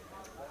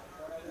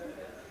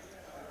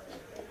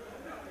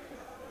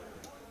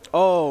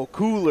 Oh,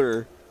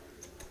 cooler.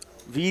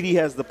 VD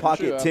has the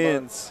pocket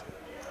tens.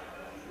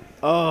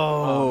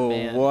 Oh,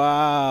 man.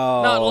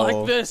 Wow. Not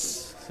like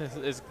this.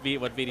 Is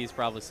what VD's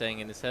probably saying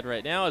in his head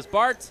right now is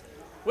Bart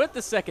with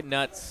the second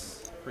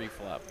nuts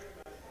pre-flop.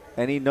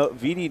 And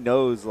VD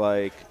knows,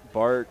 like,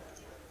 Bart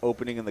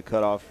opening in the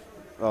cutoff.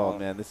 Oh,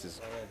 man, this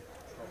is.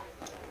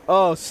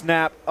 Oh,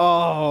 snap.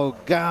 Oh,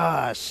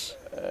 gosh.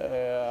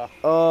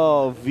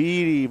 Oh,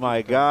 VD,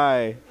 my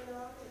guy.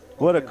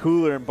 What a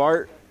cooler. And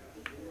Bart,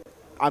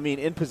 I mean,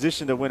 in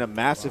position to win a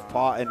massive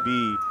pot and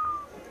be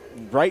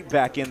right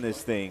back in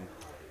this thing.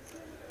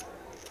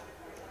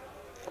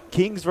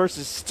 Kings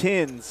versus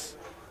tens.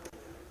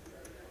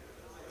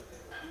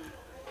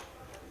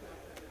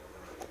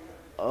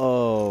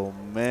 Oh,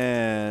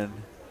 man.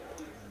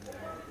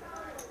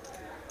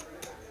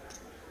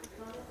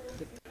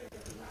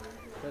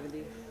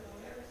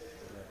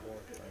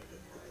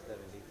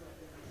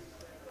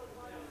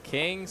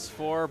 Kings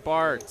for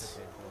Bart.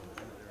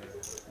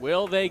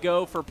 Will they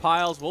go for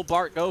piles? Will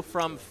Bart go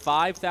from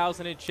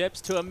 5,000 in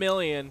chips to $1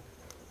 million?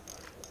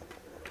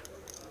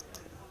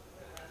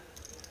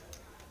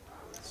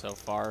 So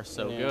far,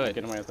 so good.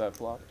 Getting away with that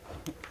flop.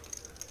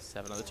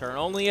 7 on the turn.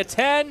 Only a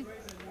 10.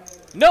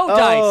 No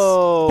dice.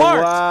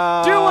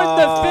 Bart doing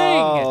the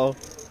thing.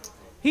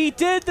 He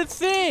did the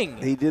thing.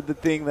 He did the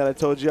thing that I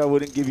told you I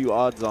wouldn't give you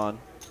odds on.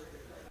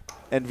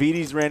 And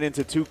VD's ran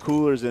into two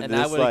coolers in and this.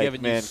 I would have like,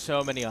 given man, you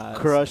so many odds.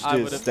 Crushed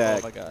his stack.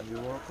 Oh, my God.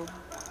 You're welcome.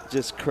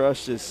 Just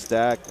crushed his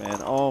stack, man.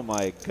 Oh,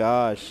 my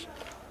gosh.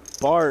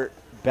 Bart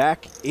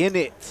back in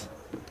it.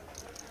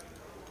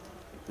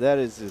 That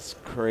is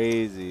just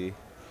crazy.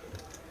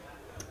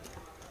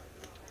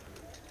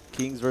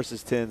 Kings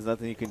versus tens,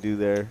 nothing you can do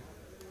there.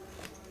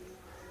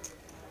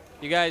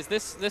 You guys,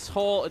 this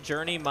whole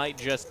journey might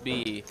just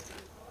be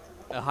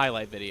a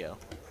highlight video.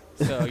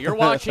 So you're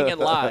watching it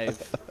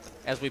live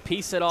as we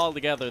piece it all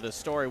together, the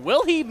story.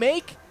 Will he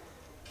make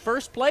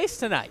first place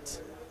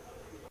tonight?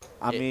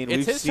 I mean,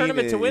 it's his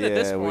tournament to win at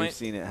this point. We've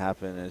seen it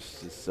happen.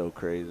 It's just so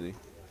crazy.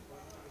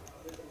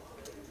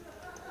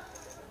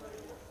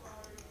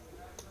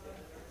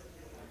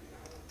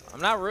 I'm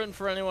not rooting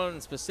for anyone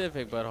in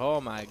specific, but oh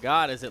my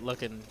God, is it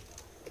looking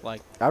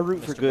like I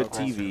root for good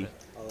Bogard's TV.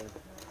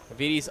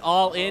 VD's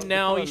all in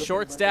now. He's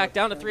short stacked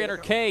down to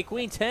 300K.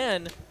 Queen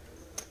 10.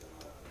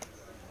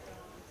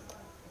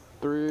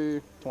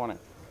 320.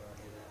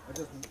 I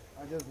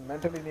just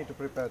mentally need to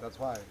prepare. That's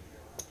why.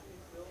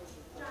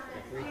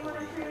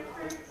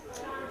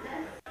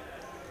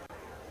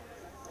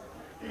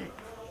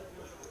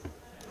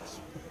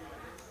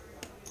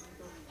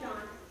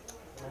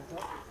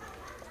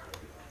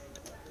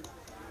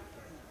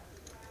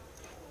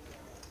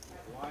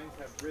 Lines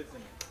have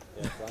risen.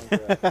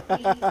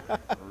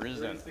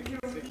 Risen.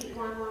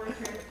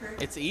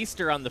 It's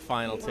Easter on the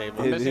final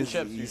table. I'm missing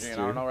chips, Eugene. I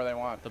don't know where they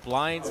want. The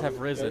blinds have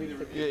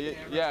risen.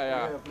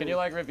 Yeah. Can you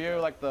like review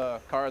like the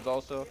cards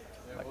also?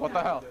 Like what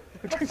the hell?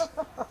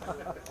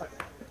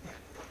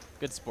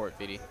 Good sport,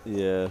 VD.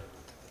 Yeah.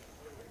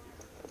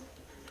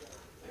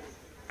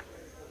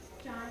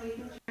 John, you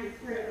can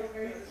transfer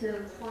over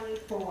to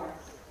 24.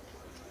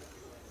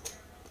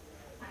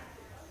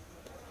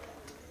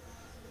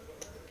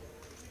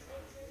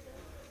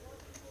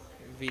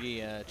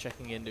 Vidi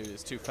checking into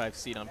his 2-5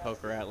 seat on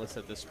Poker Atlas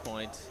at this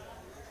point.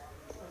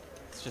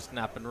 It's just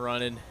not been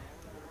running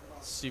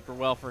super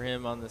well for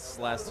him on this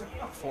last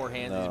 4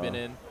 hands he's been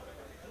in.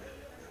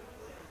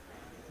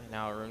 And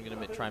now Arun going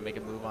to try and make a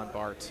move on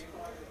Bart.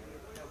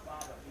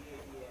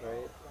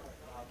 Right.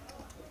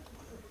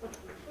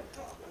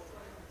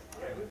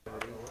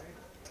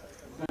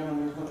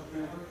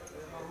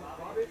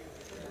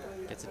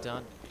 Gets it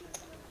done.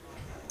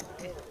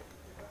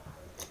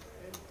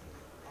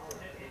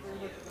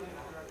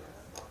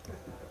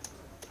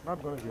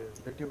 Not gonna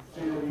let you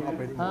see the flop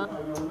anymore. Huh?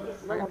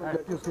 Not gonna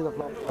let you see the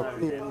flop. I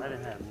didn't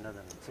have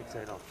nothing.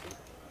 6-8 option.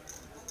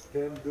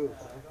 Can do.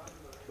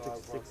 Huh?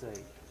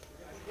 6-8.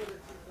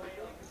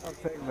 I'm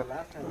saying the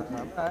last time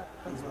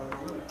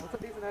that's a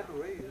decent hand to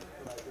raise.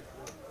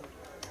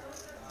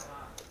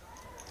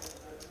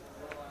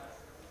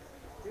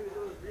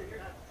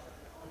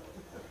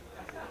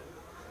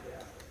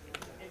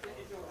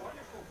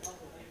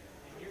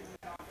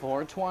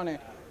 $420.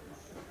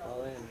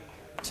 All in.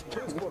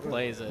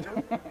 Plays it.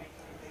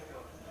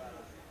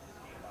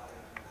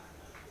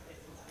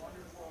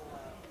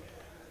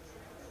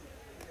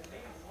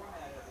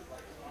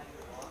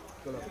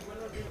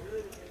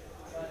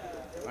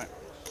 Right.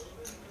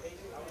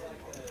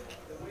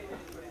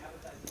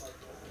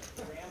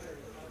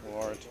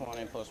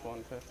 420 plus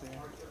 150.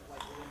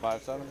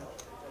 570.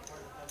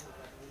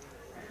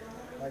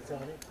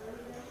 570.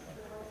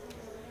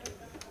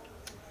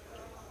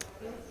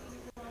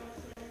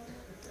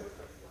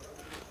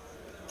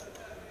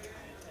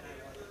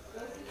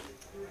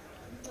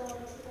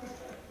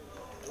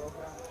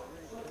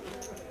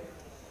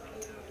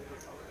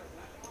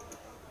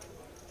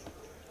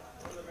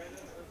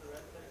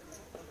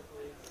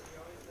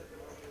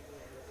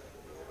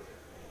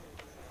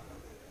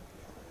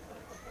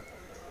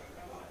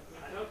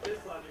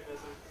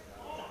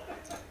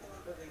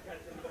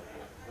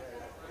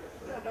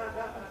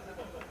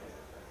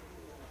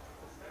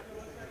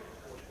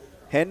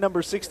 Hand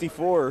number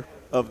 64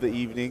 of the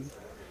evening,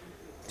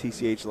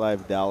 TCH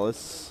Live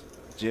Dallas.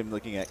 Jim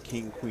looking at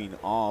King Queen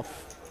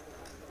off.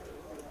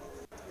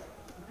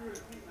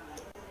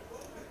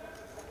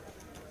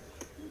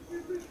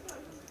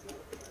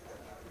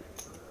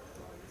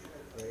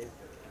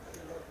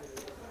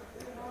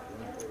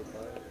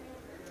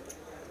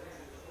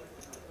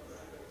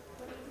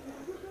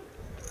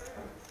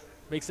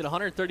 Makes it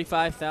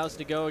 135,000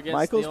 to go against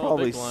Michael's the old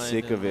probably big blind.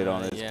 sick of it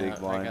on his yeah, big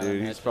blind, I gotta dude.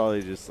 He's imagine.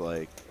 probably just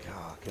like,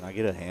 God, can I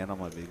get a hand on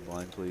my big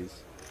blind,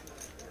 please?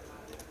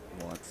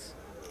 Once.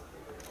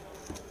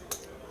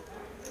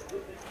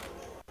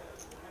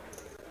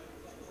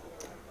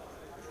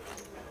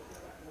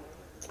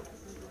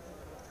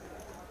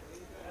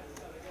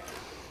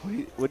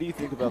 What do you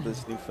think about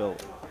this new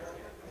felt?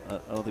 I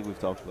don't think we've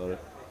talked about it.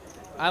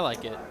 I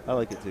like it. I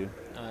like it too.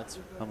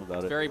 I'm about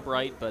it's it. very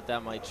bright, but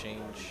that might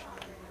change,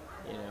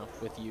 you know,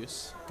 with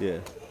use. Yeah.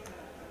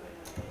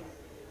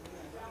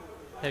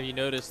 Have you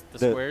noticed the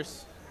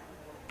squares?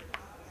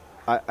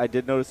 I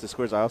did notice the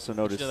squares. I also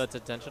noticed. Did you know that's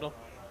intentional?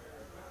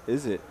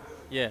 Is it?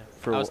 Yeah.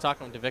 I was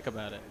talking to Vic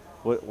about it.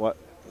 What?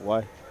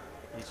 Why?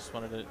 He just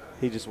wanted it.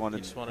 He just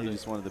wanted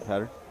the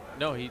pattern.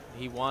 No, he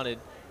wanted.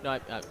 No,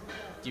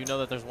 do you know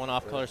that there's one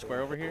off-color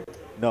square over here?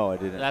 No, I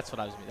didn't. That's what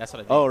I was. That's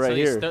what I mean. Oh, right so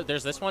here.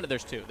 There's this one.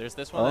 There's two. There's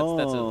this one.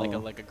 That's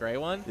like a gray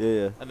one.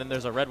 Yeah. And then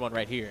there's a red one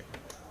right here.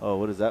 Oh,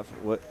 what is that for?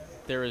 What?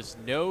 There is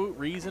no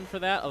reason for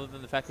that other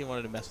than the fact he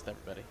wanted to mess with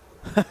everybody.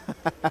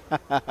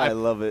 I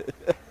love it.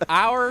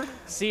 Our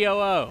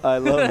COO. I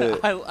love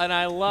it. And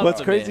I love it.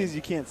 What's crazy is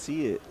you can't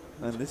see it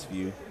on this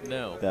view.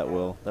 No. That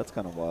well. That's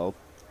kind of wild.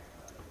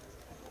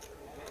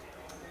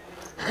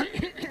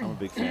 I'm a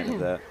big fan of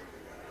that.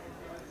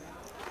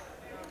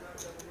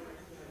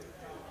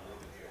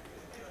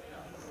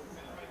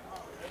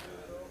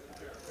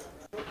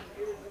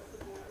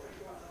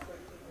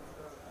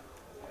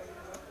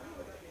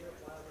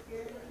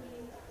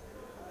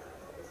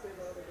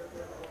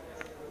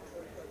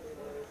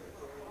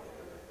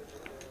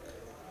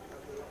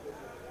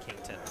 King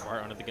 10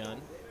 Bart under the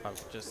gun. Probably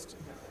just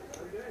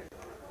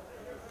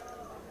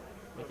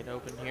make it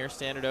open here,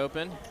 standard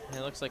open. And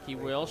it looks like he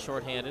will,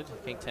 short-handed.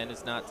 King 10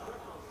 is not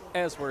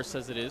as worse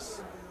as it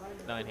is,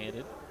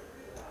 9-handed.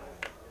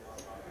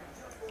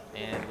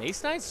 And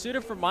ace-9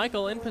 suited for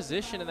Michael in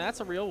position, and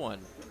that's a real one.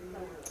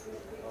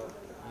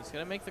 He's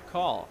going to make the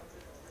call.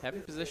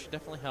 Having position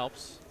definitely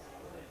helps.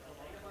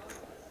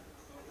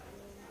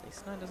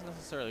 Ace-9 doesn't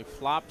necessarily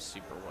flop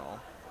super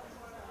well.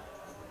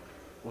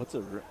 What's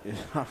a?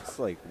 I was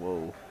like,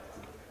 whoa.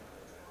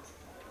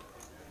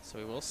 So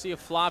we will see a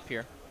flop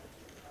here.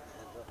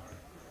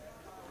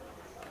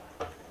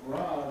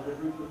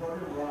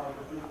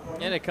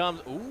 And it comes.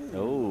 Ooh.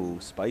 Oh,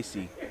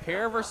 spicy.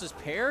 Pair versus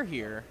pair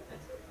here.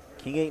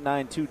 King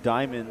 8-9, 2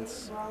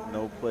 diamonds.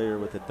 No player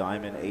with a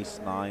diamond.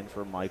 Ace-9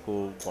 for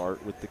Michael.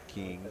 Bart with the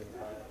king.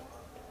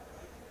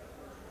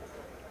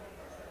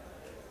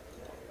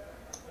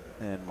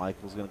 And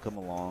Michael's going to come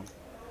along.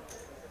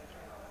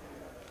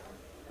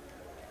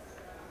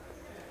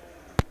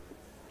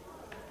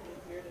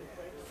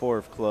 Four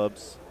of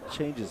clubs.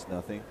 Changes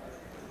nothing.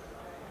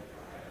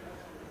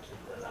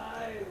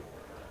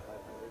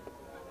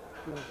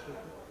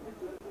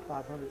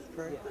 500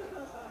 straight.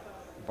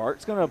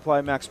 Bart's going to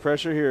apply max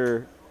pressure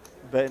here,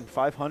 betting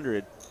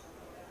 500.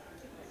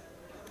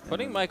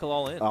 Putting Michael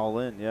all in. All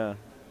in, yeah.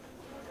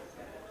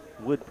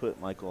 Would put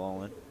Michael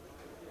all in.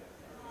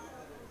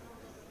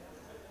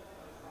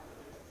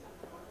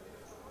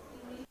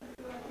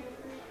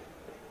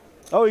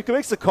 Oh, he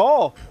makes the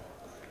call.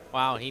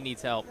 Wow, he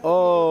needs help.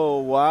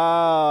 Oh,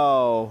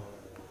 wow.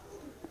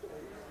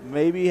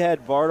 Maybe he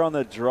had Bart on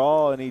the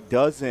draw, and he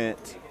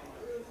doesn't.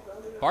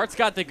 Bart's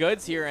got the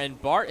goods here, and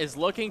Bart is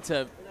looking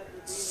to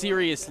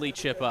seriously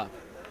chip up.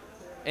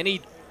 And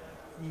he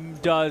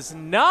does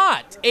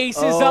not.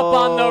 Aces up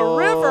on the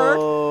river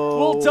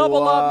will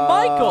double up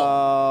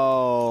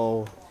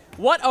Michael.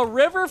 What a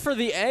river for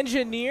the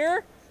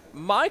engineer,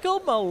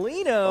 Michael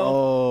Molino.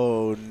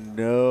 Oh,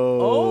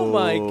 no. Oh,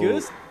 my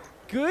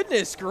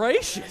goodness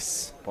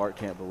gracious. Bart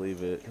can't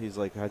believe it. He's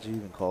like, how'd you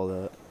even call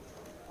that?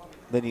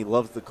 Then he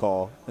loves the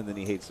call, and then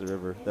he hates the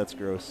river. That's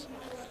gross.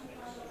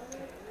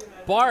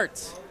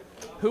 Bart,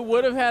 who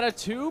would have had a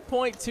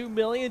 2.2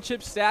 million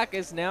chip stack,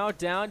 is now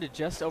down to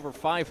just over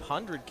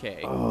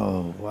 500K.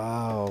 Oh,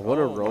 wow. What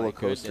a roller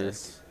coaster.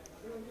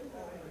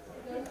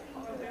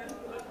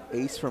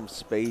 Ace from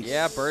space.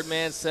 Yeah,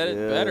 Birdman said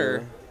it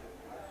better.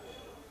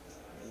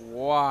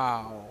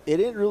 Wow. It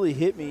didn't really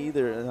hit me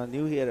either, and I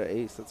knew he had an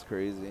ace. That's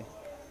crazy.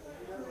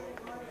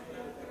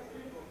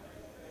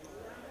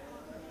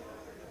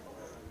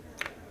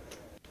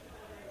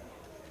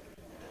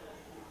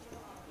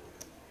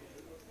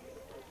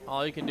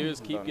 All you can do is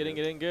keep getting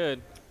it in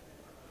good.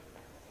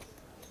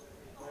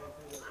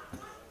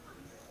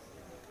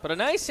 But a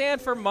nice hand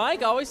for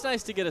Mike. Always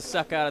nice to get a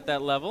suck out at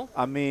that level.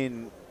 I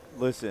mean,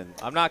 listen.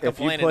 I'm not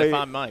complaining if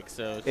I'm Mike.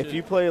 So if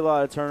you play a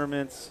lot of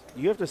tournaments,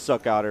 you have to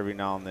suck out every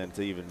now and then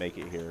to even make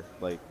it here.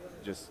 Like,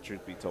 just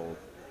truth be told.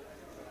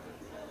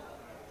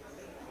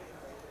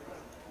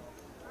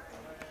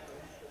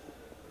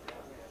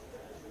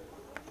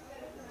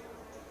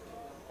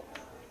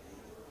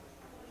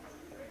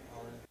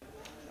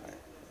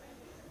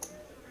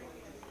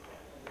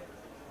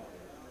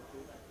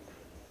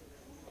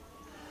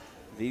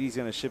 Vidi's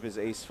going to ship his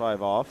ace-5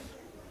 off.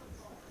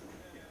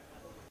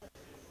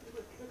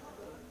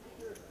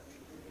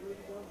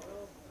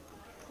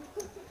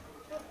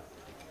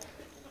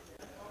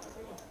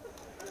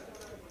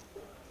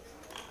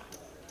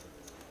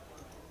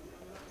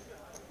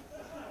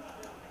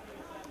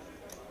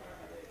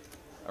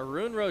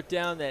 Arun wrote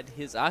down that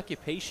his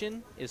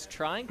occupation is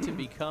trying to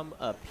become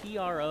a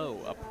PRO,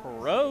 a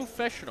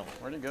professional.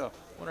 Where'd he go?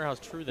 Wonder how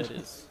true that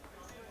is.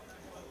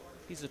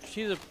 He's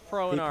a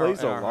pro in He our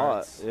plays in a our lot,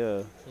 hearts.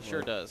 yeah. He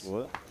sure does.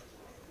 What?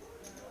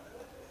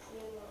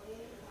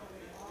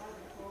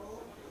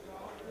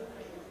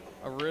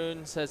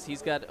 Arun says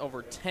he's got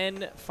over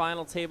 10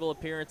 final table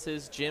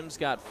appearances. Jim's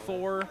got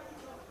 4.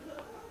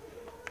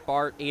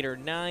 Bart 8 or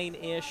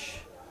 9-ish.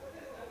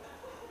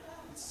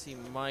 Let's see,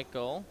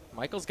 Michael.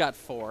 Michael's got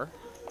 4.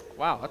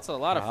 Wow, that's a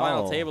lot of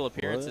final table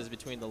appearances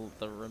between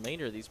the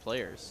remainder of these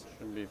players.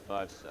 Should be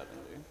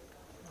 570.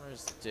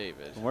 Where's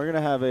David? We're going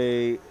to have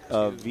a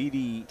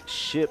VD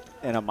ship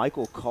and a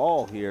Michael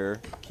call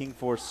here. King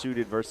 4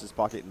 suited versus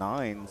pocket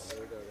 9s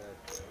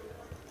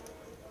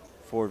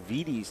for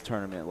VD's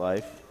tournament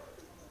life.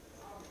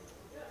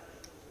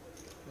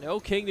 No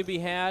king to be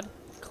had.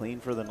 Clean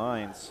for the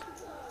 9s.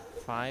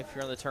 5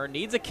 here on the turn.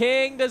 Needs a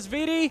king. Does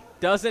VD?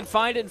 Doesn't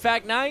find it. In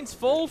fact, 9's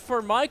full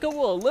for Michael.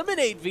 Will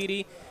eliminate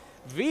VD.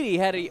 VD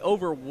had an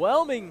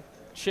overwhelming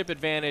chip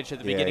advantage at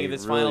the beginning of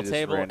this final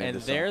table, and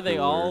there they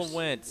all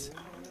went.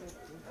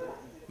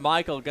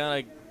 Michael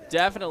gonna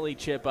definitely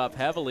chip up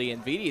heavily,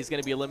 and VD is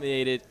gonna be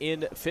eliminated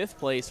in 5th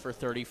place for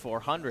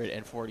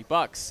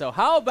 $3,440. So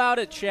how about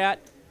it, chat,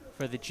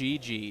 for the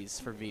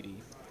GGs for VD?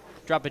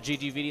 Drop a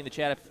GG VD in the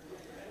chat if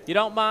you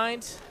don't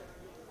mind.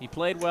 He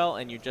played well,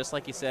 and you're just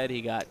like you said,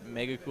 he got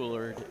mega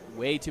coolered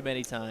way too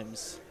many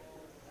times.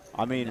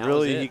 I mean,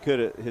 really, he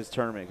could his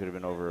tournament could have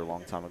been over a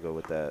long time ago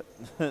with that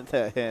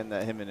that hand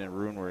that him and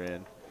Arun were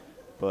in.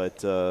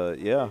 But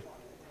yeah,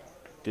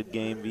 good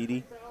game,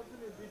 VD.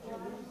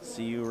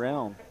 See you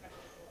around.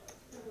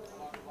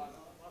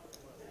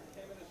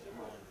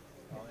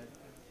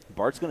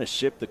 Bart's gonna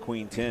ship the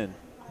Queen 10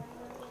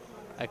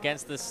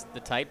 against the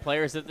tight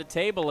players at the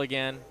table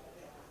again.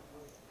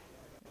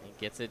 He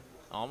gets it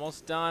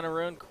almost done.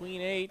 Arun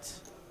Queen 8.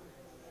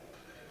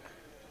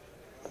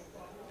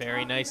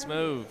 Very nice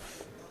move.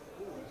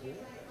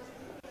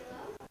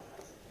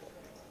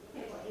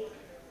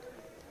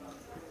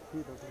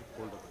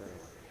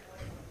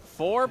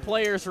 Four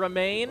players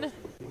remain.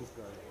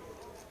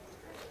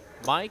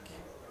 Mike,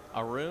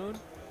 Arun,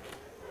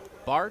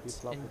 Bart,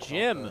 and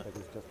Jim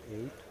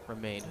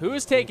remain.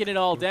 Who's taking it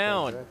all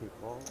down?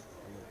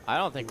 I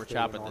don't think we're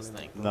chopping this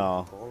thing.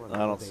 No, I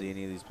don't see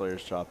any of these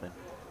players chopping.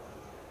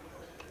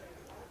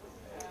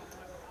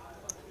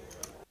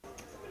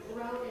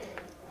 Ronan,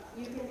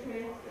 you can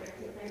transfer to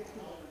 13.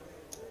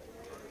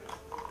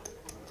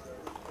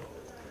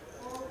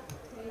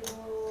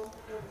 Table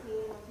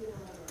 14,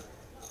 11.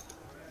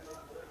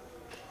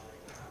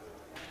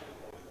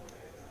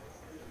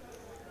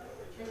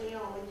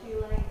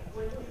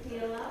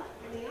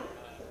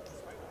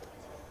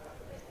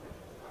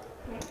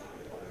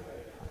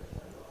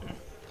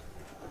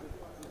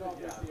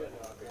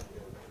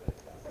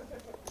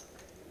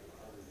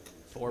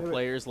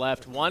 players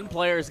left. One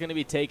player is going to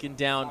be taking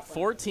down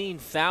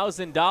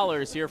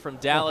 $14,000 here from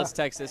Dallas,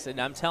 Texas.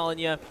 And I'm telling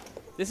you,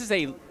 this is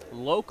a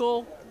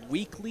local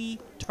weekly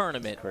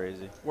tournament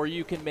where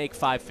you can make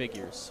 5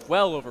 figures,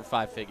 well over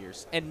 5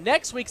 figures. And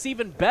next week's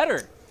even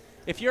better.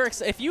 If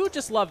you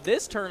just love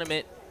this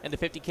tournament and the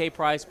 50K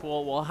prize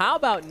pool, well, how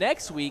about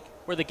next week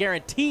where the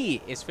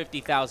guarantee is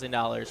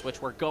 $50,000,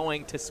 which we're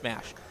going to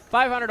smash.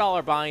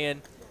 $500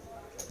 buy-in.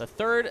 The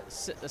third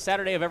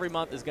Saturday of every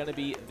month is going to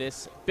be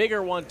this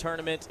bigger one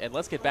tournament, and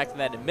let's get back to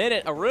that in a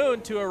minute.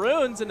 Arun to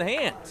Arun's in the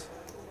hand.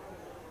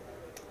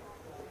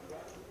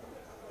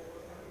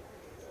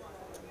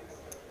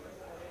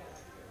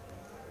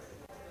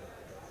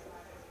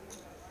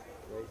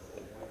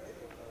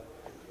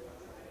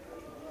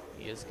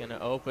 He is going to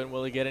open.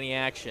 Will he get any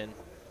action?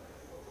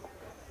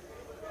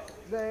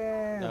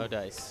 Damn. No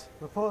dice.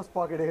 The first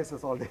pocket ace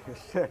is all day.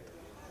 Shit.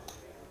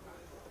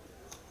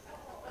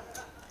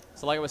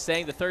 So like I was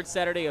saying, the third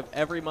Saturday of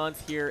every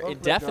month here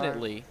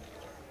indefinitely.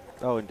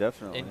 Oh,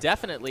 indefinitely.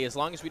 Indefinitely, as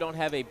long as we don't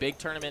have a big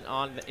tournament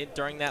on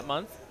during that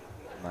month.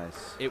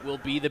 Nice. It will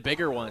be the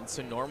bigger one.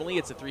 So normally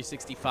it's a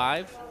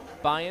 365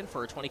 buy-in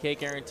for a 20K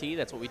guarantee.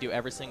 That's what we do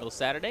every single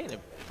Saturday, and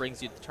it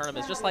brings you the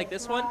tournaments just like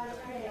this one.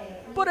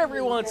 But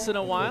every once in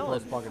a while,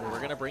 and we're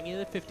going to bring you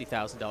the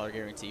 $50,000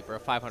 guarantee for a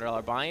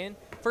 $500 buy-in.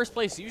 First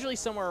place usually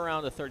somewhere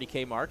around the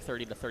 30K mark,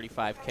 30 to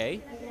 35K,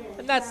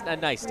 and that's a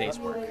nice day's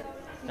work.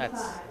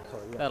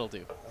 That'll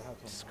do.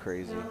 It's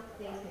crazy.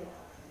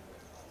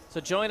 So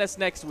join us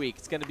next week.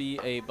 It's going to be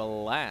a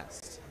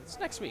blast. It's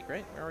next week,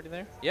 right? We're already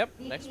there? Yep,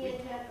 next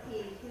week.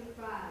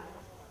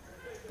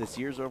 This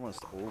year's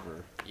almost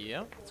over.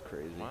 Yep. It's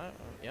crazy. Wow.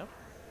 Yep.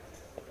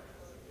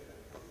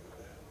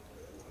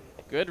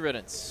 Good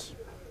riddance.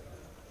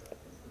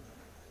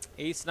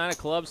 Ace 9 of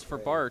clubs for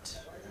Bart.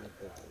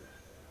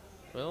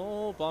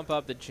 We'll bump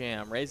up the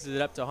jam. Raises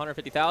it up to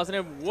 150,000.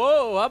 And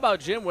whoa, how about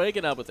Jim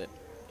waking up with it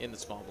in the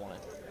small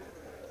blind?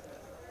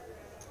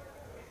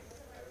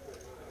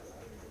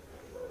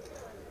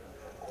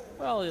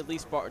 Well, at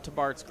least to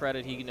Bart's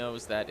credit, he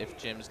knows that if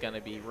Jim's going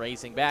to be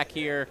raising back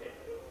here,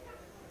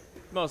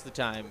 most of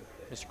the time,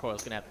 Mr.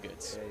 Coyle's going to have the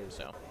goods.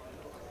 So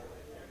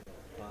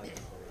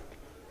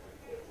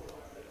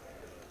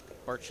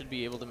Bart should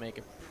be able to make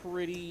a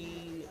pretty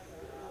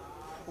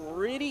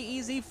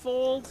easy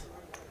fold.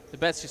 The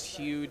bet's just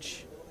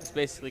huge. He's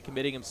basically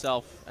committing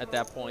himself at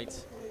that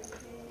point.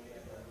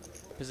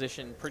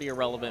 Position pretty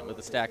irrelevant with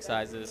the stack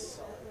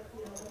sizes.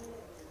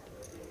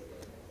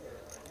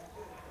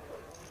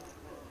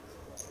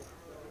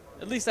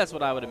 At least that's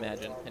what I would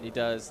imagine, and he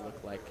does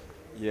look like.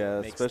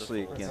 Yeah,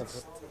 especially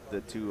against the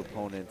two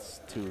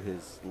opponents to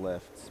his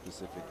left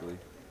specifically.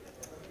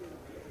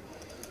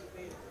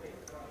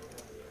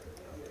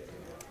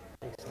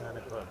 Ace 9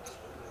 of clubs.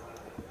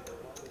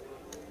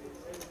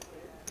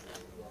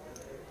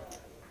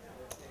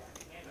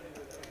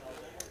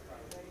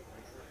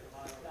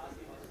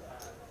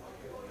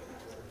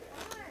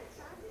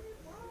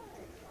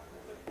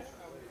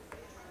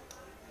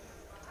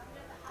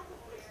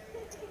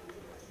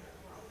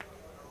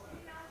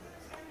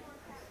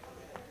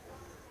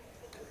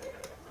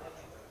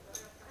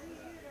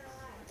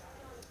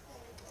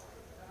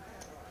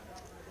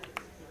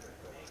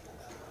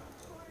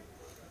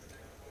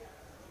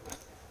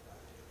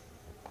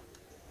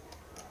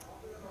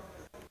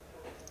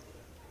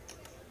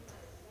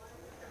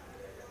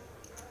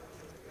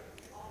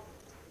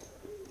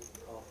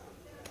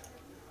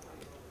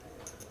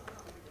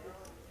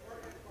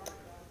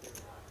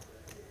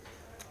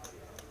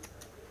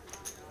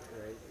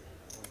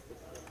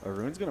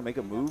 Arun's going to make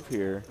a move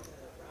here.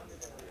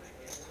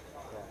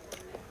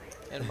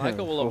 And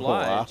Michael will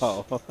oblige.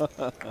 Wow.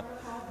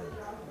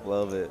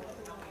 Love it.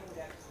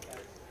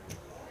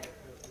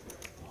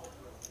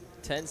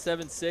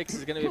 10-7-6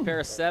 is going to be a pair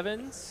of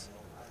sevens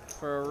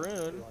for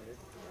Arun.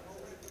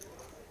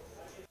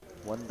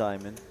 1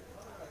 diamond.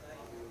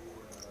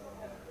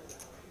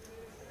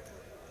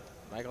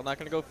 Michael not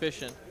going to go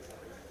fishing.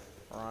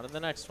 We're on to the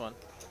next one.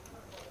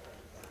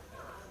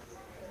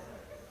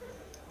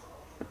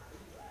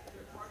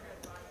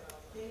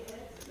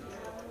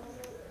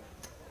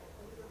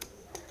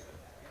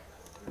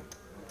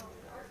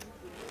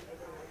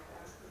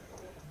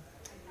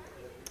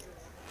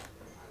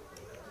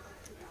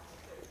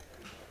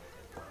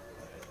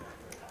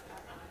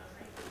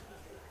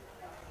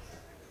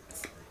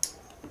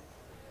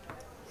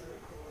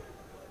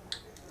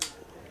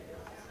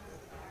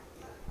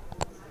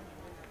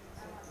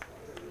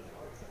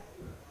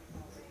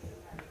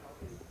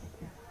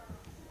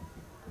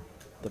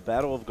 The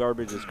battle of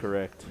garbage is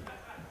correct.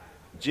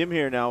 Jim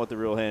here now with the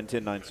real hand,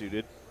 10-9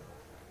 suited.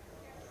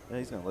 Yeah,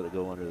 he's going to let it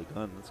go under the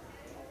gun. That's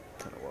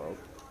kind of wild.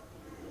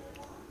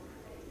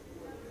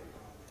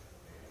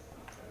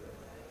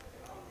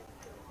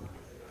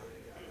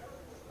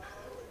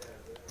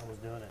 I was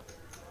doing it.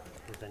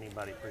 With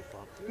anybody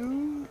pre-flop.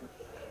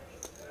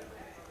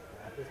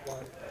 At this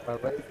point, if I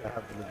raise, I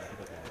have to lose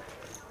the game.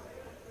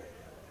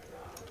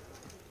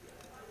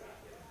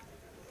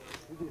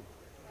 Who did?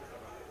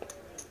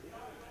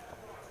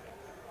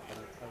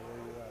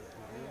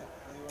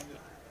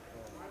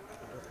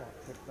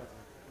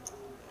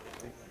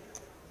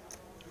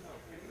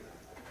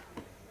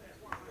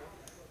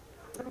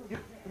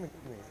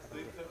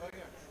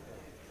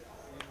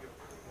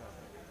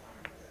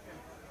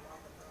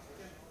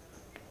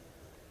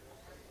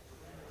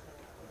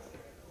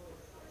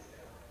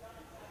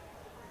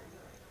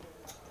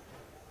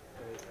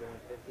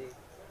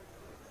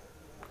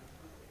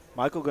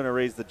 Michael going to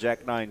raise the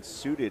Jack 9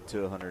 suited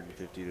to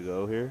 150 to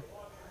go here.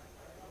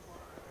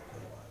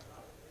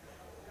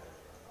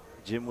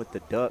 Jim with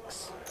the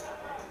ducks.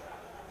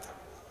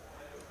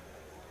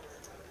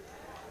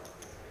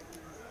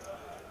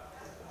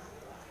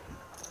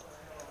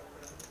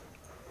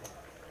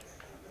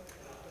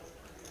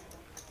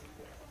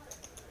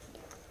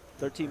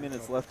 "13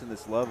 minutes left in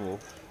this level."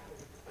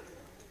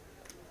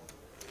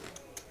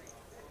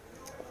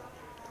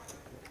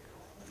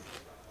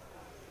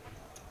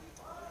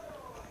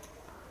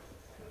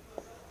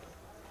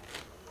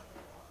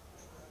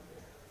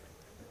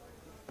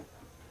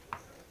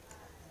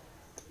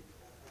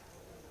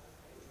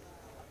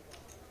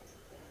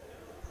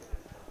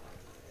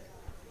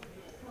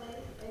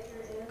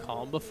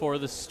 Calm before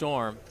the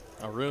storm.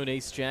 Arun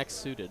ace-jack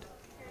suited.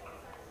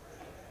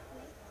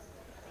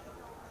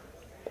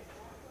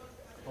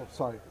 Oh,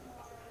 sorry.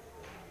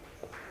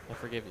 I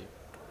forgive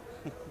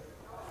you.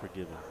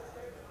 Forgiven.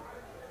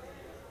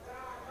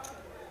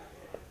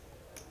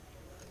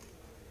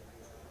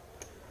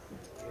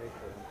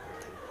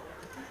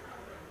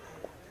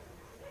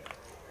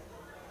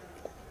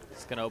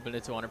 It's going to open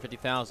it to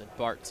 150,000.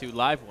 Bart 2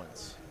 live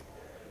ones.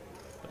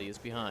 But he is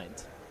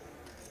behind.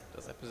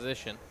 Does that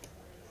position.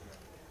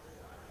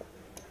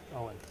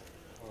 Owen.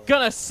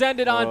 Gonna send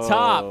it on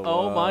top.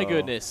 Oh my wow.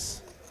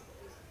 goodness.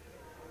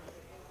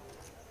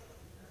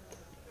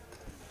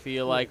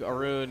 Feel like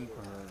Arun,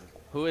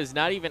 who is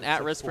not even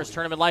at risk for his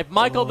tournament life.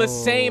 Michael, the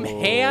same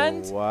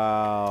hand.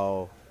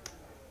 Wow.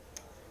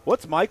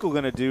 What's Michael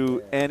going to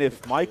do? And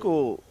if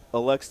Michael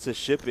elects to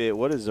ship it,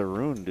 what does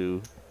Arun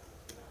do?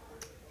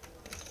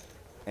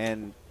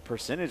 And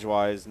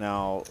percentage-wise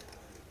now,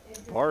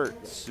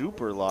 Bart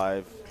super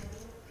live,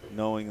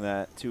 knowing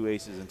that 2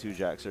 aces and 2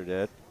 jacks are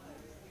dead.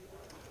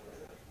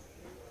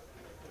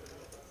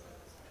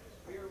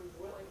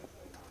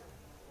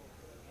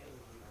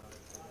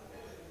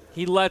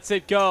 He lets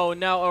it go.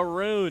 Now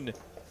Arun,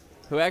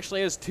 who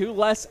actually has 2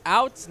 less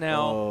outs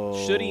now,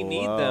 should he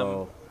need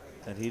them.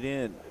 And he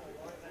didn't.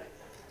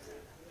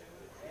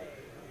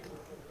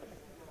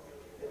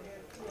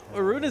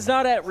 Arun is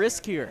not at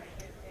risk here.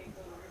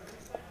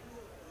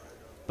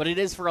 But it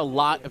is for a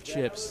lot of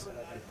chips.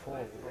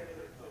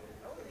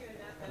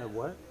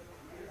 What?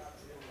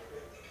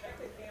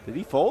 Did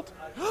he fold?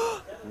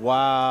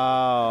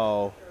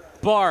 Wow.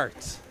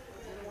 Bart.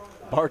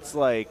 Bart's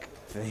like,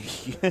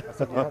 thank you. I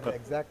said you have the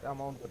exact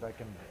amount that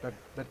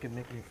can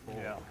make me fold.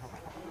 Yeah.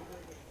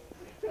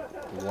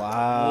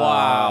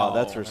 Wow.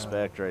 That's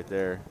respect right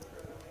there.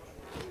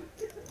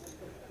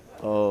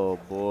 Oh,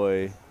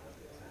 boy.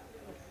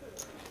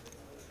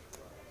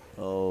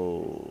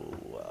 Oh,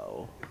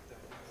 wow.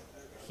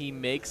 He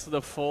makes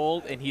the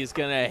fold, and he's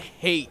going to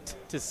hate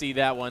to see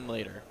that one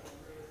later.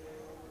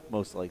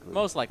 Most likely.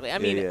 Most likely. I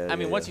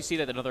mean, once you see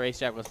that another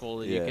ace-jack was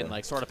folded, you can,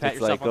 like, sort of pat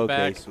yourself like, on the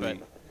okay, back. sweet.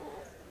 But,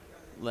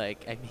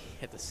 like, I mean,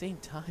 at the same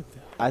time,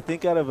 though. I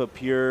think out of a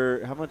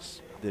pure, how much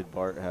did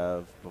Bart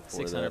have before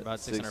 600, that? about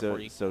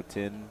 640. So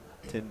 10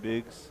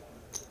 bigs,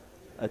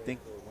 I think.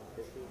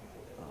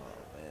 Oh,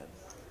 man.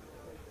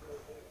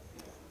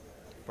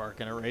 Bart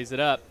going to raise it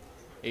up.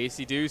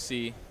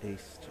 Acey-deucey.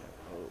 Ace.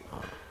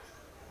 Oh.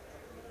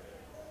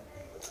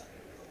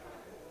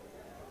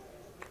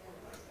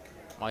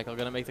 Michael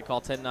going to make the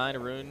call 10-9.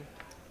 Arun,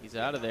 he's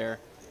out of there.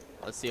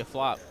 Let's see a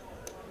flop.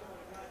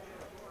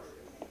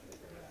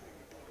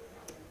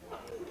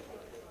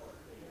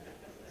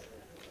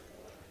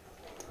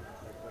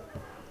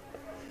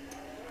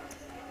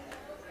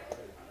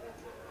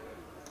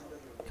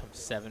 Comes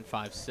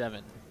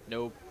 7-5-7.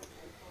 No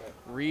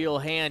real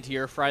hand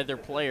here for either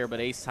player, but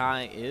ace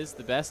high is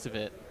the best of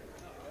it.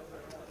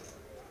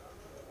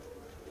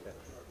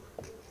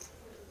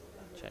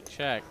 Check,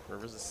 check.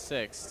 River's a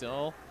 6.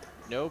 Still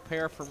no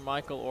pair for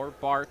Michael or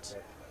Bart,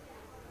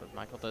 but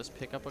Michael does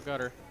pick up a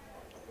gutter.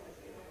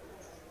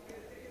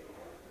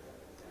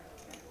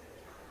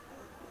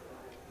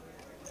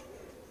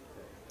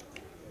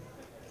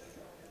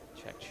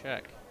 Check,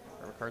 check.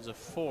 River card's a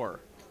 4.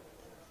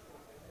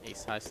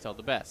 Ace high still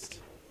the best.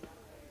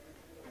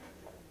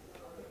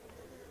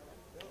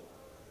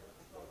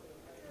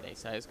 And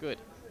ace high is good.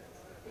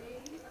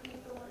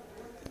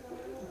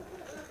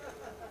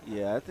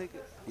 Yeah,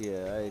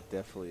 I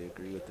definitely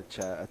agree with the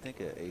chat. I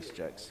think an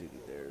ace-jack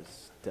suited there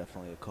is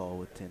definitely a call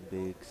with 10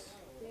 bigs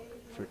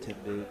for 10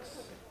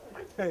 bigs.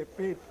 Hey,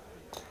 Pete.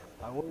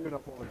 I owe you an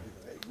apology.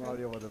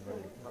 Mario was a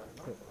very.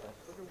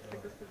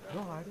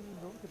 No, I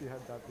didn't know that you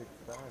had that big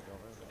stack.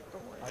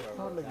 I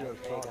thought like you were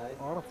shocked.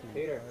 Honestly.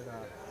 Peter.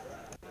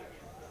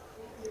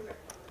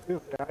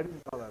 I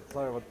didn't know that.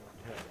 Sorry about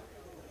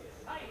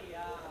that.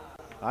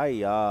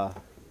 Aye,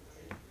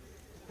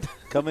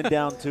 coming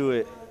down to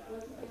it.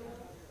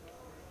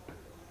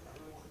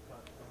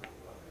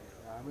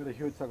 I made a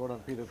huge suck out on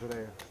Peter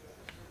today.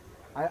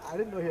 I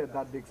didn't know he had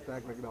that big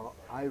stack. Like,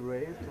 I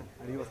raised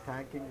and he was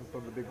tanking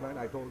from the big blind.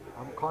 I told,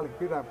 I'm calling,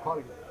 Peter, I'm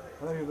calling.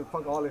 And then he was like,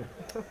 fuck all in.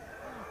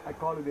 I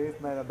called it ace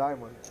 9 a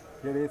diamond.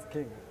 He had ace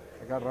king.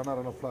 I got runner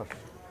and a flush.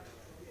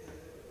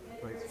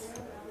 Nice.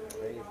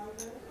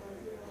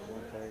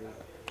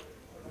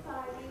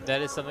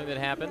 That is something that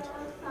happened.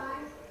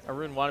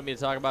 Arun wanted me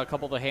to talk about a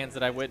couple of the hands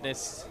that I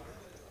witnessed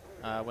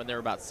when there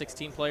were about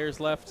 16 players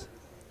left.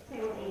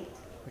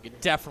 We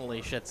could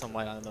definitely shed some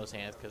light on those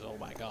hands because, oh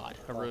my God,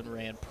 Arun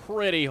ran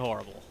pretty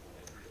horrible.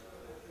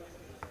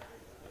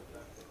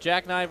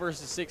 Jack 9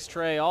 versus 6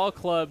 tray, all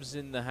clubs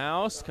in the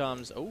house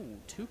comes, oh,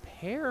 2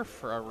 pair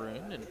for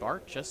Arun, and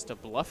Bart just a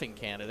bluffing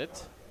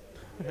candidate,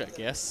 I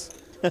guess.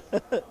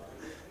 If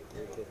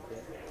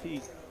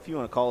you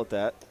want to call it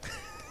that.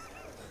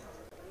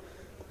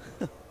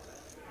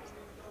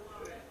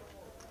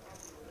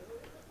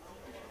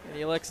 And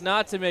he elects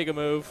not to make a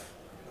move.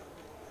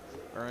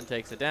 Arun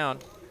takes it down.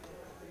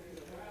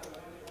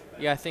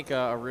 Yeah, I think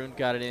Arun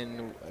got it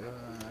in.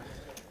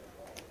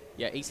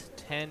 Yeah, ace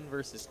 10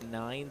 versus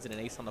 9s and an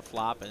ace on the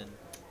flop, and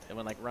it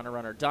went like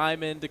runner,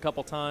 diamond a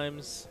couple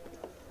times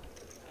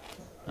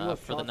for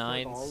the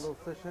 9s. All those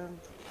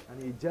sessions,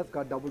 and he just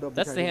got doubled up.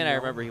 That's the hand I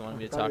remember he wanted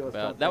me to talk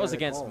about. That was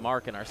against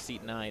Mark in our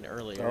seat 9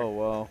 earlier. Oh,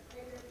 wow.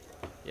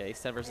 Yeah,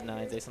 ace 10 versus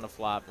 9s, ace on the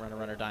flop,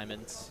 runner,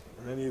 diamonds.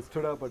 And then he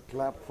stood up and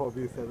clapped for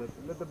me, said,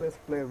 let the best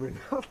player win.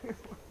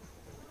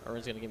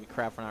 Arun's going to give me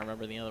crap for not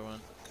remembering the other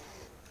one.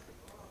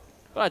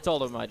 But I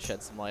told him I'd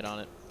shed some light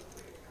on it.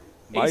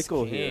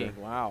 Michael Ace king. here.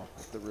 Wow.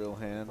 The real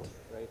hand.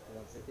 Right for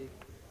 150.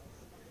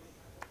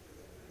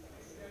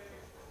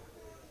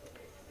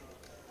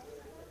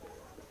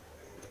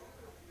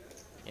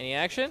 Any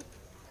action?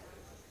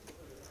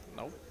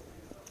 Nope.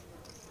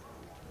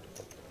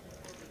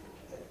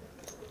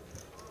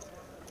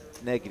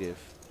 Negative.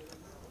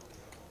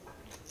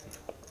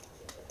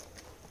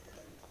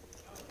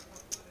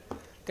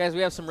 Guys,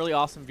 we have some really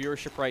awesome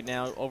viewership right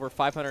now. Over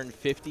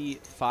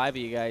 555 of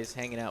you guys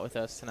hanging out with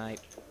us tonight.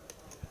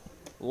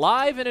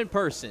 Live and in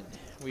person.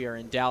 We are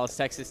in Dallas,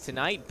 Texas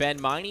tonight. Ben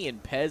Miney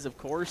and Pez, of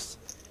course,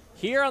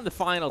 here on the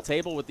final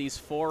table with these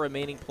 4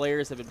 remaining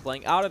players that have been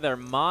playing out of their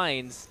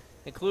minds,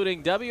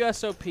 including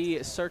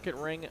WSOP Circuit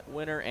Ring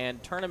winner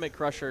and tournament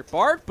crusher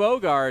Bart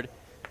Bogard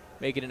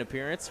making an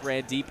appearance.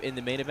 Ran deep in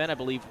the main event. I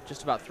believe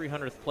just about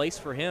 300th place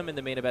for him in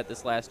the main event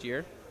this last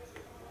year.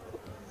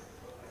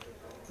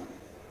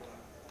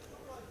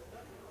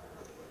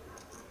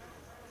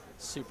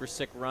 Super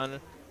sick run.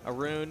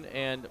 Arun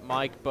and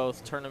Mike,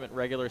 both tournament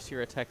regulars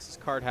here at Texas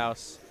Card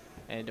House.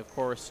 And, of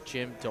course,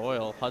 Jim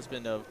Doyle,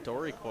 husband of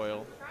Dory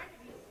Coyle.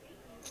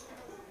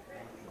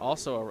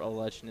 Also a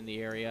legend in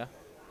the area.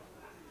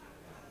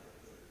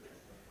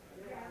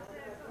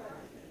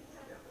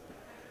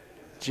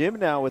 Jim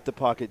now with the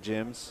pocket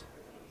gyms.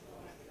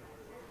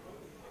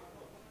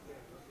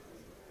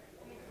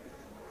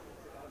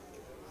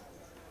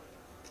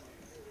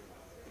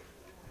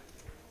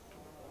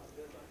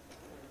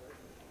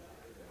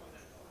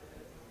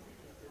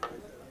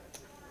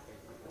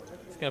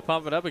 Gonna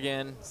pump it up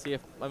again. See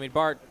if, I mean,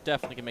 Bart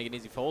definitely can make an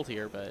easy fold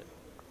here, but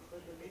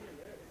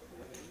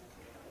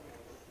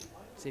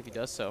see if he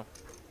does so.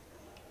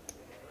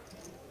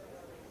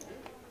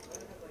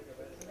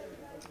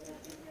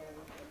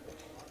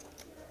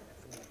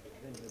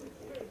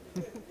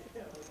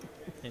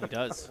 And he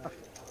does.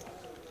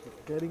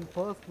 It's getting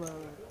personal.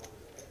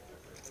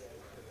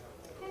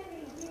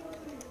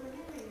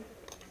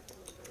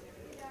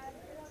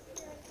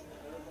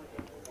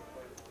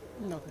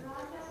 Nothing.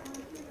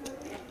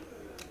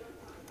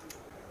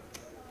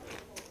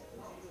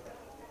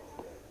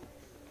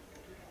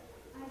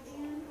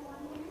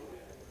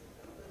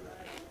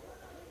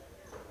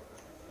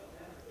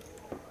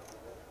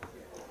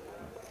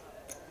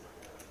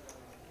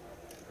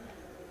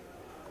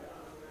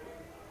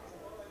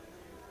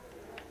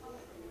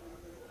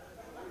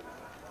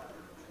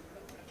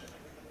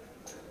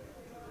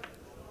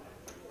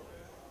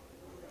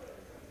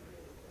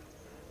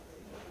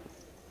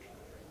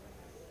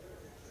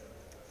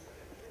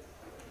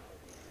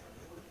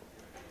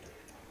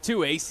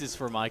 Two aces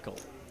for Michael.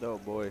 Oh,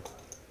 boy.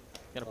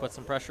 Gonna put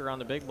some pressure on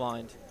the big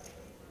blind.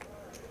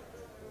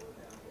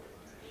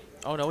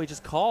 Oh, no, he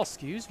just called.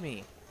 Excuse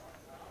me.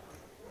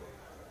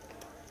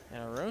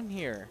 And Arun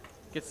here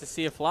gets to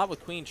see a flop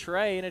with Queen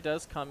Tray, and it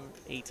does come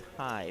 8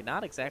 high.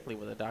 Not exactly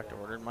what the doctor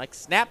ordered. Mike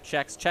snap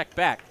checks, check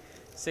back.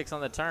 6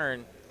 on the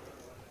turn.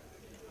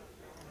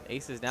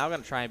 Ace is now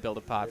going to try and build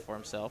a pot for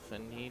himself,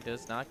 and he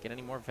does not get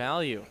any more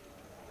value.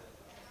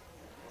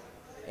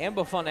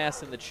 Ambo Fun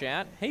asked in the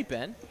chat, hey,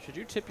 Ben, should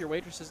you tip your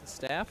waitresses and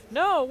staff?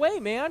 No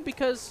way, man,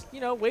 because, you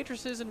know,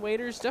 waitresses and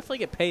waiters definitely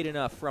get paid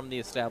enough from the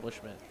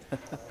establishment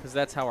because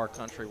that's how our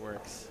country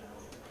works.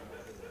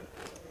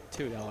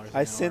 $2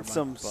 I sense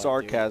some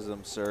sarcasm,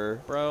 dude.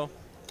 Sir. Bro,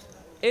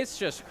 it's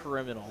just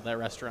criminal that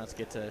restaurants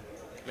get to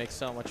make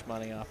so much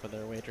money off of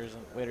their waiters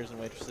and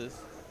waitresses.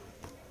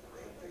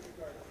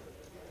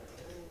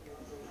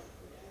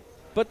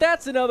 But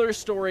that's another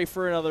story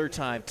for another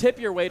time. Tip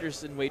your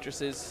waiters and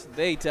waitresses.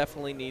 They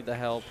definitely need the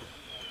help.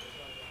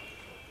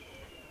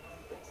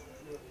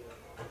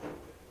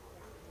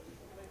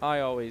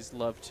 I always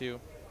love to.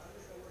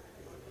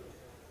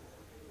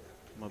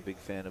 I'm a big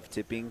fan of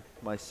tipping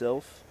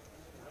myself.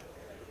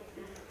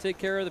 Take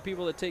care of the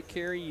people that take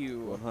care of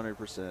you.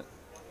 100%.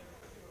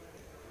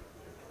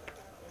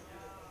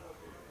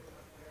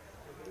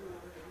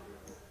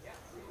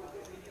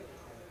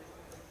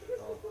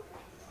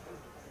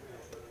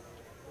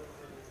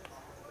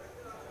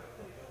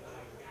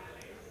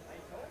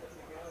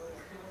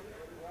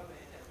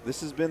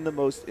 This has been the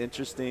most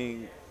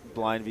interesting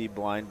blind v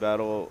blind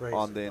battle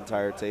on the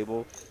entire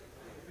table.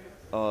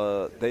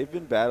 They've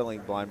been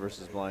battling blind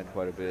versus blind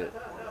quite a bit,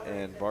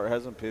 and Bart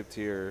hasn't pipped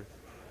here,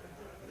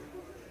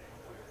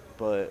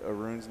 but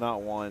Arun's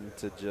not one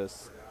to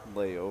just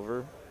lay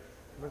over.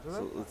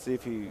 So let's see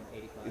if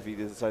he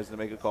decides to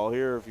make a call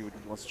here, or if he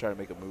wants to try to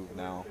make a move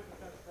now.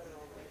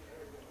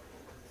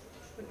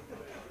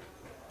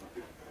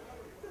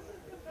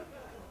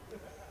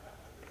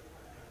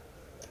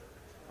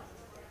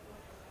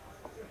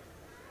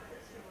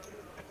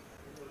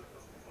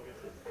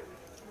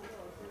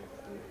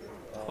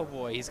 Oh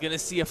boy, he's gonna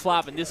see a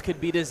flop, and this could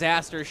be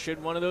disaster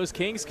should one of those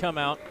kings come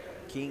out.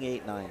 King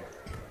 8-9.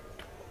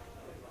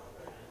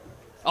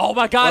 Oh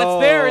my God, it's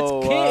there! It's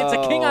king. Wow. It's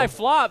a king high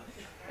flop,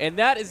 and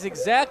that is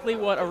exactly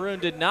what Arun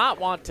did not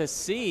want to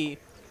see.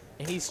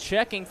 And he's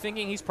checking,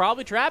 thinking he's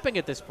probably trapping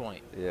at this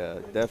point. Yeah,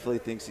 definitely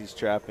thinks he's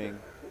trapping.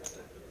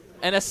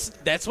 And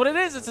that's what it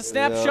is. It's a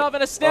snap Yep. shove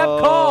and a snap Oh,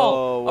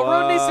 call.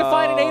 Arun needs to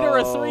find an 8 or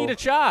a wow. 3 to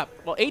chop.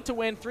 Well, 8 to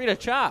win, 3 to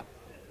chop.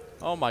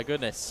 Oh my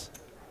goodness.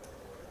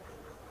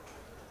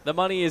 The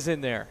money is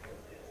in there.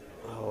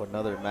 Oh,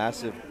 another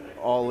massive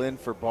all-in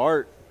for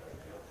Bart.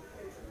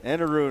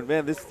 And Arun,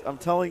 man, this, I'm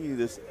telling you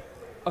this.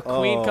 A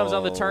queen comes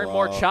on the turn,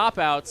 more wow. chop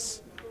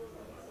outs.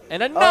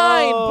 And a 9,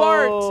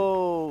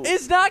 Oh.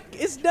 Bart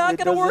is not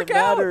going to work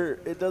out.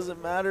 It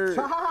doesn't matter.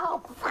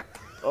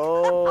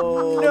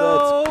 Oh,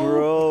 No that's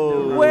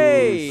gross.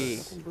 way.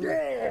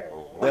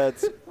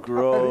 That's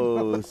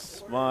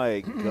gross.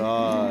 My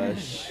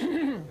gosh.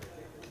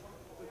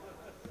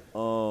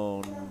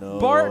 Oh, no.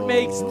 Bart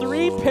makes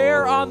 3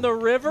 pair on the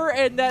river,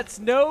 and that's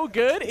no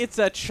good. It's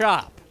a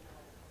chop.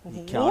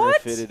 He What?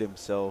 counterfeited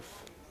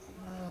himself.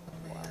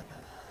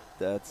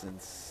 That's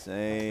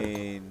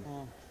insane.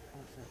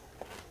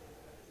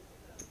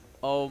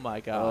 Oh,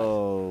 my God.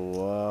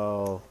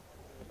 Oh,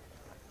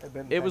 wow.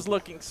 It was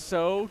looking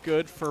so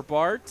good for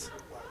Bart,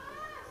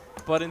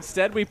 but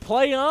instead we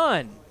play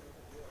on.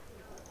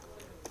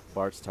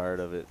 Bart's tired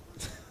of it.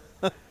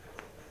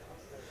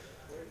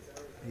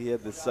 He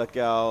had to suck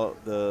out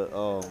the,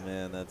 oh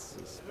man, that's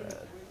just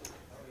bad.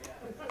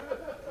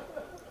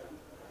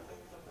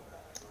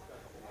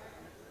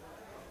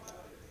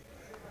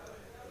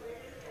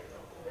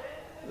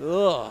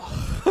 Ugh.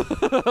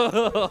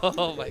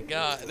 Oh my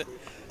God.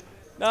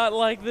 Not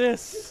like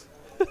this.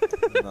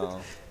 No.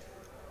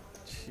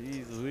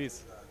 Jeez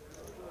Louise.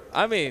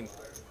 I mean,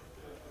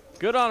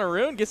 good on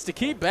Arun, gets to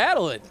keep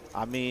battling.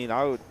 I mean,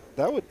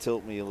 that would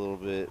tilt me a little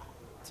bit,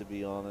 to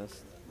be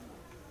honest.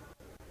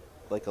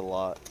 Like a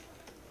lot.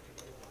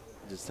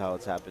 Just how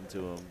it's happened to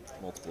him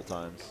multiple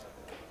times.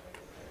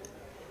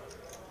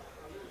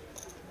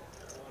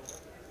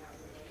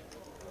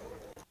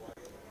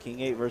 King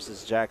 8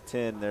 versus Jack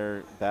 10.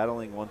 They're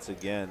battling once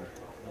again.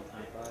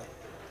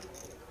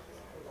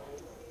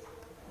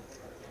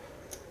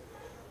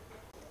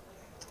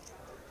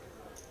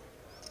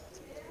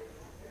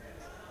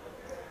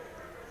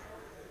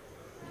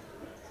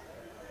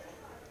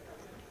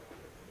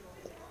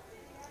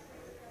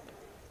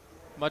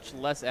 Much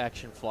less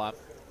action flop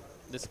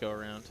this go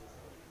around.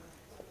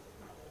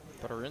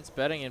 But Arun's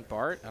betting in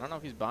Bart. I don't know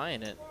if he's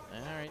buying it.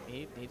 All right,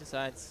 he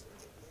decides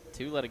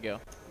to let it go.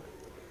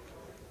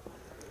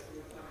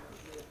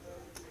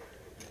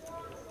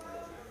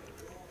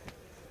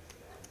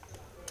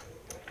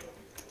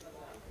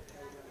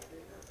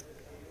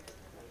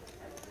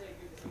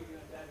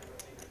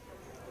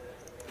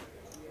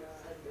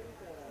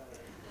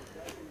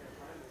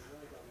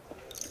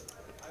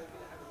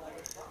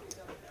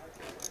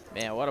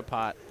 Man, what a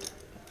pot.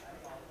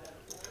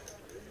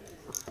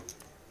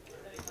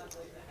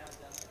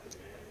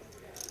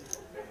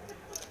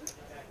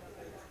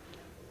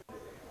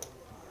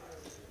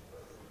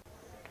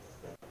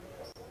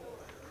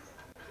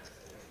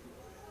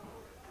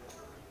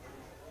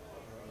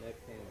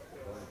 Next hand is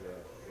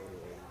Bogard.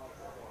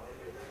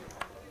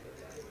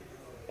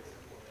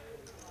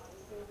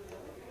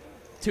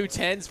 2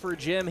 10s for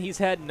Jim. He's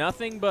had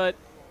nothing but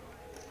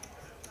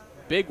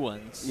big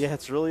ones. Yeah,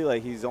 it's really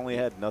like he's only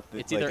had nothing.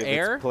 It's like either if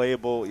air. It's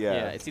playable, yeah.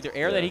 Yeah, it's either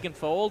air that he can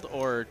fold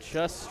or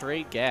just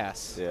straight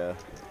gas. Yeah.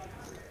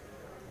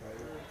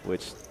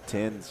 Which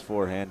 10's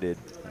four-handed,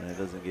 and it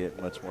doesn't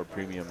get much more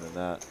premium than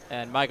that.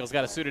 And Michael's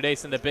got a suited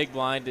ace in the big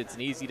blind. It's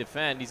an easy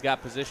defend. He's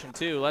got position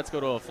 2. Let's go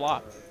to a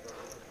flop.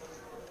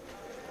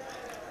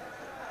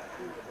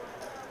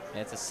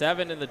 And it's a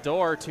 7 in the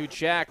door. 2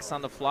 jacks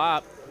on the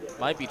flop.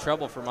 Might be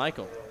trouble for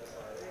Michael.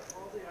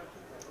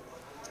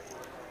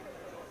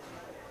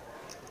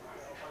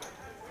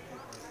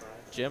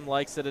 Jim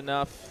likes it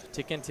enough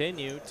to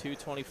continue.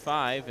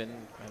 225,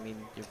 and I mean,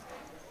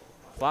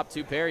 Flop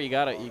 2 pair, you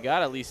gotta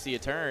at least see a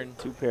turn.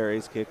 2 pair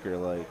ace kicker,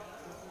 like,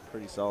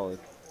 pretty solid.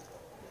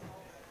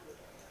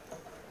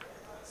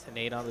 It's an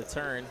 8 on the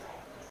turn.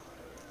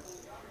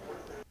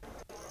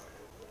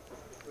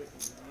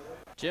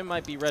 Jim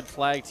might be red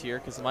flagged here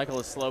because Michael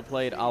has slow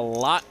played a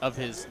lot of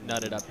his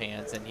nutted up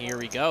hands, and here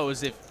he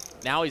goes.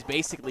 If now he's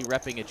basically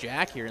repping a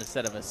jack here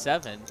instead of a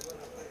 7,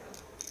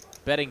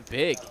 betting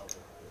big,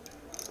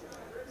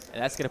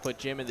 and that's gonna put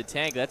Jim in the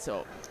tank. That's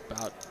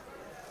about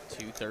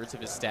 2/3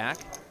 of his stack.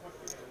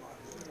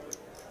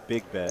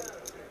 Big bet.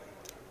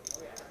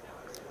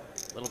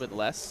 A little bit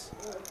less.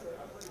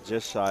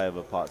 Just shy of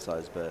a pot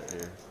size bet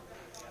here.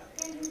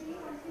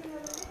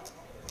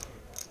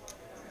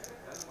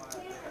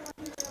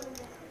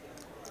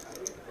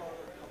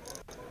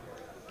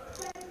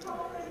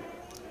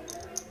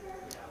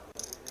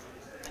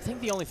 I think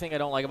the only thing I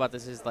don't like about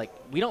this is, like,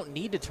 we don't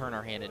need to turn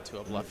our hand into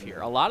a bluff here.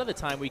 A lot of the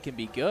time we can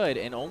be good,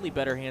 and only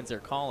better hands are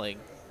calling.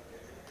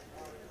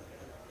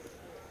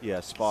 Yeah,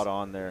 spot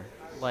on there.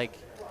 Like,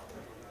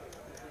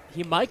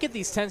 he might get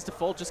these 10s to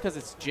fold just because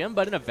it's Jim,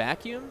 but in a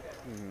vacuum,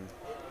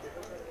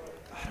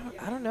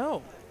 I don't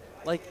know.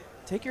 Like,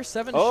 take your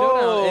 7 to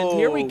showdown, and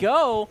here we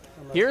go.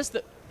 Here's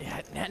the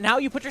now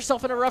you put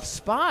yourself in a rough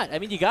spot. I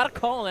mean, you got to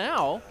call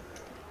now.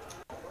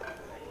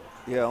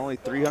 Yeah, only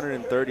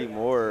 330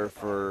 more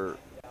for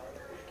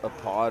a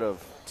pot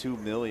of 2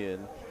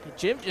 million.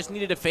 Jim just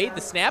needed to fade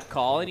the snap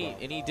call, and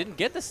he didn't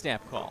get the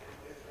snap call.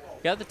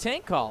 Got the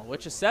tank call,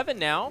 which is 7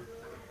 now,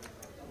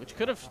 which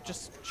could have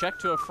just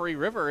checked to a free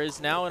river, is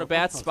now in a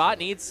bad spot.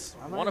 Needs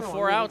 1 of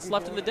 4 outs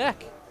left in the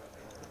deck.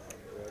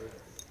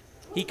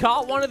 He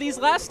caught one of these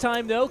last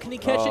time, though. Can he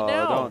catch it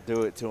now? Don't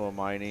do it to him,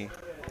 Miney.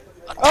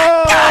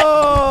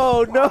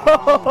 Oh,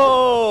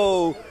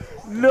 no!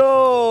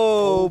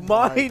 No,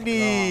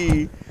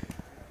 Miney!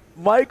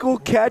 Michael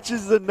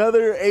catches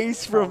another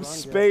ace from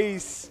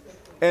space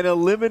and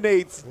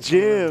eliminates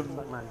Jim.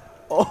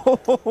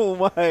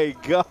 Oh, my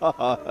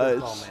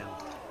gosh.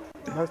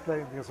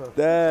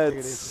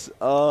 That's,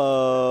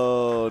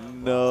 oh,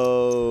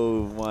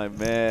 no, my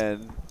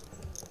man.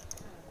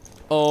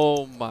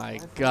 Oh, my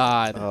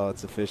God. Oh,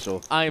 it's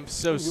official. I am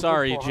so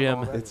sorry,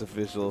 Jim. It's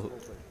official.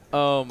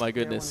 Oh, my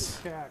goodness.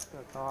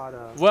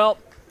 Well,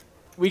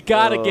 we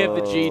got to give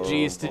the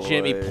GGs to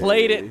Jim. He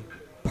played it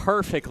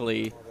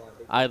perfectly,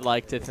 I'd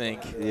like to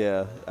think.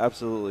 Yeah,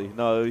 absolutely.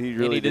 No, he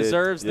really And he did.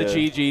 deserves the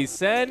GGs.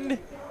 Send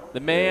the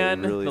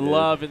man really the did.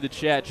 love in the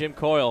chat. Jim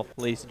Coyle,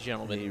 ladies and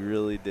gentlemen. He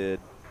really did.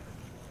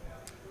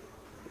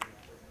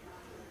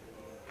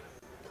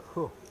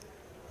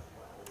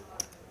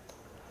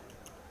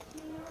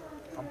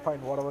 I'm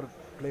fine whatever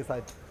place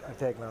I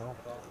take now.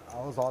 I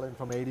was all in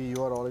from 80,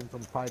 you are all in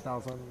from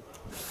 5,000.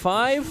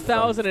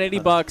 5,080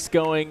 bucks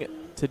going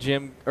to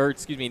Jim, or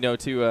excuse me, no,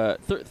 to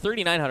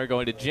 3,900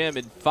 going to Jim,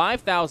 and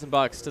 5,000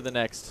 bucks to the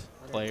next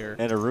player.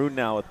 And Arun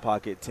now with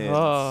pocket 10s.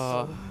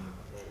 Oh.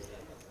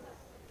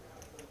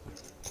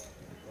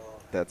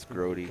 That's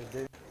grody.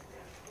 We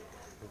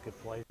could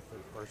play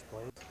for first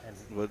place, and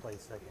we What? play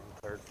second and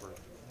third for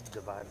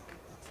divide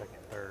second,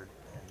 third.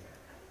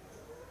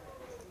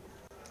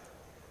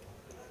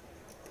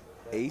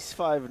 Ace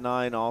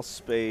 5-9, all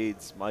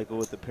spades. Michael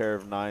with a pair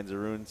of 9s.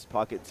 Arun's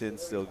pocket 10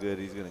 still good.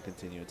 He's going to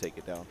continue to take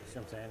it down. See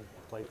what I'm saying?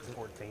 Play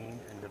 14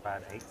 and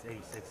divide 86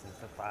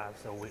 into 5,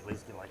 so we at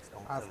least get like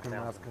almost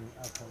 7,000.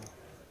 Ask him.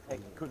 Hey,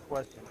 quick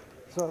question.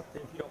 So,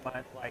 if you don't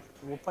mind, like,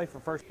 we'll play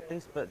for first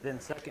place, but then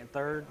second,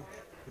 third,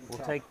 we'll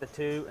take the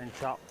 2 and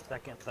chop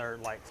second,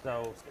 third, like,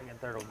 so second,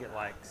 third will get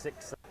like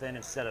 6 something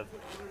instead of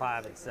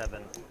 5 and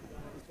 7.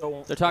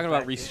 So They're talking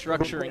about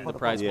restructuring the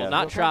prize pool,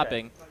 not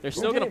chopping. They're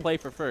still going to play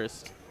for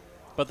first,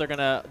 but they're going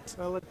to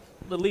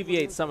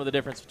alleviate some of the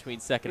difference between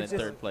second and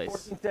third place.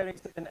 14,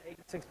 37, 8,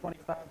 6,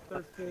 25,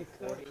 13,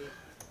 40, 80.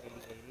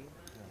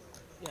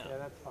 Yeah,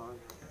 that's fine.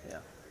 Yeah.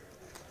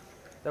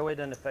 That way it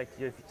doesn't affect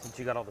you since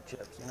you got all the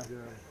chips, you know? Yeah.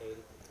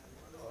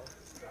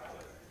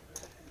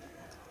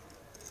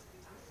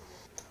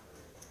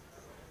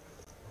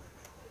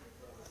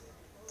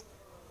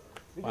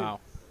 80. Wow.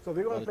 So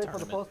we're going What to a play for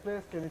the tournament. first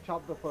place. Can you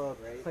chop the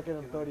second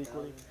and third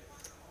equally?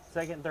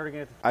 Second and third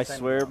again. I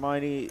swear,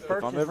 Miney, if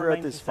First I'm is ever at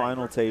remains this the same.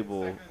 final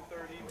table,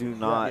 do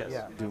not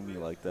Yeah. do me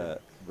like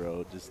that,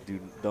 bro. Just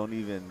don't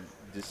even,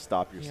 just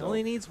stop He yourself.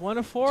 only needs 1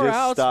 of 4 Just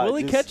outs. stop- Will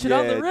he just- catch it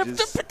on the yeah, rip?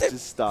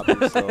 Just stop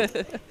yourself.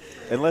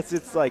 Unless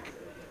it's like,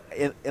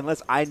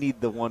 unless I need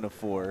the 1 of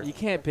 4. You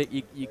can't pick.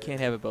 You can't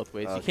have it both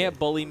ways. You Okay. can't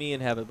bully me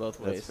and have it both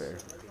ways.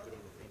 That's fair.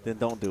 Then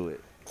don't do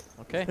it.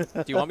 Okay.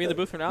 Do you want me in the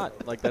booth or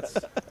not? Like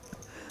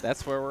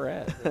that's where we're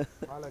at.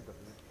 I like that.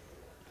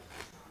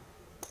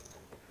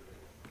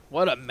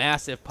 What a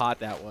massive pot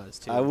that was,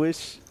 too. I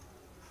wish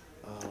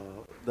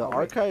the wait.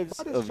 archives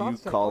What is of you shot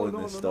set? calling Oh,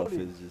 no, this no, stuff no.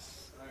 is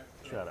just.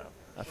 Shut up.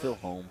 I feel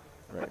home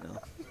right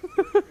now.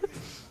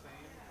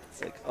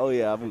 It's like, oh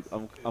yeah,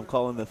 I'm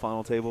calling the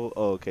final table.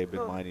 Oh okay, Big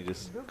Miney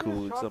just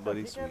cooled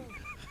somebody. Sweet.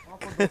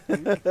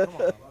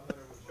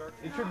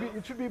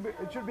 It should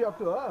be up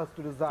to us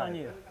to On decide.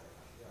 you.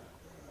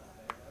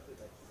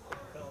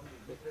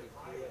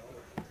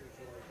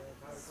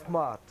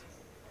 Smart.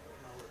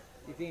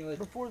 You think it was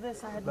Before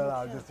this, I had No, no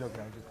I'm chance. just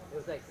joking. I'm just it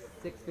was like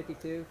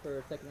 652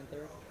 for second and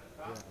third?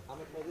 Yeah. How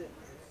much was it?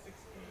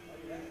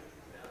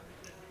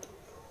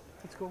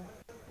 It's cool.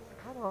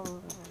 I don't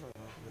know.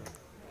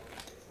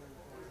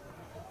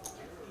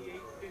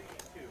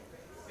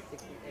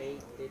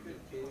 68,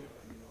 52.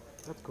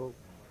 That's cool.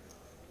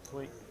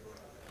 Sweet.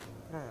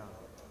 Yeah.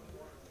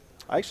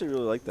 I actually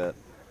really like that.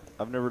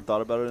 I've never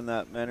thought about it in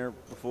that manner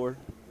before,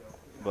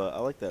 but I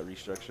like that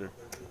restructure.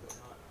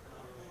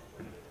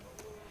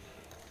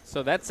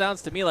 So that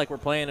sounds to me like we're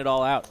playing it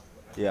all out.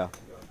 Yeah.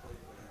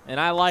 And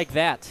I like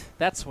that.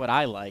 That's what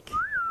I like.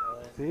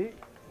 See,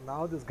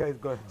 now this guy's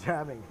going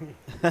jamming.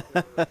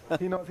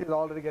 He knows he's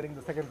already getting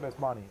the second place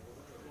money.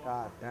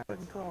 God damn it.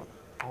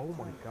 Oh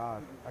my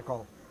God. I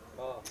call.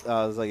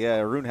 I was like, yeah,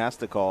 Arun has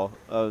to call.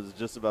 I was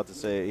just about to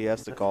say he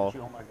has to call. What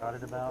you, oh my God,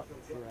 it about?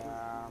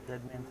 Yeah.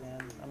 Dead Man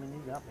 10. I mean,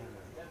 you got me.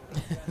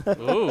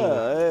 Ooh.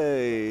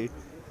 Hey.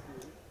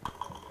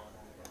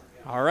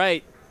 All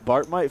right.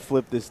 Bart might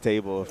flip this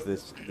table if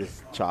this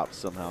chops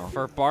somehow.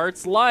 For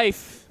Bart's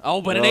life.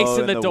 Oh, but an ace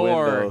in the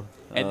door. Window.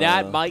 And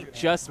that might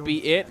just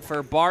be it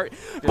for Bart.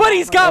 But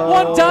he's got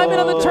one diamond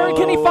on the turn.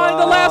 Can he find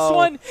the last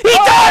one? He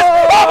does!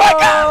 Oh, my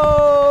God!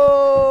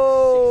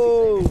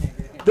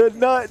 The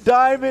nut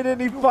diamond, and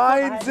he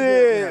finds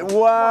it.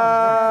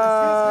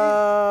 Wow.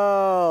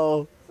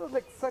 So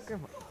like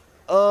second.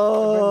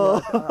 Oh.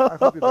 I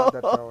hope you got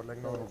that now.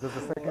 Like, no, this is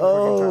the second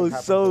Oh,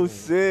 time so happened to me.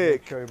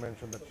 sick. Make sure you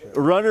mention that shit.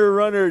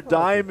 Runner,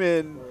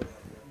 diamond,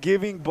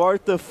 giving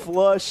Bart the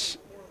flush,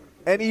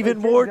 and even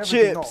more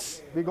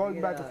chips. We're going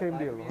back to the same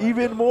deal. Right?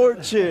 Even more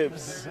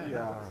chips.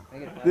 Yeah.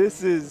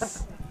 This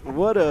is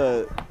what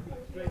a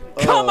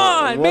Come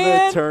on, what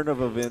man. a turn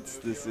of events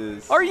this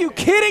is. Are you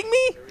kidding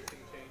me?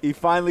 He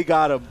finally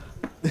got him.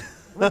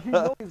 Well, he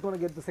knows he's going to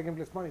get the second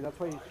place money. That's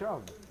why he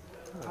shoved.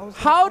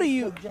 How do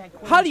you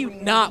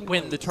not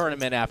win the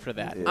tournament after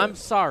that? Yeah. I'm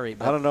sorry,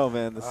 but I don't know,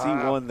 man. The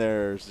C1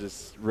 there is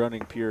just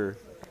running pure.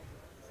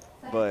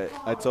 But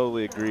I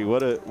totally agree.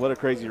 What a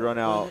crazy run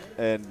out,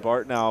 and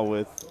Bart now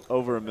with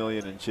over $1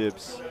 million in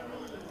chips.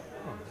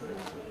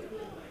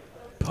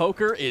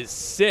 poker is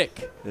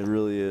sick. It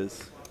really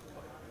is.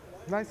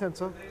 Nice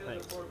answer.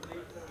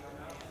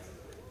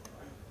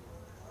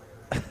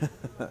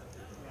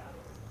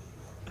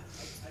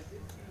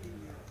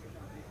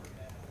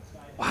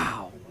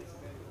 Wow.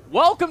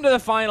 Welcome to the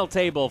final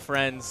table,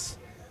 friends.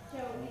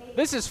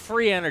 This is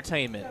free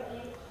entertainment.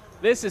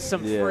 This is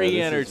some free this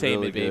is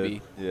entertainment, really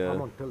baby. good. Yeah.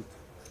 I'm on tilt.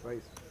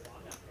 Right.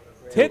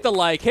 Hit the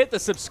like, hit the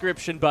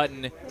subscription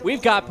button.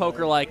 We've got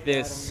poker like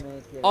this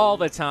all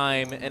the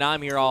time, and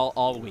I'm here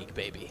all week,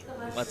 baby.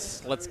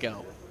 Let's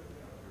go.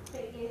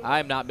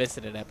 I'm not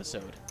missing an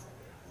episode.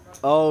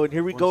 Oh, and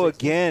here we go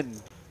again.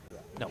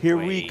 No Here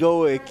way. we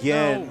go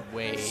again. No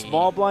way.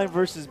 Small blind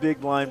versus big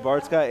blind.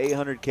 Bart's got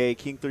 800K.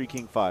 King 3,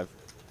 King 5.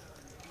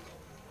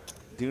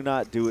 Do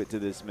not do it to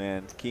this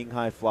man. King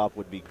high flop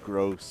would be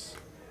gross.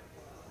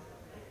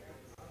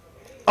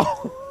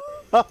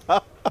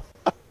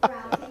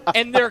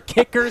 And their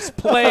kickers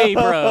play,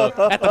 bro.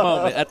 At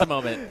the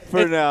moment.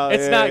 For now,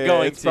 it's yeah, not yeah,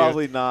 going it's to.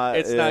 probably not.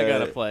 It's yeah. not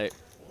gonna play.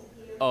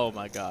 Oh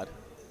my God.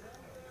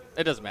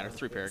 It doesn't matter.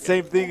 3 pair again.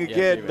 Same thing Yeah,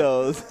 again, 3 pair.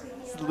 though.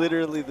 It's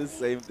literally the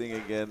same thing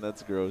again.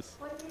 That's gross.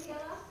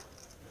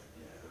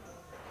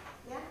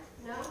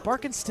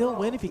 Bart can still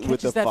win if he With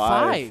catches the that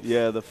 5.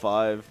 Yeah, the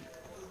 5.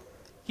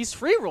 He's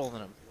free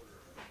rolling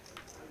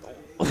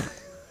him.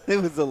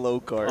 It was a low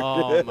card.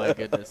 Oh my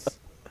goodness.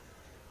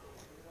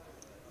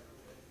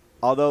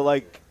 Although,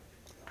 like,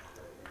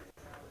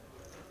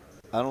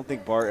 I don't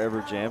think Bart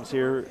ever jams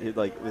here.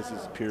 This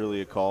is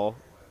purely a call.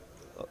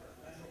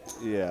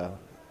 Yeah,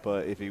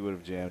 but if he would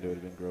have jammed, it would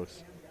have been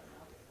gross.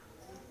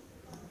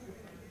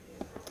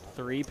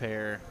 3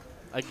 pair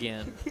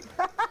again.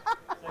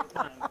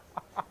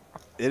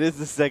 It is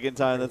the second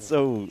time. That's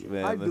so,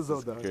 man. I this deserve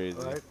is that, crazy.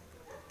 right?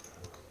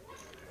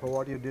 For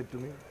what you did to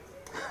me.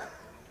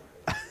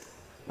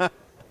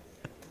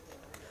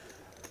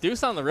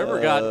 Deuce on the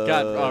river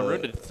got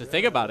ruined to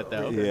think about it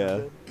though.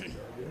 Yeah.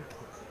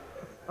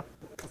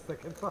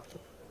 Second one.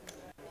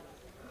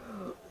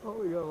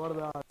 Oh my God, what are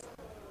the odds?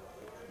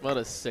 What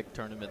a sick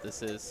tournament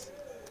this is.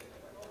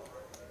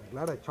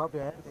 Glad I chopped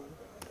your hand.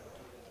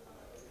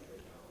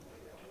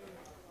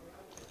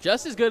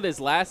 Just as good as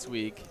last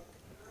week.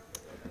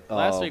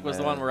 Last Oh, week was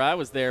the man. one where I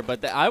was there,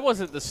 but I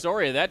wasn't the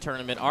story of that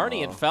tournament.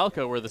 Arnie and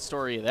Falco were the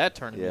story of that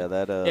tournament. Yeah,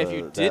 that if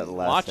you that didn't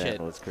last watch hand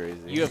it, was crazy.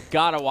 you have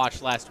got to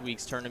watch last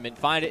week's tournament.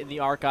 Find it in the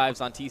archives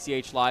on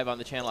TCH Live on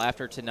the channel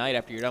after tonight,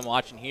 after you're done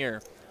watching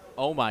here.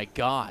 Oh my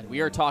God,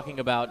 we are talking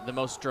about the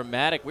most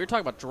dramatic. We're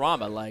talking about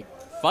drama, like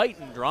fight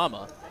and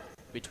drama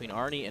between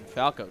Arnie and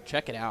Falco.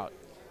 Check it out.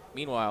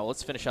 Meanwhile,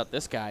 let's finish out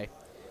this guy.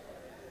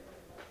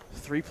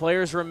 3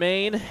 players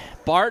remain.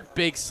 Bart,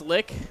 Big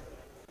Slick,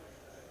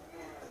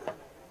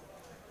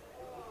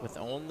 with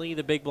only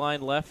the big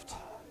blind left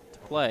to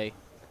play,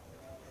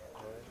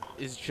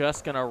 is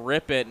just going to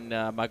rip it,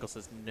 and Michael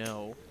says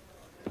no.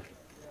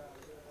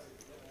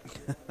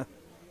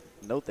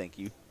 No, thank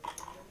you.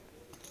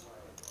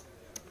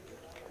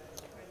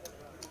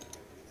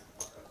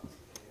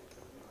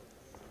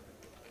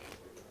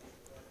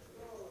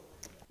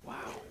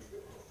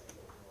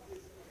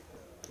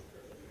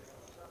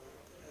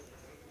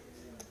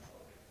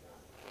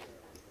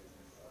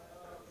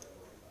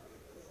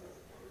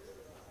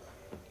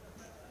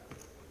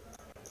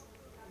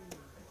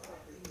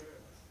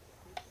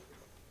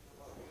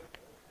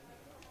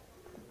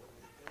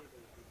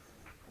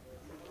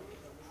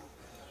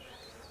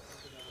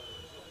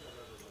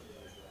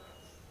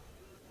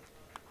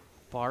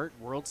 Bart,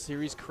 World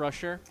Series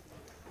crusher.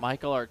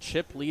 Michael, our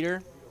chip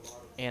leader.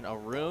 And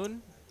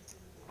Arun,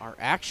 our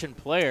action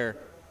player.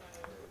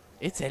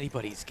 It's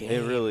anybody's game.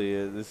 It really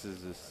is.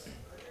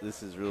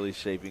 This is really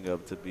shaping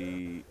up to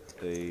be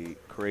a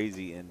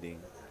crazy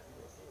ending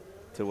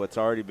to what's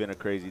already been a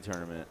crazy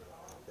tournament.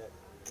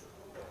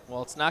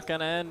 Well, it's not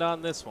going to end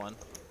on this one.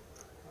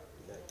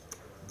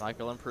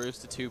 Michael improves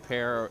to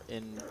 2-pair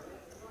in,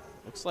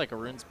 looks like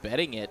Arun's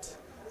betting it.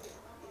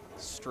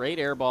 Straight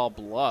airball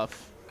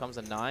bluff. Comes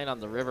a 9 on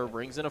the river,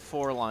 brings in a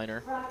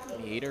 4-liner.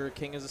 The 8 or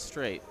king is a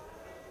straight.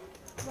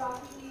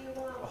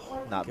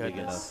 Oh, not big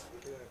enough.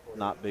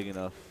 Not big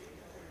enough.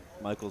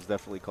 Michael's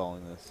definitely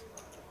calling this.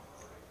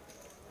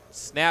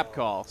 Snap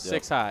call,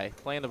 6 high,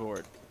 playing the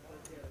board.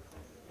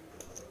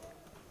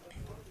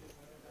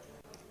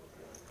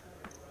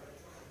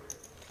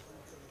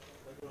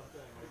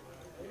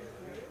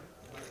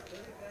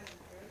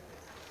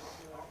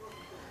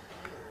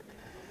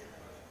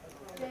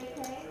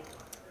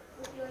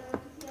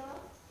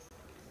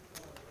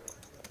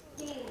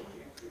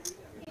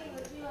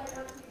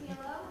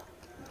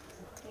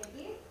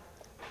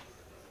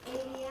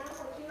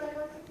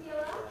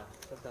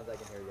 Sometimes I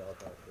can hear y'all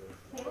talk too.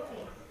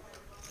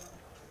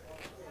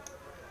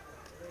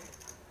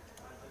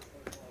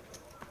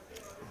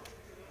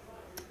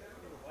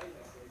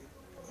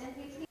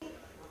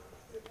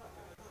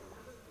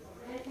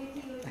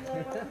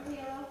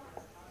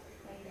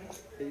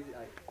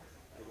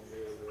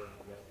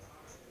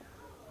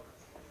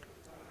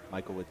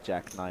 Michael with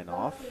Jack 9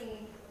 off.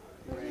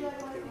 Would you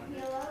like one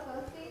tequila,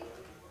 Ghosty?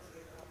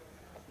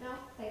 No,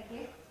 thank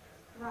you.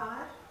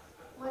 Raj,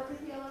 one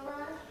tequila,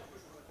 Raj?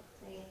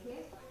 Thank you.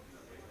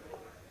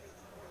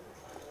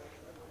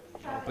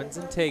 Opens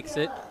and takes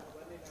it.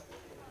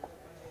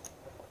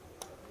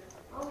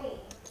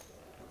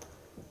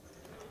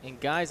 And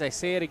guys, I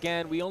say it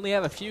again, we only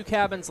have a few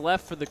cabins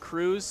left for the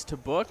cruise to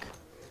book.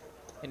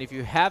 And if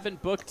you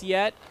haven't booked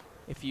yet,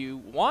 if you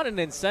want an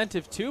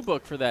incentive to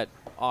book for that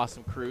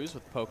awesome cruise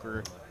with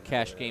poker,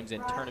 cash games,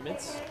 and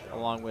tournaments,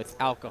 along with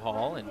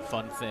alcohol and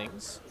fun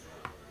things,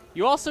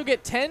 you also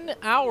get 10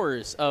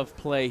 hours of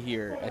play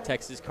here at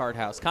Texas Card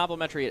House,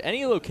 complimentary at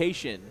any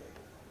location.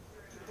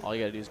 All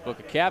you got to do is book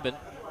a cabin,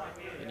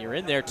 and you're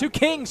in there. 2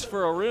 kings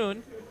for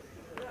Arun.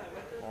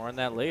 More on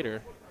that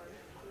later.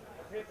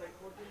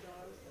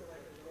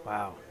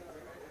 Wow.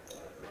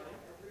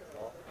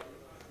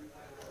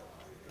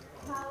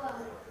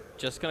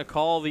 Just going to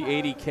call the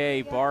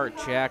 80K Bart,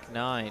 Jack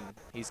 9.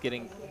 He's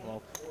getting,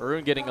 well,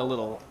 Arun getting a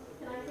little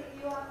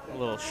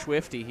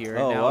swifty here.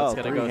 Oh, and now wow, it's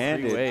going to go 3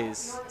 three-handed.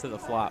 ways to the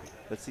flop.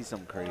 Let's see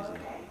something crazy.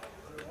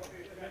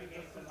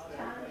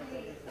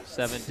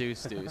 7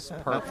 deuce deuce.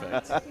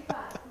 Perfect. Check.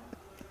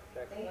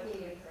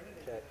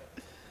 Check.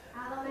 That's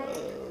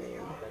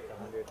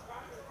 100.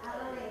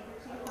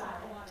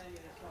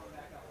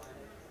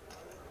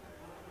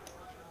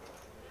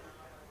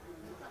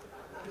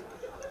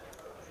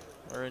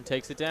 Arun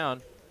takes it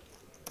down.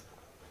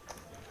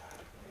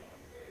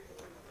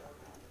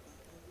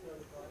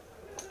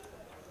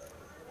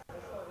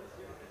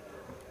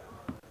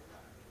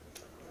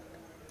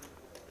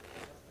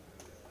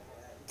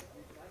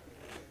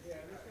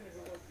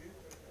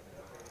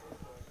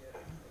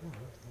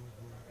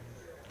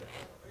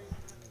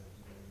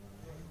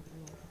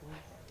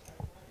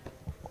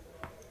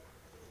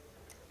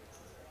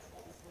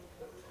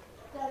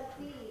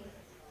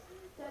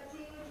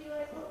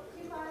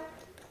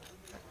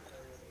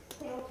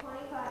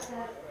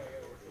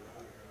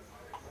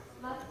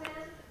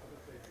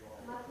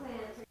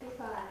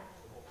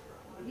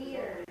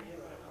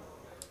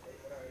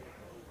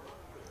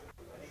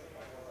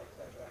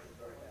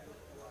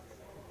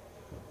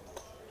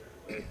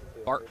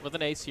 Bart with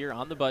an ace here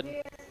on the button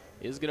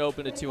is going to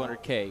open to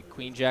 200K.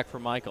 Queen Jack for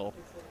Michael.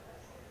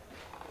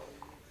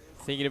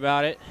 Thinking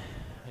about it.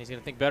 He's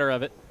going to think better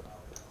of it.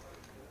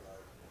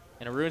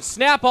 And Arun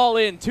snap all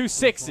in, 2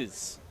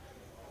 6s.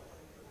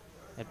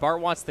 And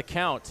Bart wants the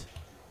count.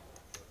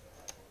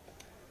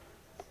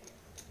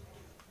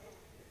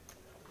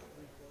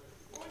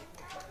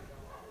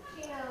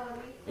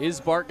 Is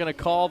Bart going to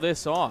call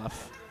this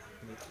off?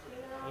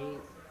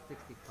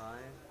 865.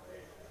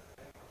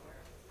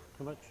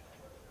 How much?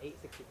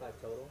 865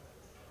 total.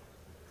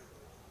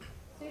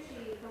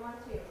 Sushi for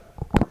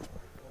 1-2.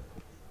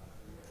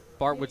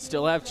 Bart would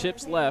still have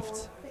chips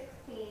left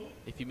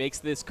if he makes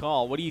this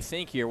call. What do you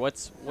think here?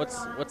 What's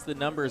the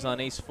numbers on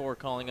ace-4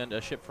 calling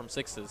a ship from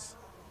 6s?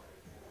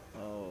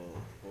 Oh,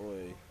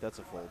 boy. That's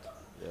a fold.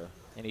 Yeah.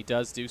 And he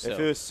does do so. If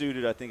it was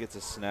suited, I think it's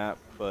a snap,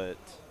 but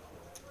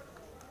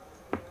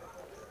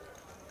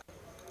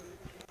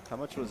how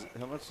much does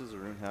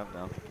Arun have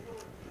now?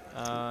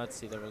 Let's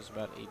see, there was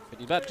about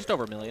 850, about just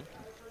over $1 million.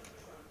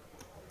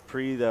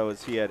 Pre, that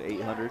was, he had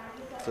 800,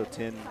 so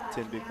 10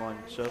 big blind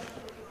shove.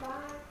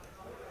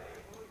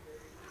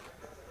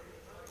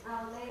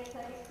 I'll make a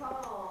second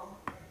call.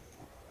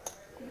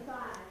 2-5.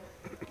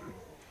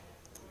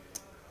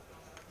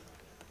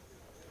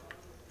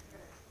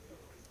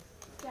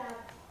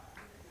 Step.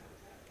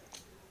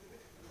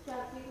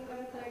 Step, you can go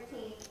to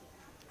 13.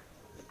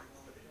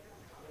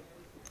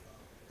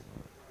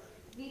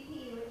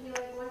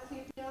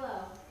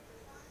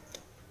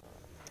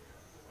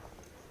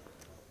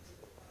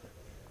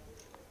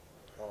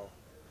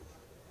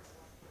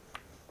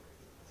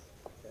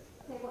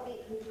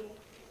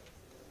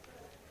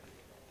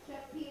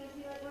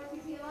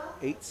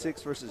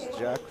 8-6 versus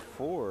Jack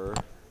 4.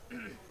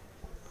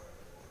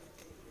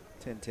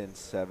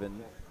 10-10-7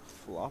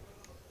 flop.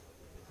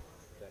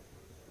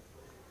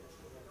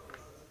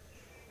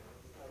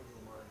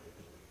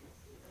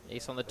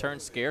 Ace on the turn,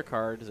 scare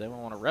card. Does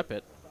anyone want to rep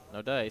it?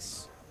 No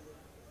dice.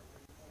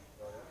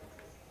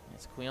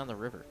 It's queen on the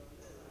river.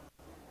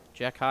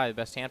 Jack high, the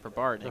best hand for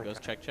Bart, and it goes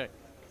check, check.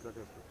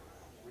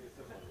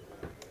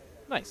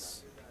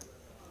 Nice.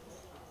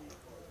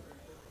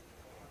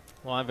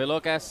 Juan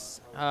Veloc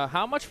asks,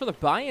 how much for the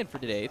buy-in for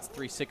today? It's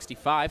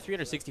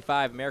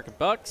 365 American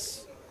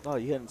bucks. Oh,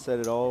 you hadn't said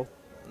it all.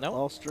 No,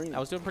 all stream. I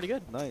was doing pretty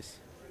good. Nice.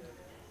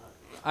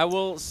 I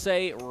will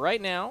say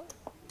right now,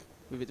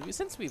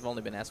 since we've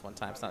only been asked one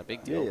time, it's not a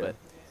big deal, but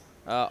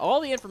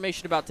all the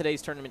information about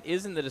today's tournament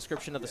is in the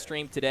description of the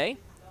stream today.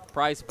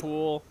 Prize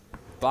pool,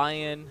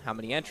 buy-in, how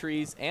many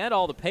entries, and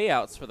all the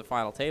payouts for the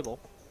final table.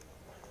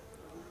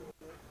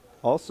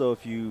 Also,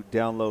 if you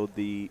download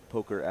the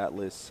Poker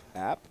Atlas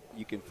app,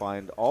 you can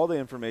find all the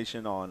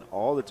information on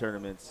all the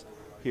tournaments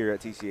here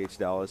at TCH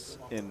Dallas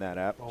in that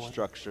app.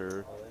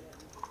 Structure,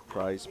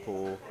 prize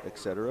pool,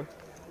 etc.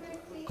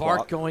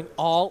 Bart going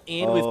all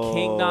in with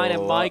King 9,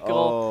 and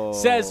Michael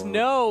says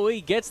no.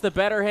 He gets the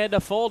better hand to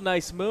fold.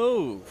 Nice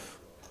move.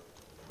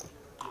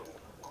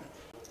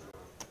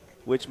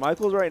 Which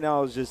Michael's right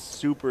now is just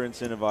super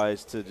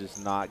incentivized to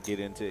just not get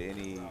into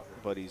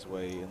anybody's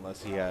way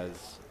unless he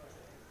has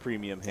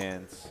premium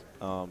hands.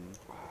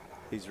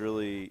 He's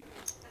really,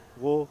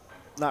 well,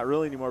 not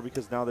really anymore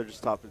because now they're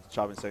just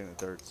chopping second and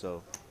third.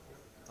 So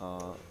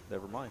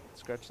never mind.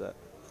 Scratch that.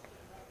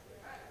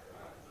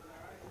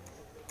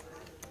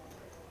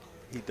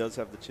 He does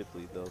have the chip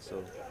lead though,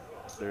 so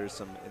there is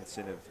some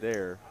incentive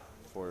there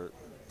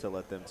to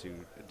let them to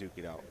duke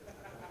it out.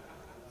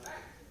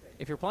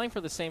 If you're playing for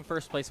the same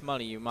first place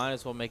money, you might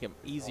as well make it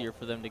easier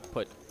for them to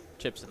put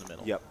chips in the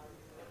middle. Yep.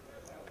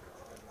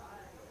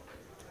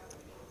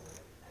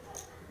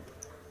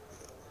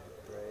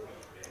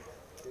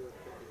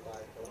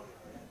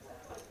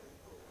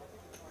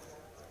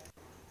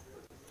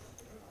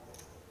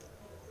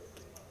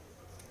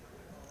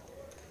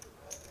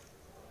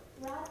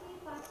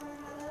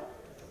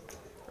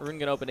 Arun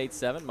gonna open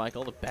 8-7.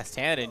 Michael, the best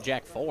hand in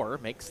Jack 4,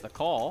 makes the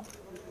call.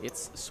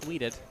 It's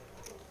sweeted.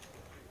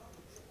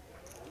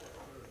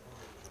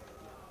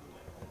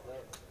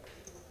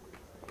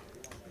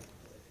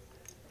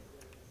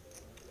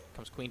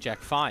 Comes Queen Jack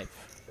 5.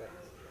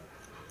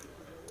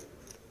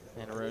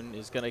 And Arun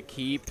is gonna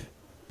keep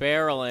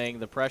barreling.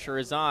 The pressure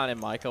is on, and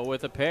Michael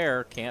with a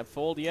pair can't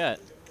fold yet.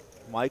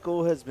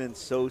 Michael has been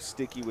so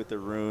sticky with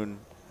Arun.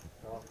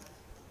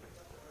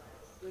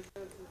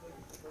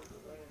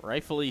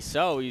 Rightfully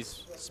so.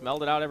 He's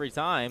smelled it out every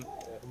time.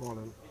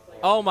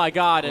 Oh, my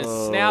God. A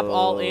snap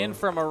all in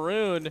from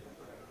Arun.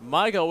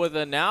 Michael with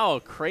a now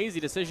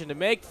crazy decision to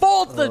make.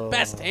 Folds the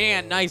best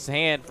hand. Nice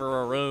hand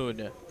for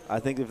Arun.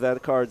 I think if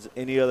that card's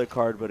any other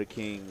card but a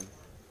king,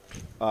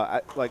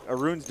 like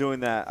Arun's doing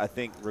that, I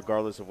think,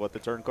 regardless of what the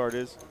turn card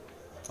is.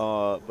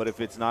 But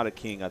if it's not a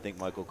king, I think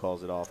Michael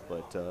calls it off.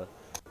 But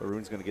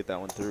Arun's going to get that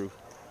one through.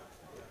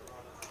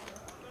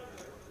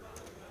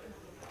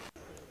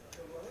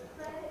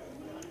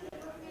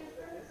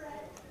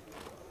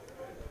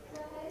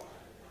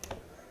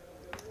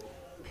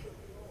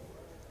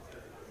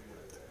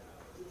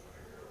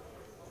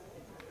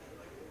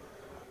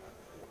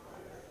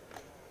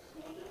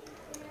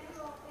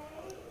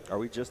 Are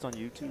we just on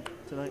YouTube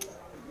tonight?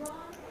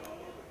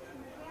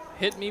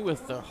 Hit me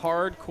with the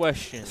hard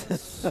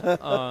questions.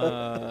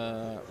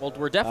 Well,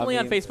 we're definitely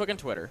on Facebook and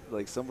Twitter.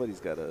 Like somebody's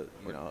got to,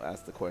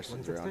 ask the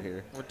questions around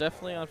here. We're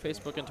definitely on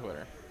Facebook and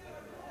Twitter.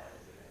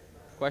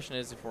 Question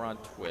is if we're on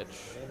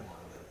Twitch.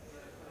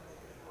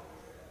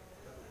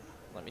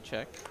 Let me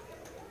check.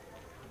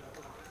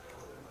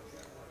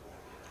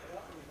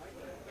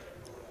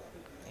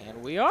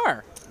 And we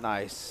are.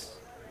 Nice.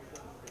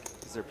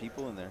 Is there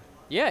people in there?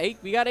 Yeah,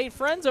 we got 8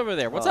 friends over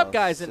there. What's up,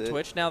 guys, in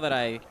Twitch, now that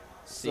I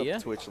see you?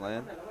 Twitch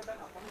land.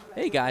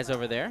 Hey, guys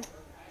over there.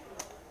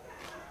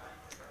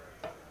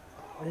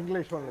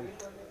 English only.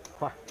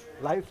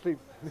 Live stream.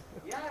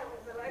 Yeah,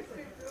 the live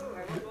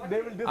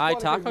stream too. I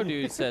Taco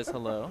Dude says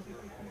hello.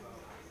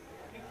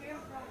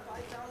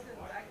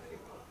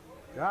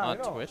 On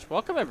Twitch.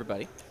 Welcome,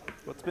 everybody.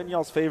 What's been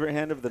y'all's favorite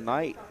hand of the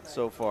night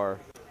so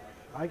far?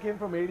 I came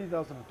from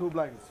 80,000, 2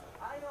 blinds.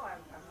 I know, I'm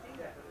seeing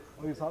that.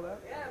 Oh, you saw that?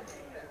 Yeah, I'm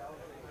seeing that.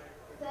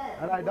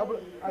 And I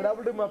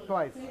doubled him up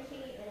twice.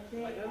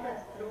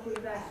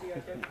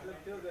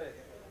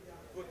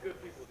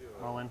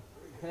 All in.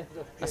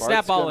 A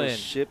snap all in.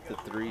 Ship the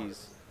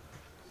threes.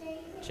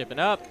 Chipping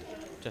up.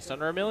 Just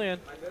under $1 million.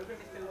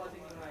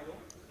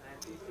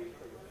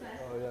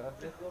 Oh, yeah.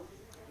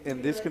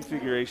 In this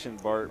configuration,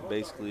 Bart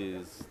basically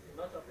is.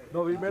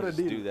 No, we made a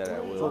deal. Do that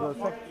at will. So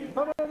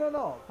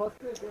no. First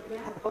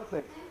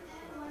place.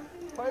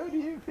 Why would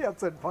you be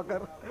upset,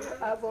 fucker?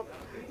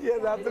 He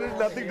has absolutely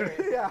nothing to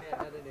do. Yeah.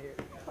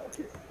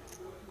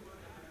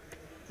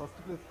 First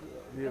place,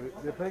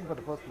 we're playing for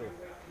the first place.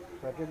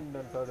 Second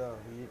and third are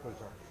the equal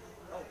chance.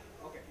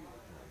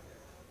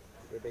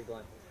 We're big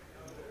blind.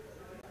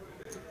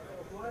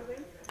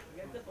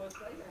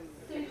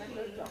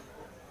 Sushi.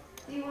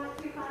 Do you want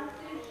 2 pounds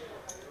sushi?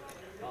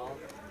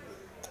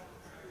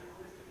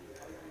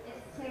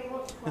 It's table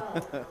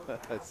 12.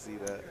 I see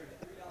that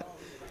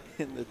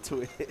in the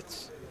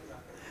Twitch.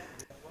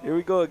 Here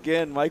we go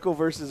again. Michael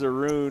versus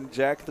Arun.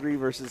 Jack 3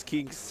 versus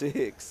King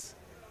 6.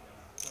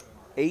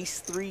 Ace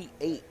 3,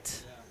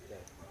 8.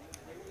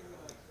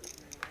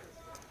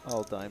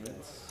 All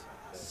diamonds.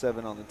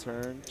 7 on the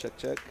turn. Check,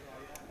 check.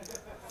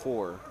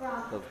 4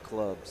 of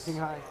clubs. King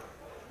high.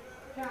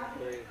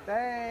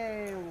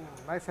 Damn.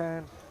 Nice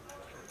hand.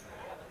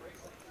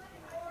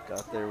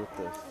 Got there with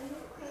the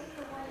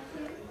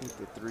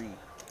 3.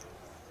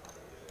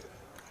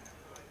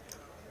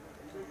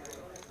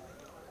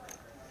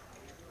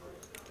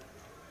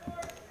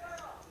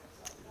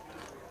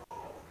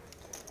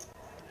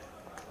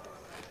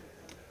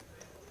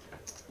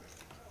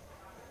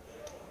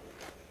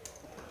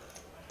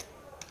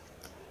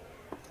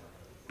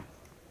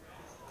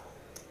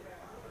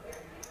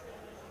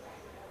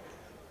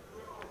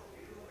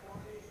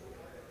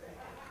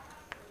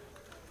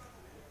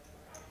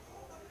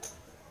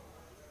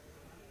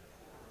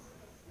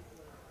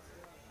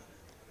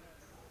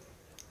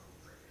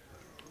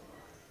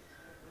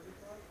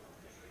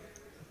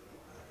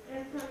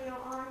 Antonio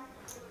on.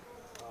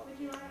 Would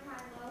you like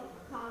high low?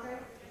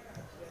 Congress?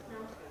 No,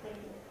 thank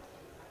you.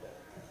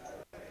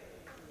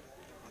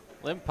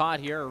 Limp pot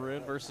here,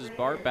 Arun versus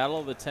Bart. Battle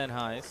of the 10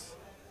 highs.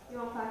 You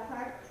want 5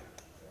 cards?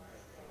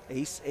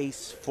 Ace,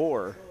 ace,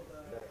 4.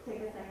 Take a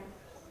second.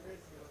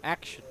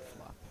 Action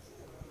flop.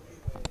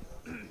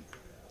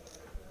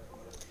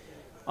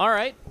 All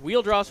right,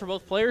 wheel draws for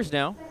both players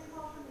now.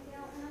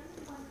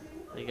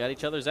 They got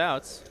each other's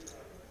outs.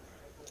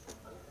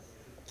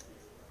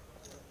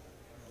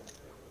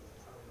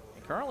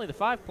 And currently the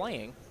 5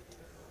 playing.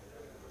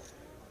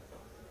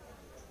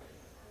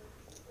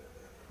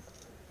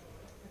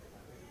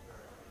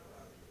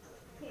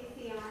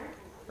 KCR.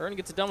 Arun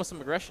gets it done with some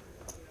aggression.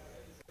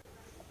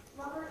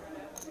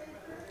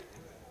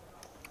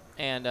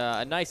 And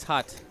a nice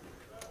hot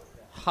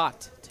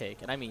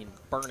take, and I mean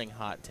burning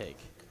hot take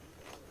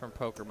from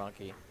Poker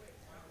Monkey.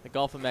 The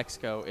Gulf of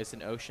Mexico is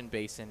an ocean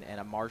basin and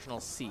a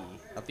marginal sea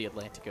of the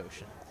Atlantic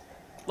Ocean,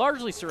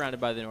 largely surrounded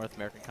by the North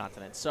American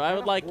continent. So I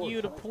would like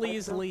you to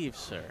please leave,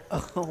 sir.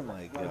 Oh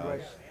my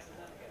gosh.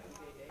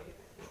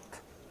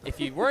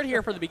 If you weren't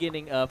here for the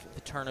beginning of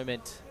the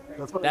tournament,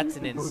 that's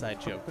an inside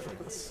joke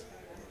from us.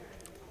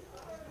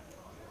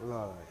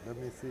 Right, let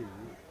me see.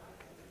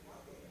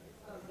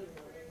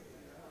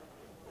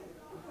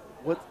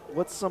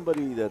 What's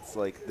somebody that's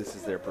like this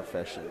is their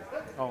profession?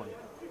 Oh.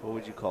 What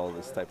would you call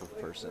this type of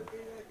person?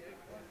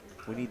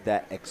 We need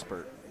that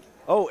expert.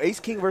 Oh, Ace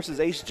King versus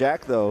Ace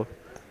Jack though.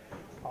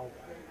 Oh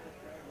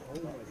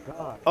my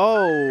God.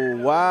 Oh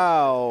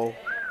wow.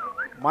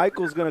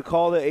 Michael's gonna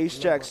call the Ace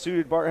Jack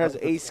suited. Bart has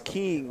Ace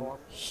King.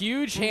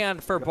 Huge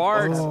hand for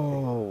Bart.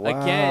 Oh, wow.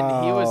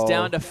 Again, he was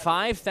down to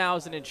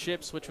 5,000 in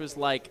chips, which was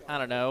like, I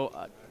don't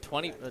know,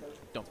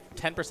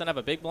 10% of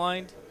a big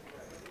blind.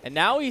 And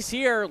now he's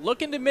here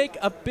looking to make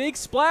a big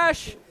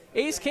splash.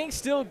 Ace King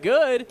still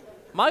good.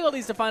 Michael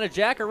needs to find a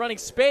jack or running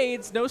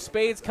spades. No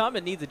spades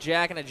coming. Needs a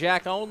jack and a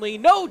jack only.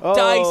 No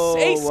dice.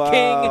 Ace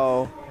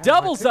King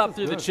doubles up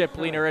through the chip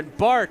leaner, and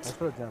Bart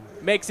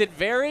makes it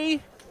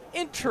very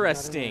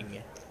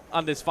interesting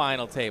on this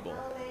final table.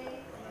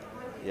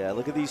 Yeah,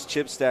 look at these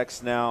chip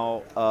stacks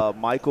now.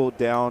 Michael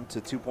down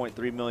to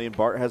 2.3 million.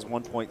 Bart has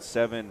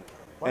 1.7,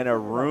 and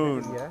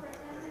Arun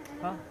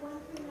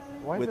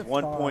with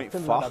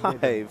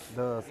 1.5.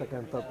 The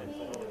second third.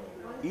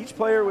 Each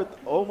player with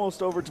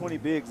almost over 20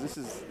 bigs. This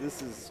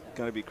is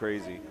gonna be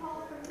crazy,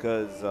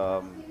 because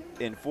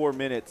in 4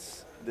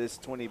 minutes, this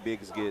 20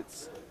 bigs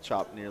gets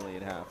chopped nearly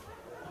in half.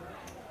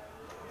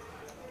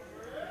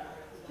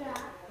 Jack,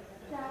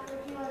 would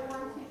you like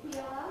 1, 2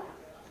 PLO?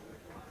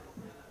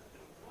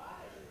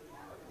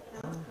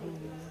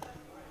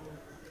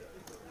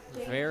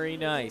 Very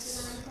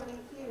nice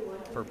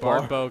for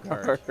Bart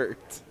Bogard.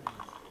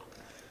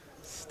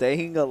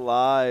 Staying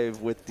alive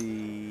with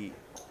the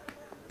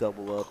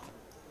double up.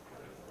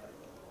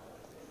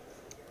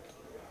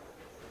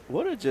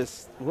 What an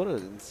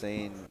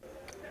insane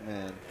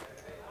man.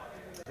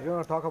 We're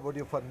going to talk about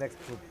you for the next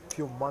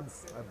few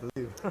months, I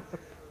believe.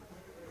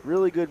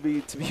 Really good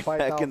to be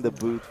back in the 5,000.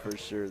 booth for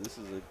sure. This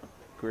is a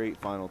great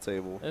final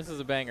table. This is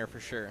a banger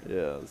for sure.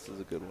 Yeah, this is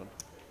a good one.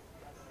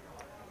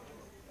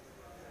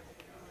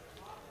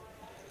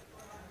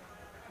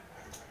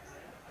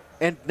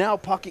 And now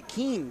pocket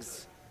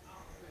kings.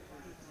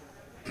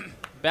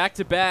 Back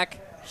to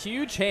back,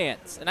 huge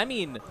hands. And I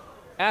mean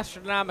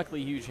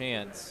astronomically huge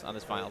hands on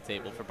this final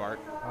table for Bart.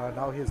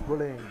 Now he's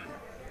bullying.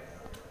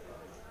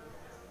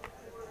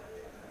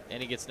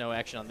 And he gets no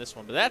action on this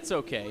one, but that's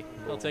okay.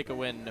 He'll take a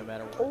win no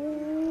matter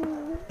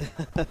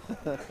what.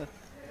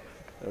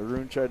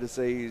 Arun tried to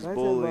say he's Nice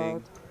bullying.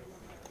 hand,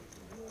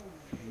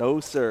 No,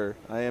 sir,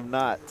 I am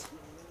not.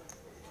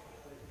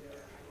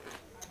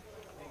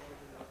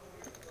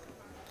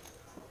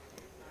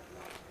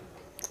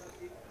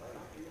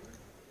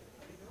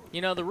 You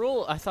know, the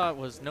rule I thought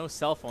was no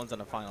cell phones on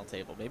the final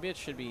table. Maybe it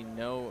should be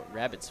no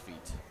rabbit's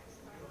feet.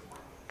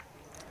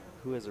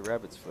 Who has a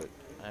rabbit's foot?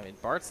 I mean,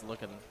 Bart's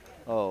looking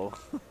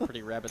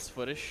pretty rabbit's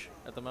footish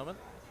at the moment.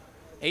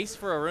 Ace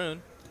for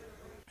Arun.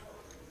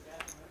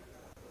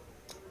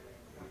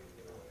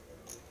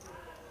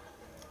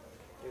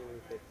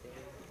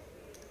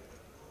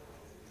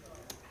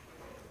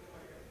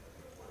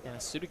 And a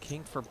suited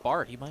king for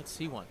Bart. He might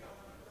see one.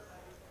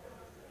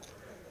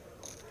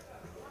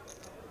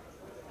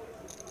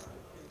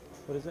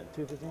 What is it?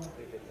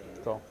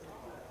 215? Cool.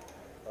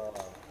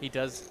 He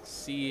does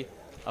see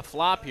a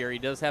flop here. He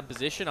does have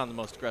position on the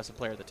most aggressive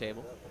player at the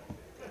table.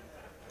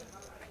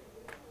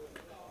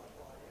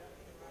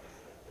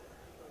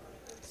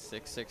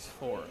 Six,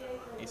 6-4.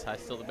 Ace high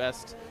still the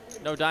best.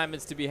 No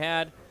diamonds to be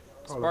had.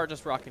 So Bart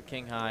just rocking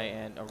king high,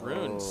 and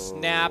Arun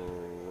snap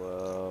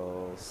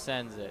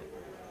sends it.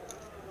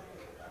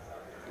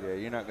 Yeah,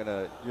 you're not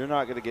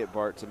gonna get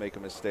Bart to make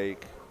a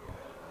mistake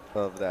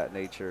of that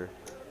nature.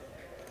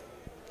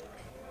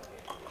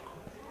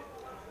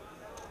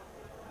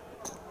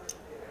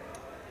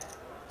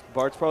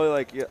 Bart's probably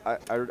like, yeah,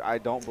 I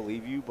don't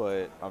believe you,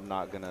 but I'm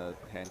not gonna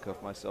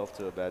handcuff myself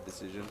to a bad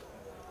decision.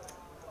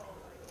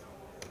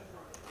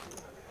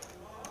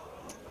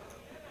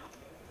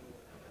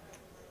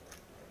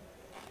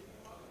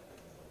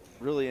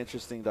 Really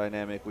interesting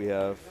dynamic we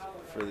have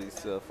for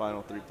these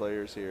final three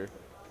players here.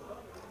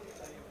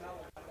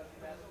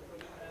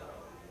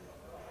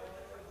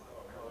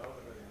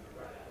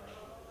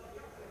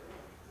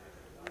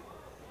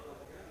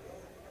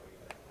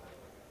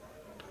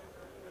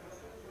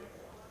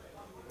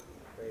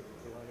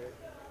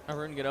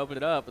 Arun can open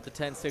it up with the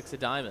 10-6 of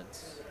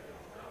diamonds.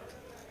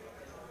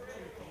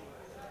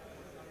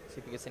 See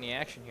if he gets any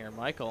action here.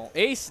 Michael,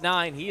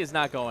 ace-9. He is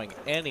not going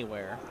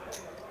anywhere.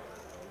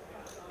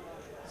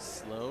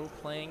 Slow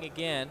playing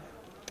again.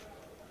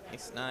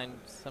 Ace-9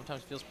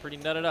 sometimes feels pretty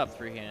nutted up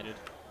three-handed.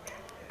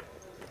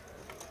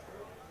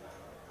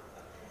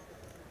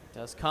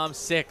 Does come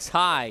 6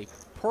 high.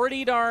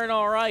 Pretty darn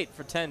all right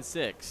for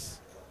 10-6.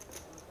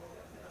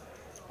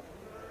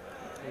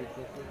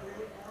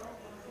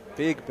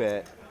 Big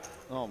bet.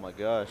 Oh my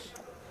gosh.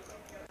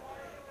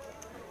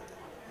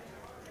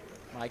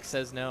 Mike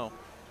says no.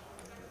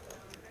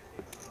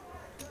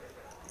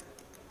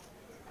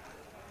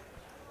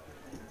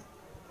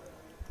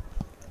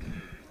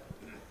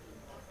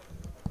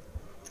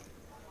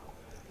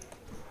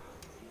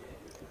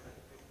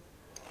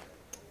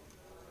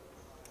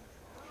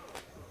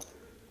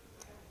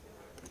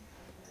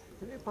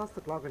 Can you pass the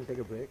clock and take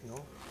a break? No?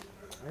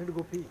 I need to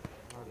go pee.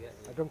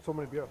 I drank so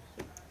many beers.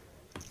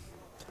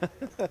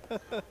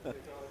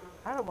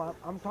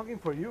 I'm talking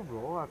for you,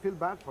 bro. I feel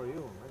bad for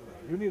you.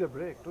 You need a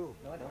break, too.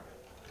 No, I don't.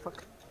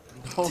 Fuck.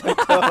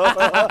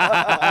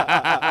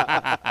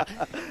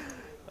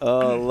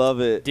 Oh,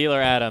 love it.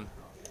 Dealer Adam,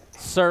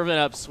 serving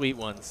up sweet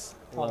ones.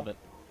 Love it.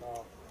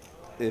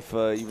 If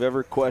you've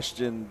ever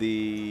questioned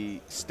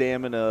the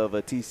stamina of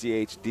a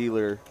TCH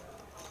dealer,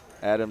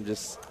 Adam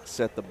just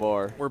set the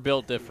bar. We're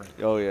built different.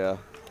 Oh, yeah.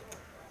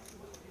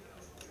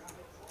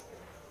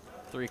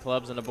 3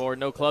 clubs on the board.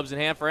 No clubs in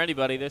hand for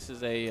anybody. This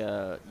is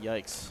a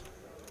yikes.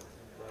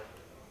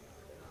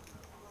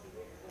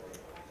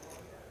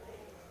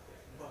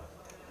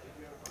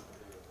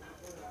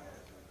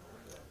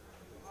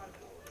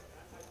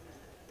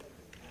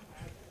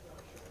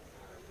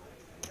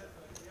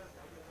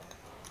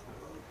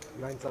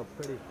 Lines are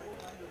pretty.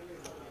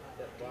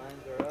 The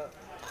blinds are up.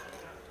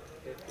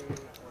 50,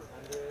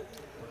 100.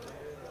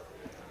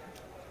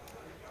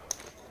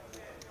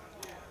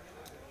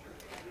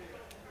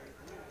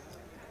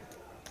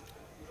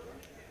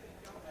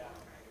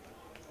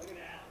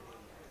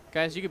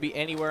 Guys, you could be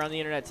anywhere on the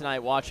internet tonight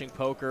watching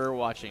poker,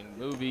 watching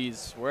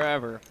movies,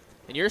 wherever.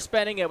 And you're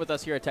spending it with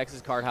us here at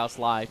Texas Card House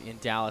Live in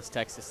Dallas,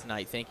 Texas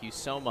tonight. Thank you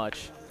so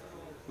much.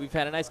 We've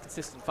had a nice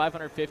consistent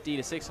 550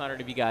 to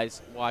 600 of you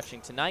guys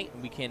watching tonight,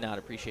 and we cannot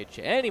appreciate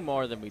you any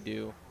more than we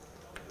do.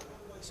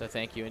 So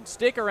thank you. And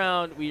stick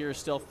around. We are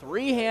still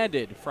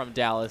three-handed from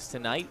Dallas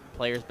tonight.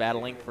 Players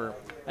battling for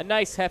a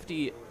nice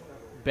hefty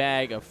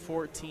bag of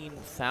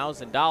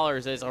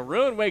 $14,000 as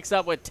Arun wakes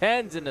up with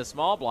 10s in the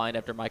small blind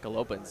after Michael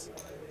opens.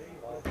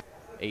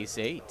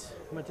 Ace-8.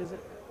 How much is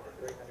it?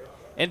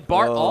 And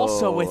Bart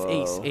also with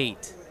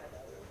Ace-8.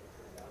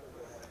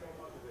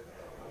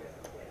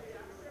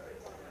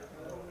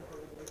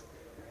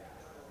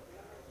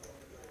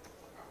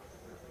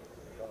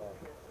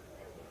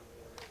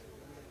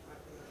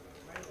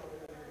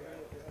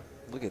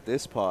 Look at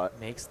this pot.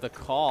 Makes the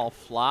call.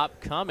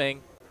 Flop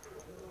coming.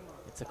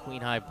 It's a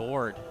queen high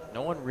board.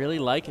 No one really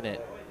liking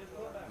it.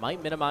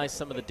 Might minimize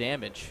some of the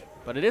damage.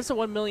 But it is a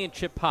 1 million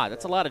chip pot.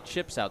 That's a lot of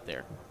chips out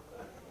there.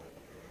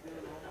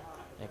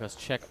 And it goes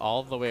check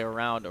all the way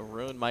around.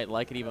 Arun might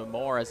like it even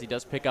more as he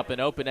does pick up an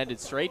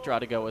open-ended straight draw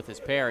to go with his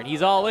pair. And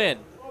he's all in.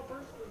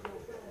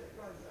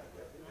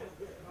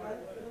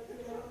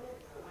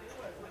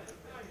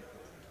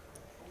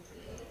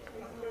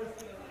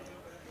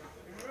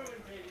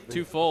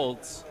 Two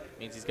folds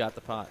means he's got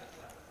the pot.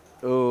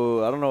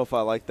 Oh, I don't know if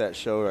I like that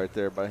show right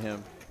there by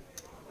him.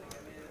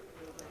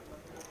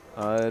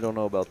 I don't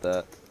know about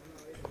that.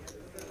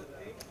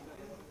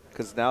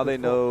 Because now they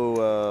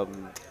know,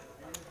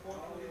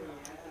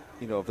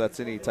 you know, if that's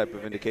any type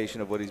of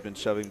indication of what he's been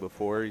shoving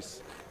before.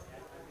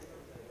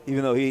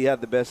 Even though he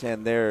had the best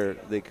hand there,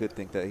 they could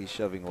think that he's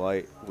shoving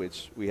light,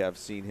 which we have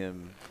seen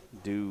him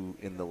do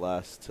in the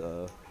last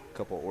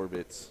couple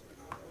orbits.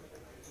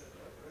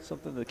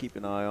 Something to keep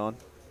an eye on.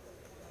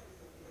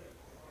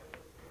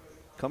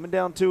 Coming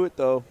down to it,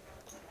 though.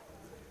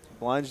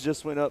 Blinds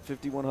just went up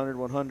 5,100,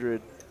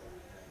 100.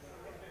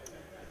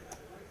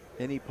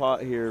 Any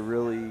pot here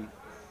really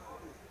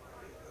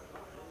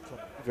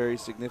very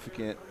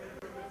significant.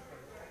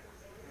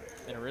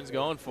 And Arun's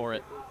going for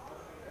it.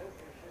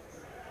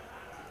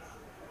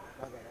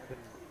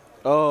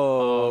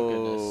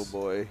 Oh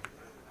boy.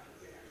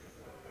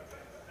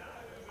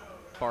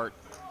 Bart,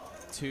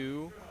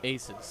 2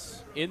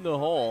 aces in the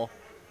hole.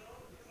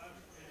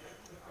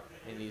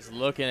 And he's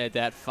looking at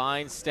that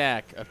fine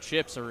stack of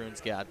chips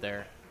Arun's got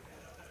there.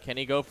 Can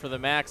he go for the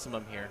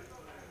maximum here?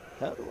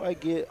 How do I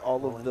get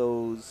all of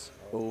those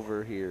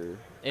over here?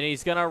 And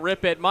he's going to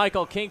rip it.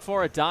 Michael, king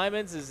 4 of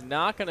diamonds is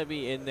not going to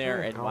be in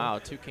there. And wow,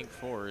 2 king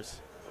 4s.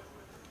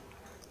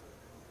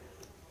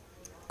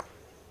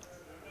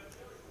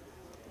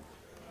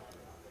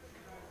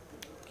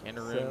 Can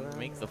Arun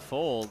make the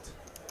fold?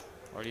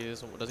 Or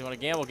does he want to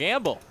gamble?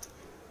 Gamble.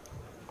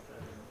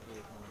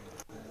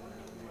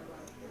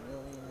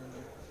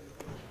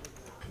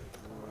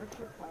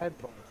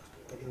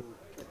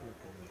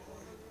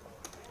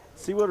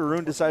 See what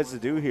Arun decides to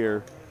do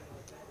here.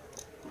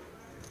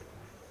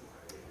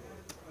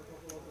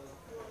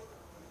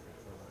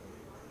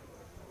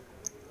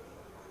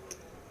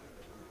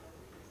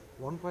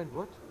 One point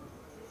what?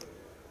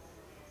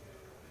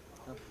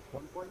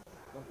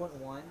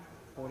 1.1,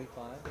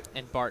 45.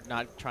 And Bart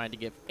not trying to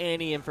give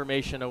any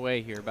information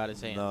away here about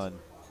his hands. None.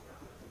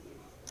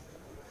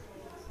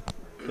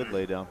 Good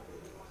laydown.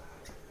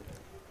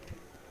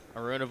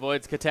 Arun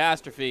avoids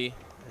catastrophe.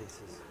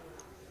 Aces.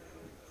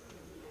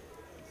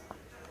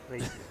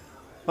 Aces.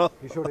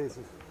 He showed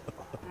aces.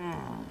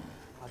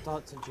 I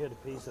thought since you had a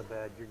piece so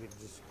bad, you're going to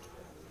just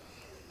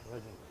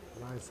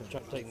Nice. try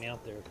to take me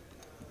out there.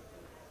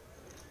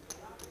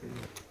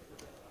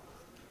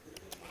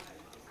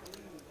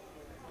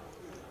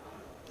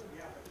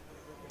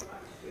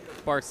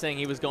 Bart saying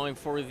he was going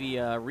for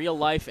the real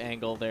life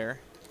angle there.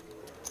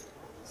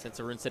 Since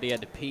Arun said he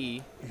had to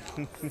pee,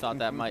 thought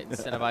that might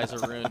incentivize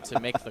Arun to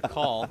make the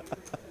call.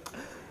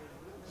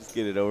 Just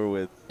get it over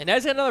with. And now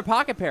he's got another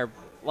pocket pair.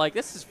 Like,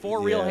 this is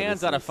 4 real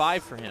hands out of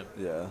 5 for him.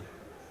 Yeah.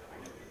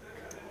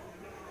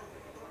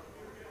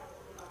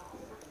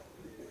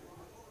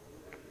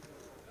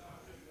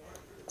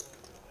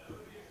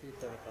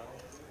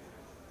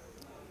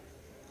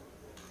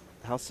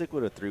 How sick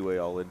would a 3-way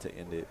all-in to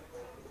end it?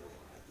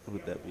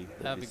 Would that be?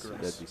 That'd be gross.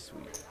 That'd be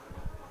sweet.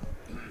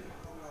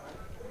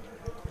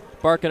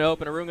 Bart gonna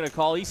open, Arun gonna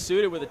call. He's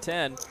suited with a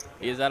 10.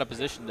 He is out of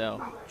position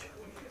though.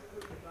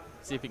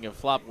 See if he can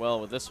flop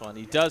well with this one.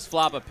 He does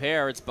flop a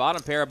pair. It's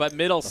bottom pair, but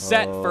middle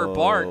set for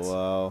Bart.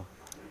 Wow.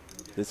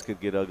 This could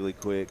get ugly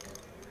quick.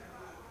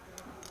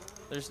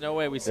 There's no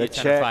way we see a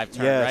 10 check, or 5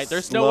 turn, yes, right?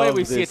 There's no way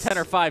we see a this. 10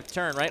 or 5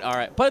 turn, right? All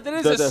right. But it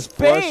is The a flush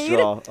spade.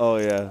 draw. Oh,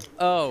 yeah.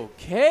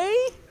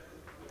 Okay.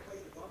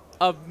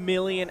 A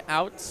million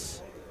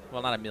outs.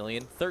 Well, not a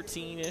million.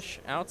 13-ish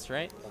outs,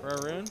 right, for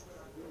Arun?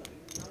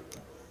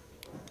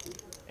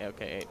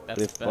 Okay,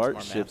 that's If more Bart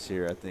math. ships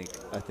here, I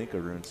think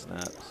Arun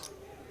snaps.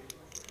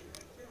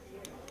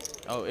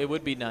 Oh, it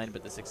would be 9,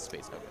 but the 6 is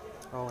space over.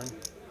 Calling.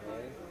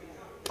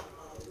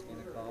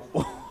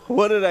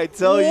 What did I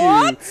tell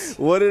you?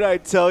 What did I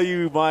tell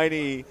you,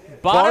 Miney?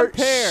 Bottom Bart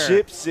pair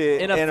ships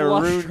it, in a and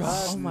flush Arun draw.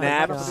 Oh my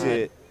snaps God.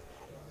 it.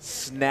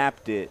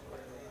 Snapped it.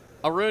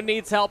 Arun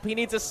needs help. He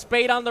needs a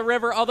spade on the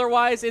river.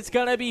 Otherwise, it's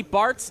going to be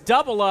Bart's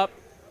double up.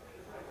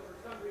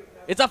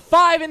 It's a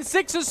 5 and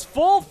 6 is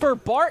full for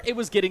Bart. It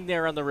was getting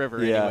there on the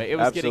river Yeah, anyway. It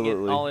was absolutely.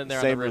 getting it all in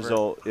there Same on the river.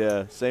 result.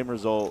 Yeah, same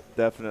result,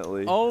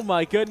 definitely. Oh,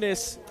 my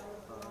goodness.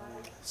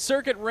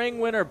 Circuit ring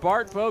winner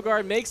Bart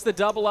Bogard makes the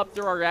double up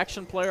through our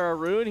action player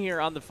Arun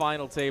here on the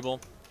final table.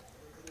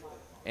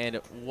 And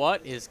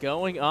what is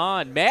going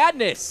on?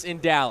 Madness in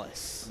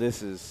Dallas.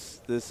 This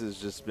has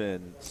just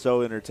been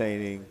so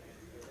entertaining.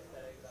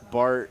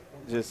 Bart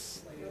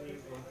just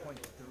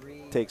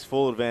takes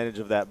full advantage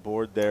of that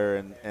board there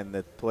and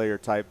the player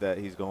type that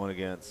he's going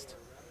against.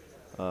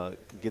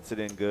 Gets it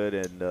in good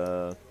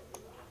and,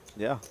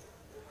 yeah,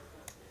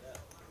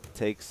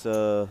 takes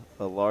a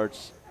large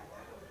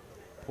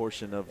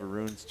portion of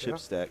Arun's chip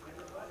stack.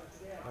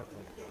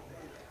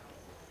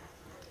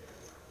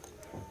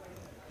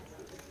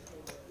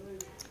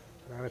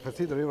 And if I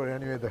see the river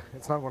anyway,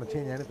 it's not going to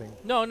change anything.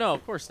 No,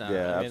 of course not.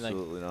 Yeah, I mean,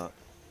 absolutely not.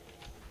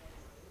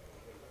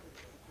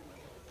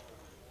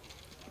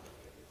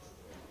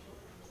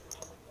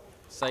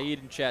 Saeed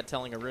in chat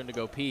telling Arun to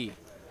go pee.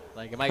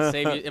 Like it might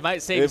save you. It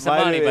might save you some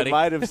money, buddy. It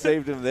might have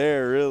saved him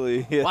there,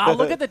 really. Wow,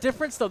 look at the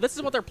difference, though. This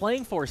is what they're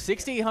playing for.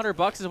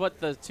 $6,800 is what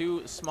the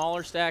two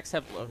smaller stacks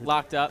have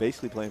locked up.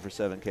 Basically playing for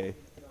 $7K.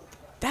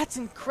 That's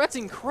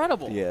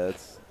incredible. Yeah,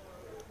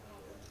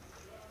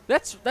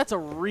 that's a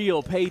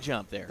real pay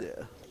jump there.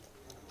 Yeah.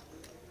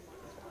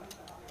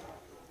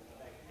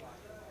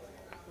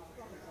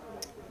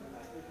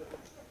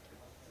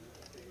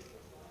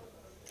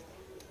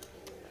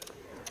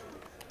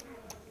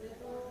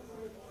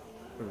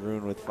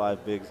 Rune with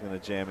 5 bigs gonna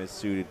jam his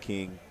suited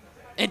king.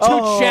 And 2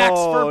 jacks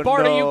for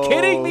Bart. No. Are you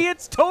kidding me?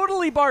 It's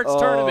totally Bart's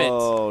tournament.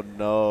 Oh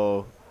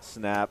no!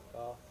 Snap.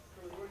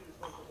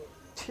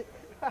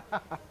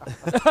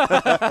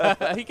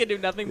 He can do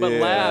nothing but yeah,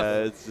 laugh.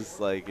 It's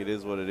just like it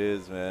is what it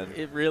is, man.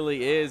 It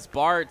really is.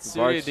 Bart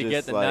suited to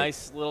get the like,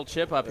 nice little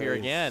chip up here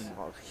again.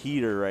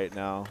 Heater right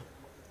now.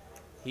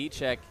 Heat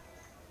check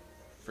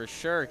for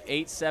sure.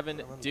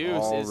 8-7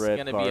 deuce All is red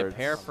going to be a cards.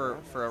 pair for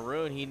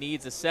Arun. He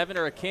needs a 7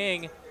 or a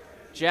king.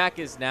 Jack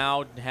is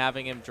now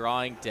having him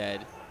drawing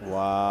dead.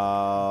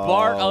 Wow.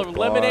 Bart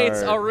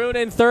eliminates Arun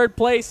in 3rd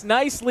place.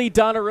 Nicely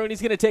done, Arun. He's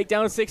going to take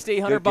down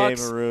 $6,800. Good game,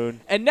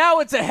 Arun. And now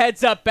it's a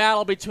heads-up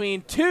battle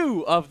between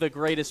 2 of the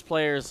greatest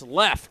players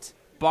left.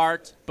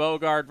 Bart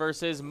Bogard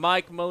versus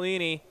Mike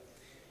Malini.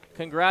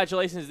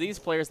 Congratulations to these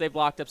players. They've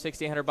locked up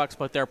 $6,800,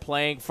 but they're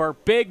playing for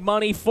big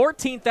money,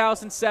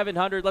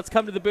 $14,700. Let's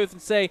come to the booth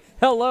and say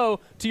hello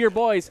to your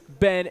boys,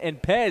 Ben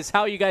and Pez.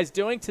 How are you guys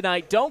doing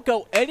tonight? Don't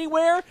go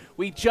anywhere.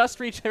 We just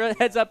reached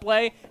heads-up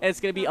play, and it's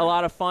going to be a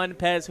lot of fun.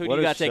 Pez, who do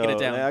you got taking it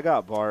down? Man, I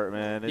got Bart,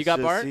 man. You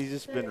got Bart? He's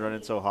just been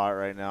running so hot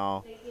right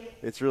now.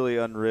 It's really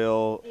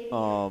unreal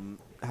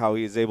how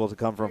he's able to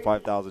come from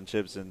 5,000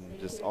 chips and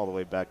just all the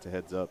way back to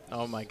heads up.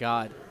 Oh, my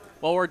God.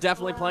 Well, we're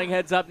definitely playing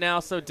heads up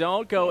now, so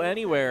don't go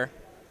anywhere.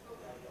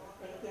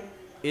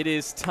 It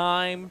is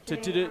time to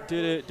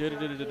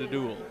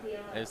duel,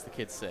 as the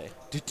kids say.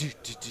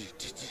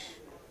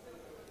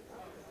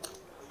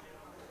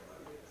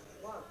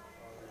 How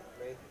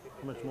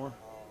much more?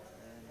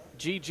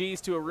 GG's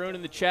to Arun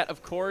in the chat,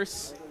 of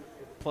course.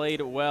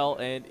 Played well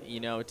and, you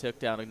know, took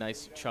down a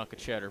nice chunk of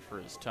cheddar for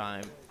his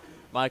time.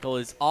 Michael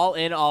is all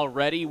in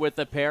already with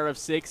a pair of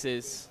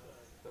 6s.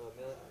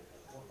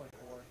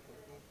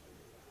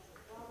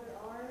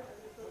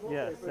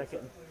 Yeah,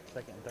 second,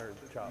 third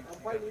chop.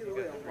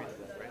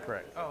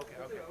 Correct. Oh, okay.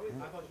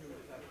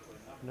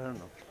 No.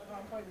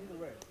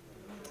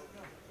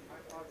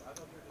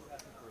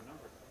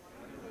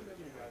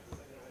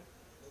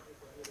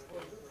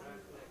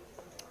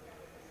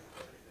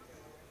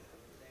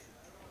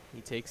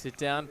 He takes it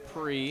down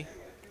pre.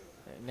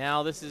 And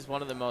now this is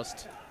one of the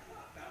most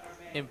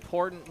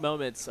important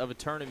moments of a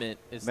tournament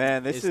is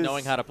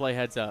knowing how to play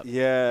heads up.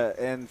 Yeah,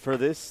 and for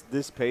this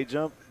pay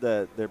jump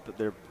that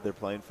they're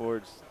playing for,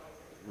 it's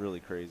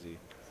really crazy.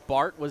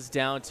 Bart was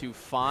down to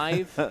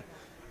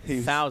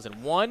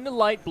 5,000. One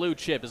light blue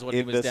chip is what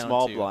he was down to. In the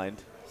small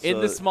blind. In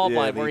the small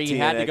blind where he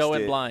had to go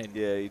in it. blind.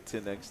 Yeah, he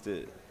 10x'd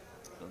it.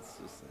 That's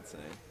just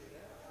insane.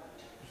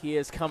 He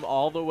has come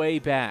all the way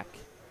back.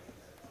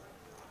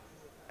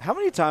 How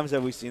many times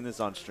have we seen this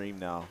on stream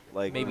now?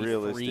 Like maybe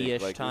realistic,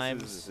 3-ish like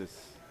times.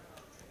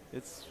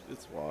 It's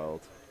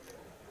wild.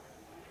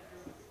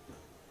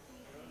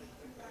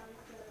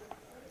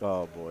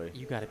 Oh boy.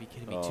 You got to be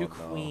kidding me. Oh, 2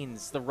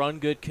 queens. The run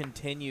good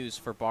continues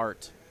for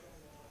Bart.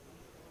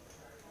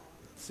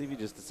 Let's see if he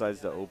just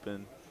decides to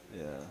open.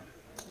 Yeah.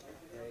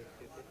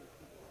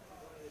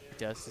 He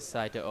does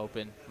decide to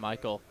open.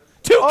 Michael.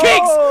 2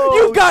 kings!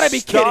 You got to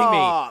be kidding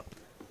me.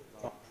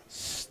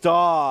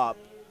 Stop.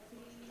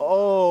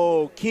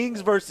 Oh, kings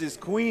versus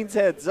queens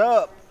heads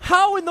up.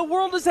 How in the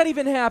world does that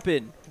even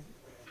happen?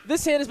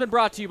 This hand has been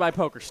brought to you by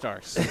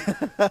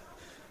PokerStars.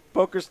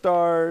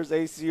 PokerStars,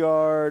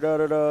 ACR,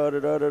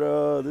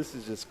 da-da-da. This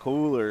is just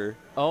cooler.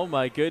 Oh,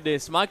 my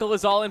goodness. Michael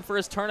is all in for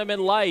his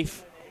tournament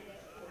life.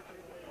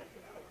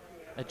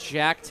 A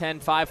Jack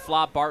 10-5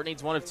 flop. Bart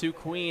needs one of 2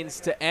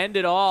 queens to end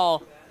it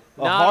all.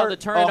 Now the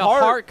turn into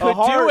heart could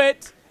do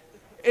it.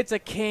 It's a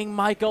king.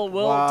 Michael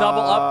will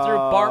double up through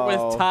Bart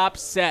with top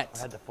set.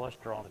 I had the flush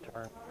draw on the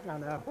turn. I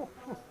know.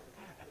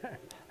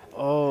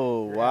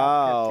 Oh,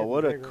 wow.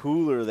 What a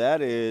cooler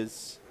that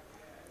is.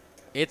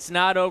 It's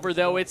not over,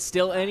 though. It's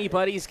still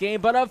anybody's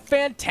game, but a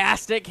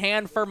fantastic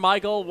hand for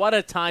Michael. What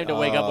a time to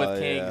wake up with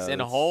kings and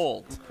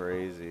hold.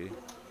 Crazy.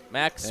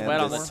 Max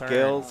Sweat on the turn. The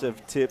scales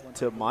have tipped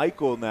to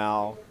Michael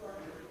now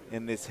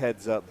in this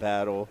heads-up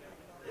battle.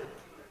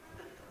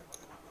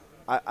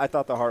 I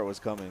thought the heart was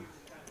coming.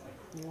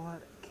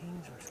 What?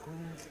 Kings or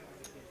queens?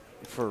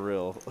 For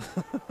real.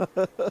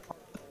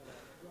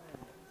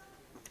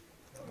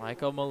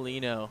 Michael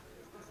Molino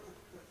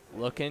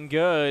looking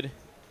good.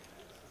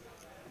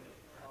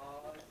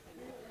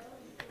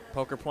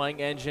 Poker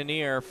playing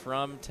engineer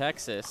from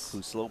Texas.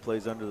 Who slow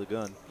plays under the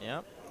gun.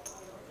 Yep.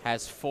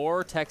 Has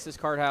 4 Texas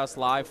Card House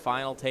Live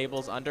final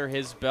tables under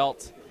his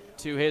belt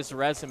to his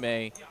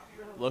resume.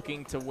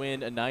 Looking to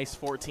win a nice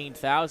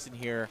 $14,000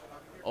 here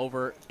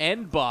over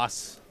end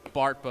boss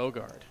Bart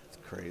Bogard. It's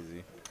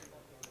crazy.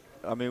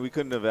 I mean, we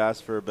couldn't have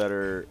asked for a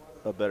better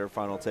a better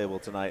final table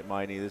tonight,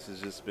 Miney. This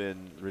has just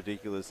been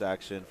ridiculous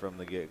action from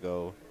the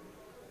get-go.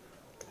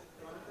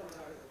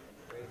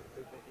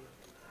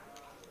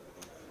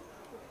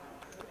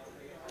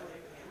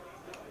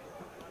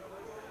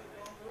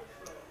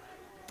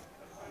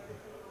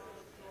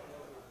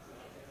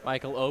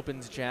 Michael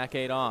opens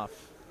Jack-8 off.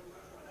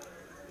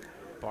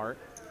 Bart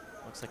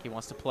looks like he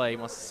wants to play. He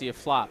wants to see a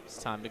flop. It's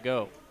time to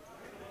go.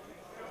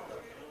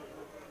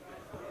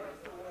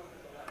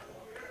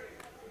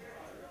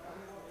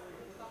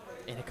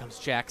 And it comes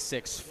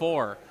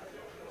Jack-6-4.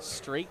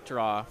 Straight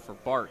draw for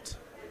Bart.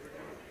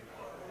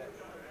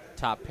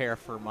 Top pair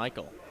for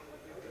Michael.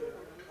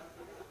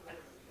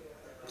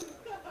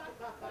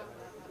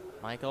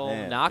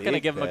 Michael not going to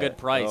give him a good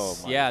price. Oh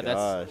my yeah,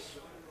 gosh.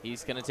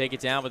 He's going to take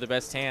it down with the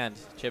best hand.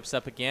 Chips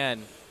up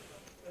again.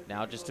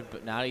 Now just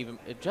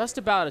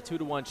about a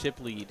 2-to-1 chip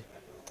lead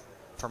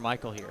for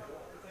Michael here.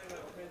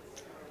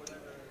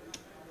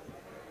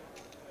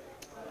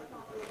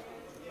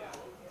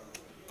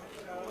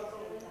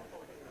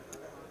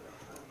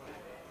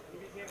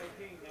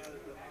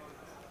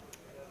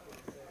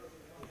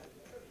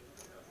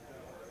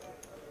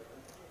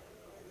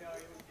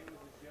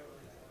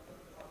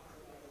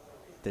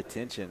 The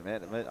tension,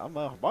 man.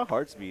 My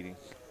heart's beating.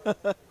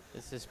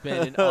 This has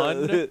been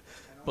an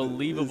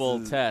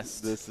unbelievable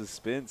test. The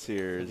suspense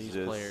here is these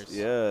just players.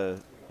 Yeah.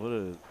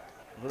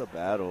 What a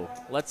battle.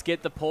 Let's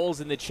get the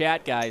polls in the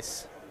chat,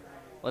 guys.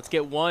 Let's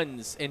get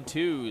 1s and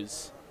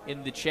 2s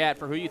in the chat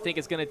for who you think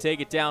is going to take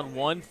it down.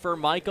 1 for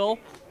Michael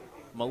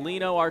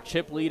Molino, our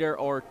chip leader,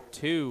 or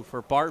 2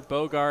 for Bart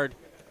Bogard,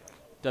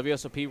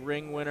 WSOP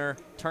ring winner,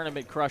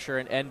 tournament crusher,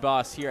 and end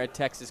boss here at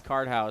Texas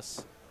Card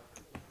House.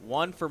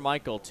 1 for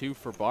Michael, 2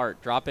 for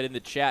Bart. Drop it in the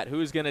chat.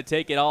 Who's going to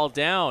take it all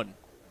down?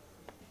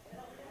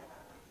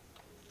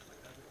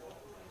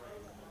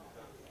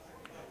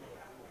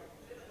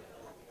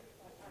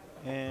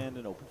 And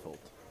an open fold.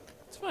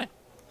 It's fine.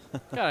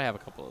 Gotta have a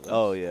couple of those.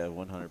 Oh, yeah,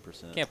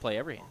 100%. Can't play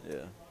every hand. Yeah.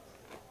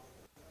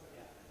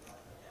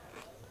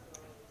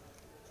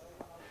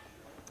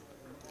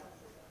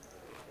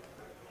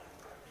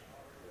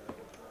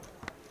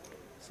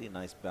 See a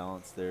nice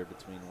balance there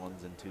between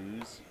 1s and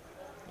 2s.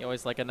 You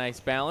always like a nice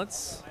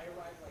balance.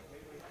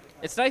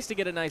 It's nice to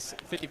get a nice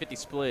 50-50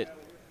 split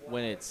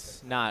when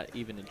it's not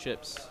even in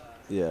chips.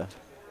 Yeah.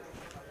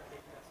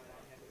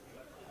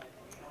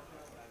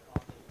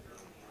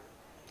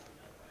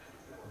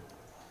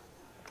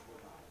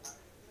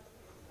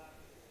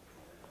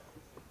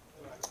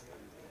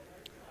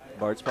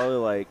 Bart's probably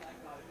like,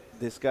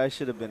 this guy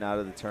should have been out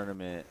of the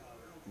tournament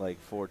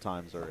like 4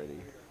 times already.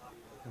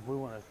 If we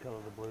want to color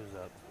the blues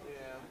up. Yeah,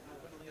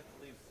 we have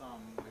to leave some.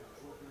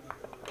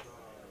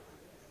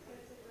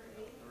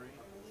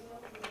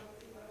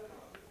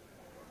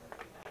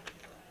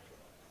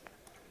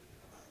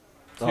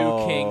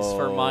 Two kings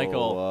for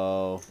Michael.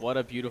 Wow. What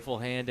a beautiful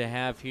hand to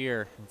have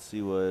here. Let's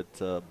see what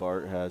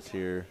Bart has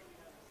here.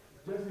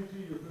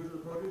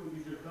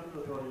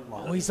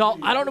 Oh, he's all.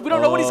 I don't know. We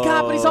don't know what he's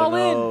got, but he's all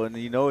no, in.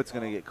 And you know it's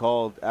going to get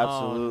called.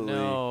 Absolutely.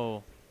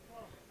 Oh,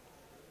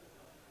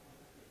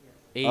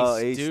 no.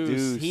 Ace Deuce.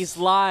 deuce. He's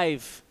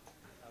live.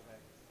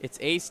 It's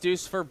ace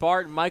deuce for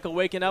Bart. Michael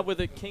waking up with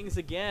the kings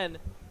again.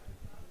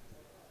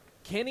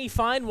 Can he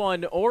find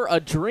one or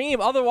a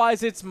dream?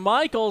 Otherwise, it's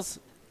Michael's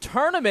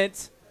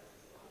tournament.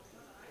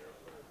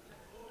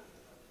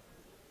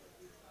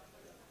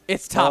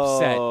 It's top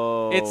set.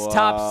 It's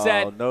top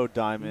set. No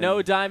diamond.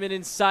 No diamond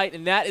in sight,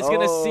 and that is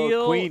going to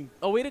seal. Queen.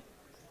 Oh, wait.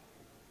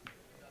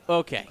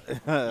 Okay.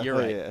 You're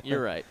right. Yeah.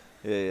 You're right.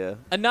 Yeah.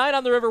 A 9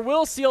 on the river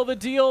will seal the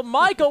deal.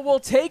 Michael will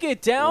take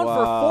it down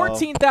for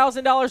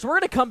 $14,000. We're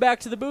going to come back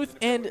to the booth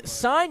and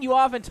sign you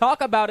off and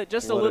talk about it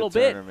just a little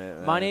bit.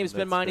 My name's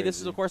Ben Miney. This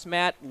is, of course,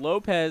 Matt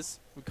Lopez.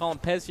 We call him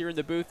Pez here in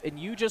the booth, and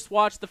you just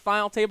watched the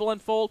final table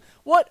unfold.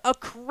 What a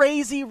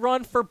crazy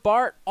run for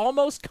Bart,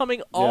 almost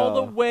coming all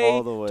the way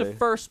to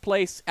first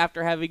place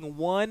after having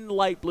 1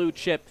 light blue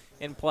chip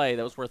in play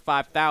that was worth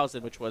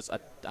 $5,000, which was, I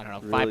don't know,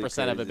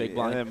 5% of a big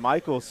blind. And then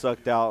Michael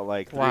sucked out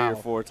like 3 or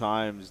 4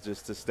 times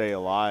just to stay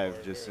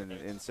alive, just in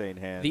insane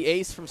hands. The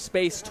ace from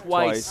space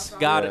twice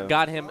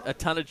got him a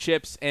ton of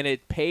chips, and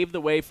it paved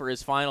the way for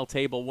his final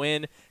table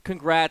win.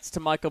 Congrats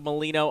to Michael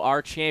Molino,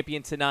 our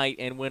champion tonight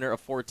and winner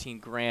of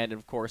 $14,000. And,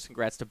 of course,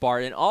 congrats to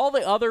Bart and all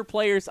the other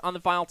players on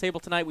the final table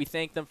tonight. We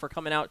thank them for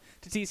coming out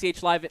to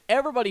TCH Live, and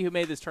everybody who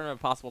made this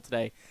tournament possible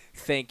today.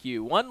 Thank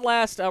you. One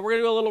last, we're going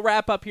to do a little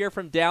wrap-up here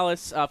from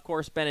Dallas. Of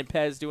course, Ben and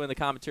Pez doing the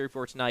commentary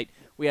for tonight.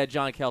 We had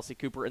John Kelsey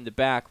Cooper in the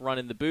back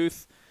running the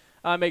booth,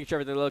 making sure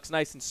everything looks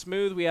nice and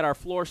smooth. We had our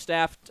floor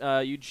staff,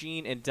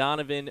 Eugene and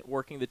Donovan,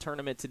 working the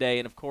tournament today.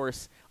 And, of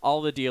course,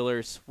 all the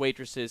dealers,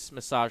 waitresses,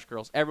 massage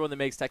girls, everyone that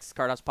makes Texas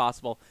Card House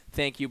possible,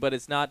 thank you. But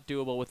it's not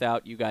doable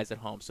without you guys at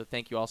home. So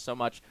thank you all so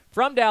much.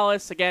 From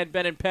Dallas, again,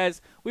 Ben and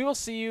Pez, we will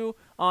see you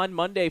on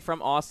Monday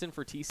from Austin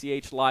for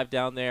TCH Live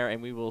down there.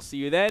 And we will see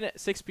you then at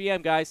 6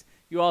 p.m., guys.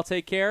 You all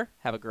take care.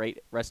 Have a great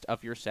rest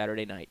of your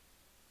Saturday night.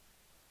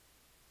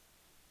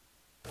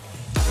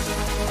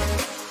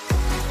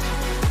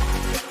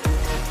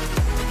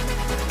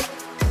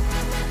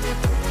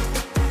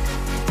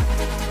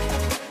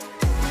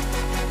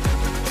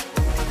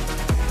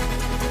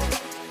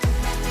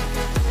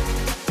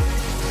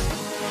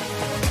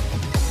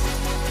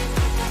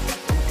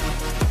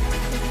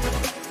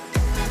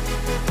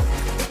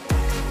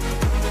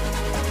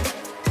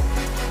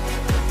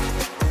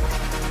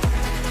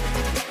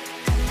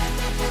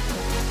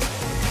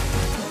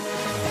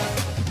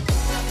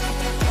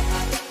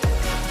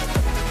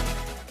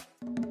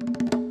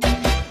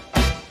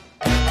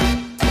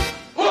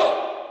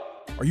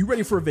 Are you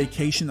ready for a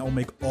vacation that will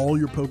make all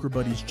your poker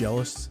buddies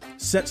jealous?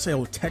 Set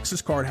sail with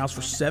Texas Card House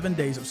for 7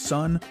 days of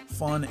sun,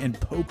 fun,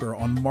 and poker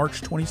on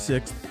March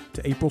 26th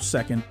to April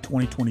 2nd,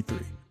 2023.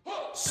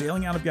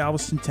 Sailing out of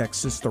Galveston,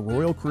 Texas, the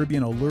Royal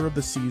Caribbean Allure of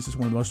the Seas is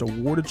one of the most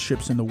awarded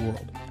ships in the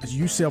world. As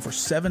you sail for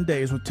 7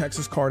 days with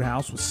Texas Card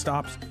House with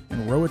stops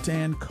in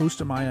Roatan,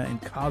 Costa Maya,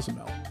 and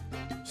Cozumel.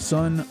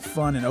 Sun,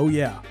 fun, and oh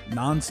yeah,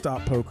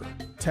 non-stop poker.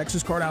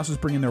 Texas Card House is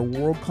bringing their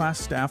world-class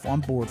staff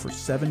on board for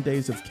 7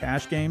 days of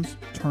cash games,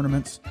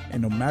 tournaments,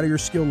 and no matter your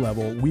skill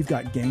level, we've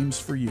got games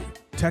for you.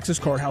 Texas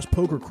Card House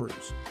Poker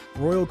Cruise,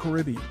 Royal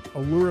Caribbean,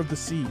 Allure of the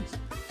Seas.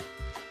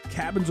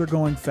 Cabins are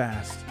going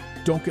fast.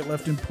 Don't get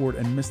left in port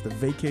and miss the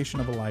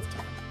vacation of a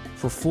lifetime.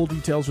 For full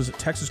details, visit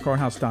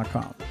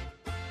TexasCardHouse.com.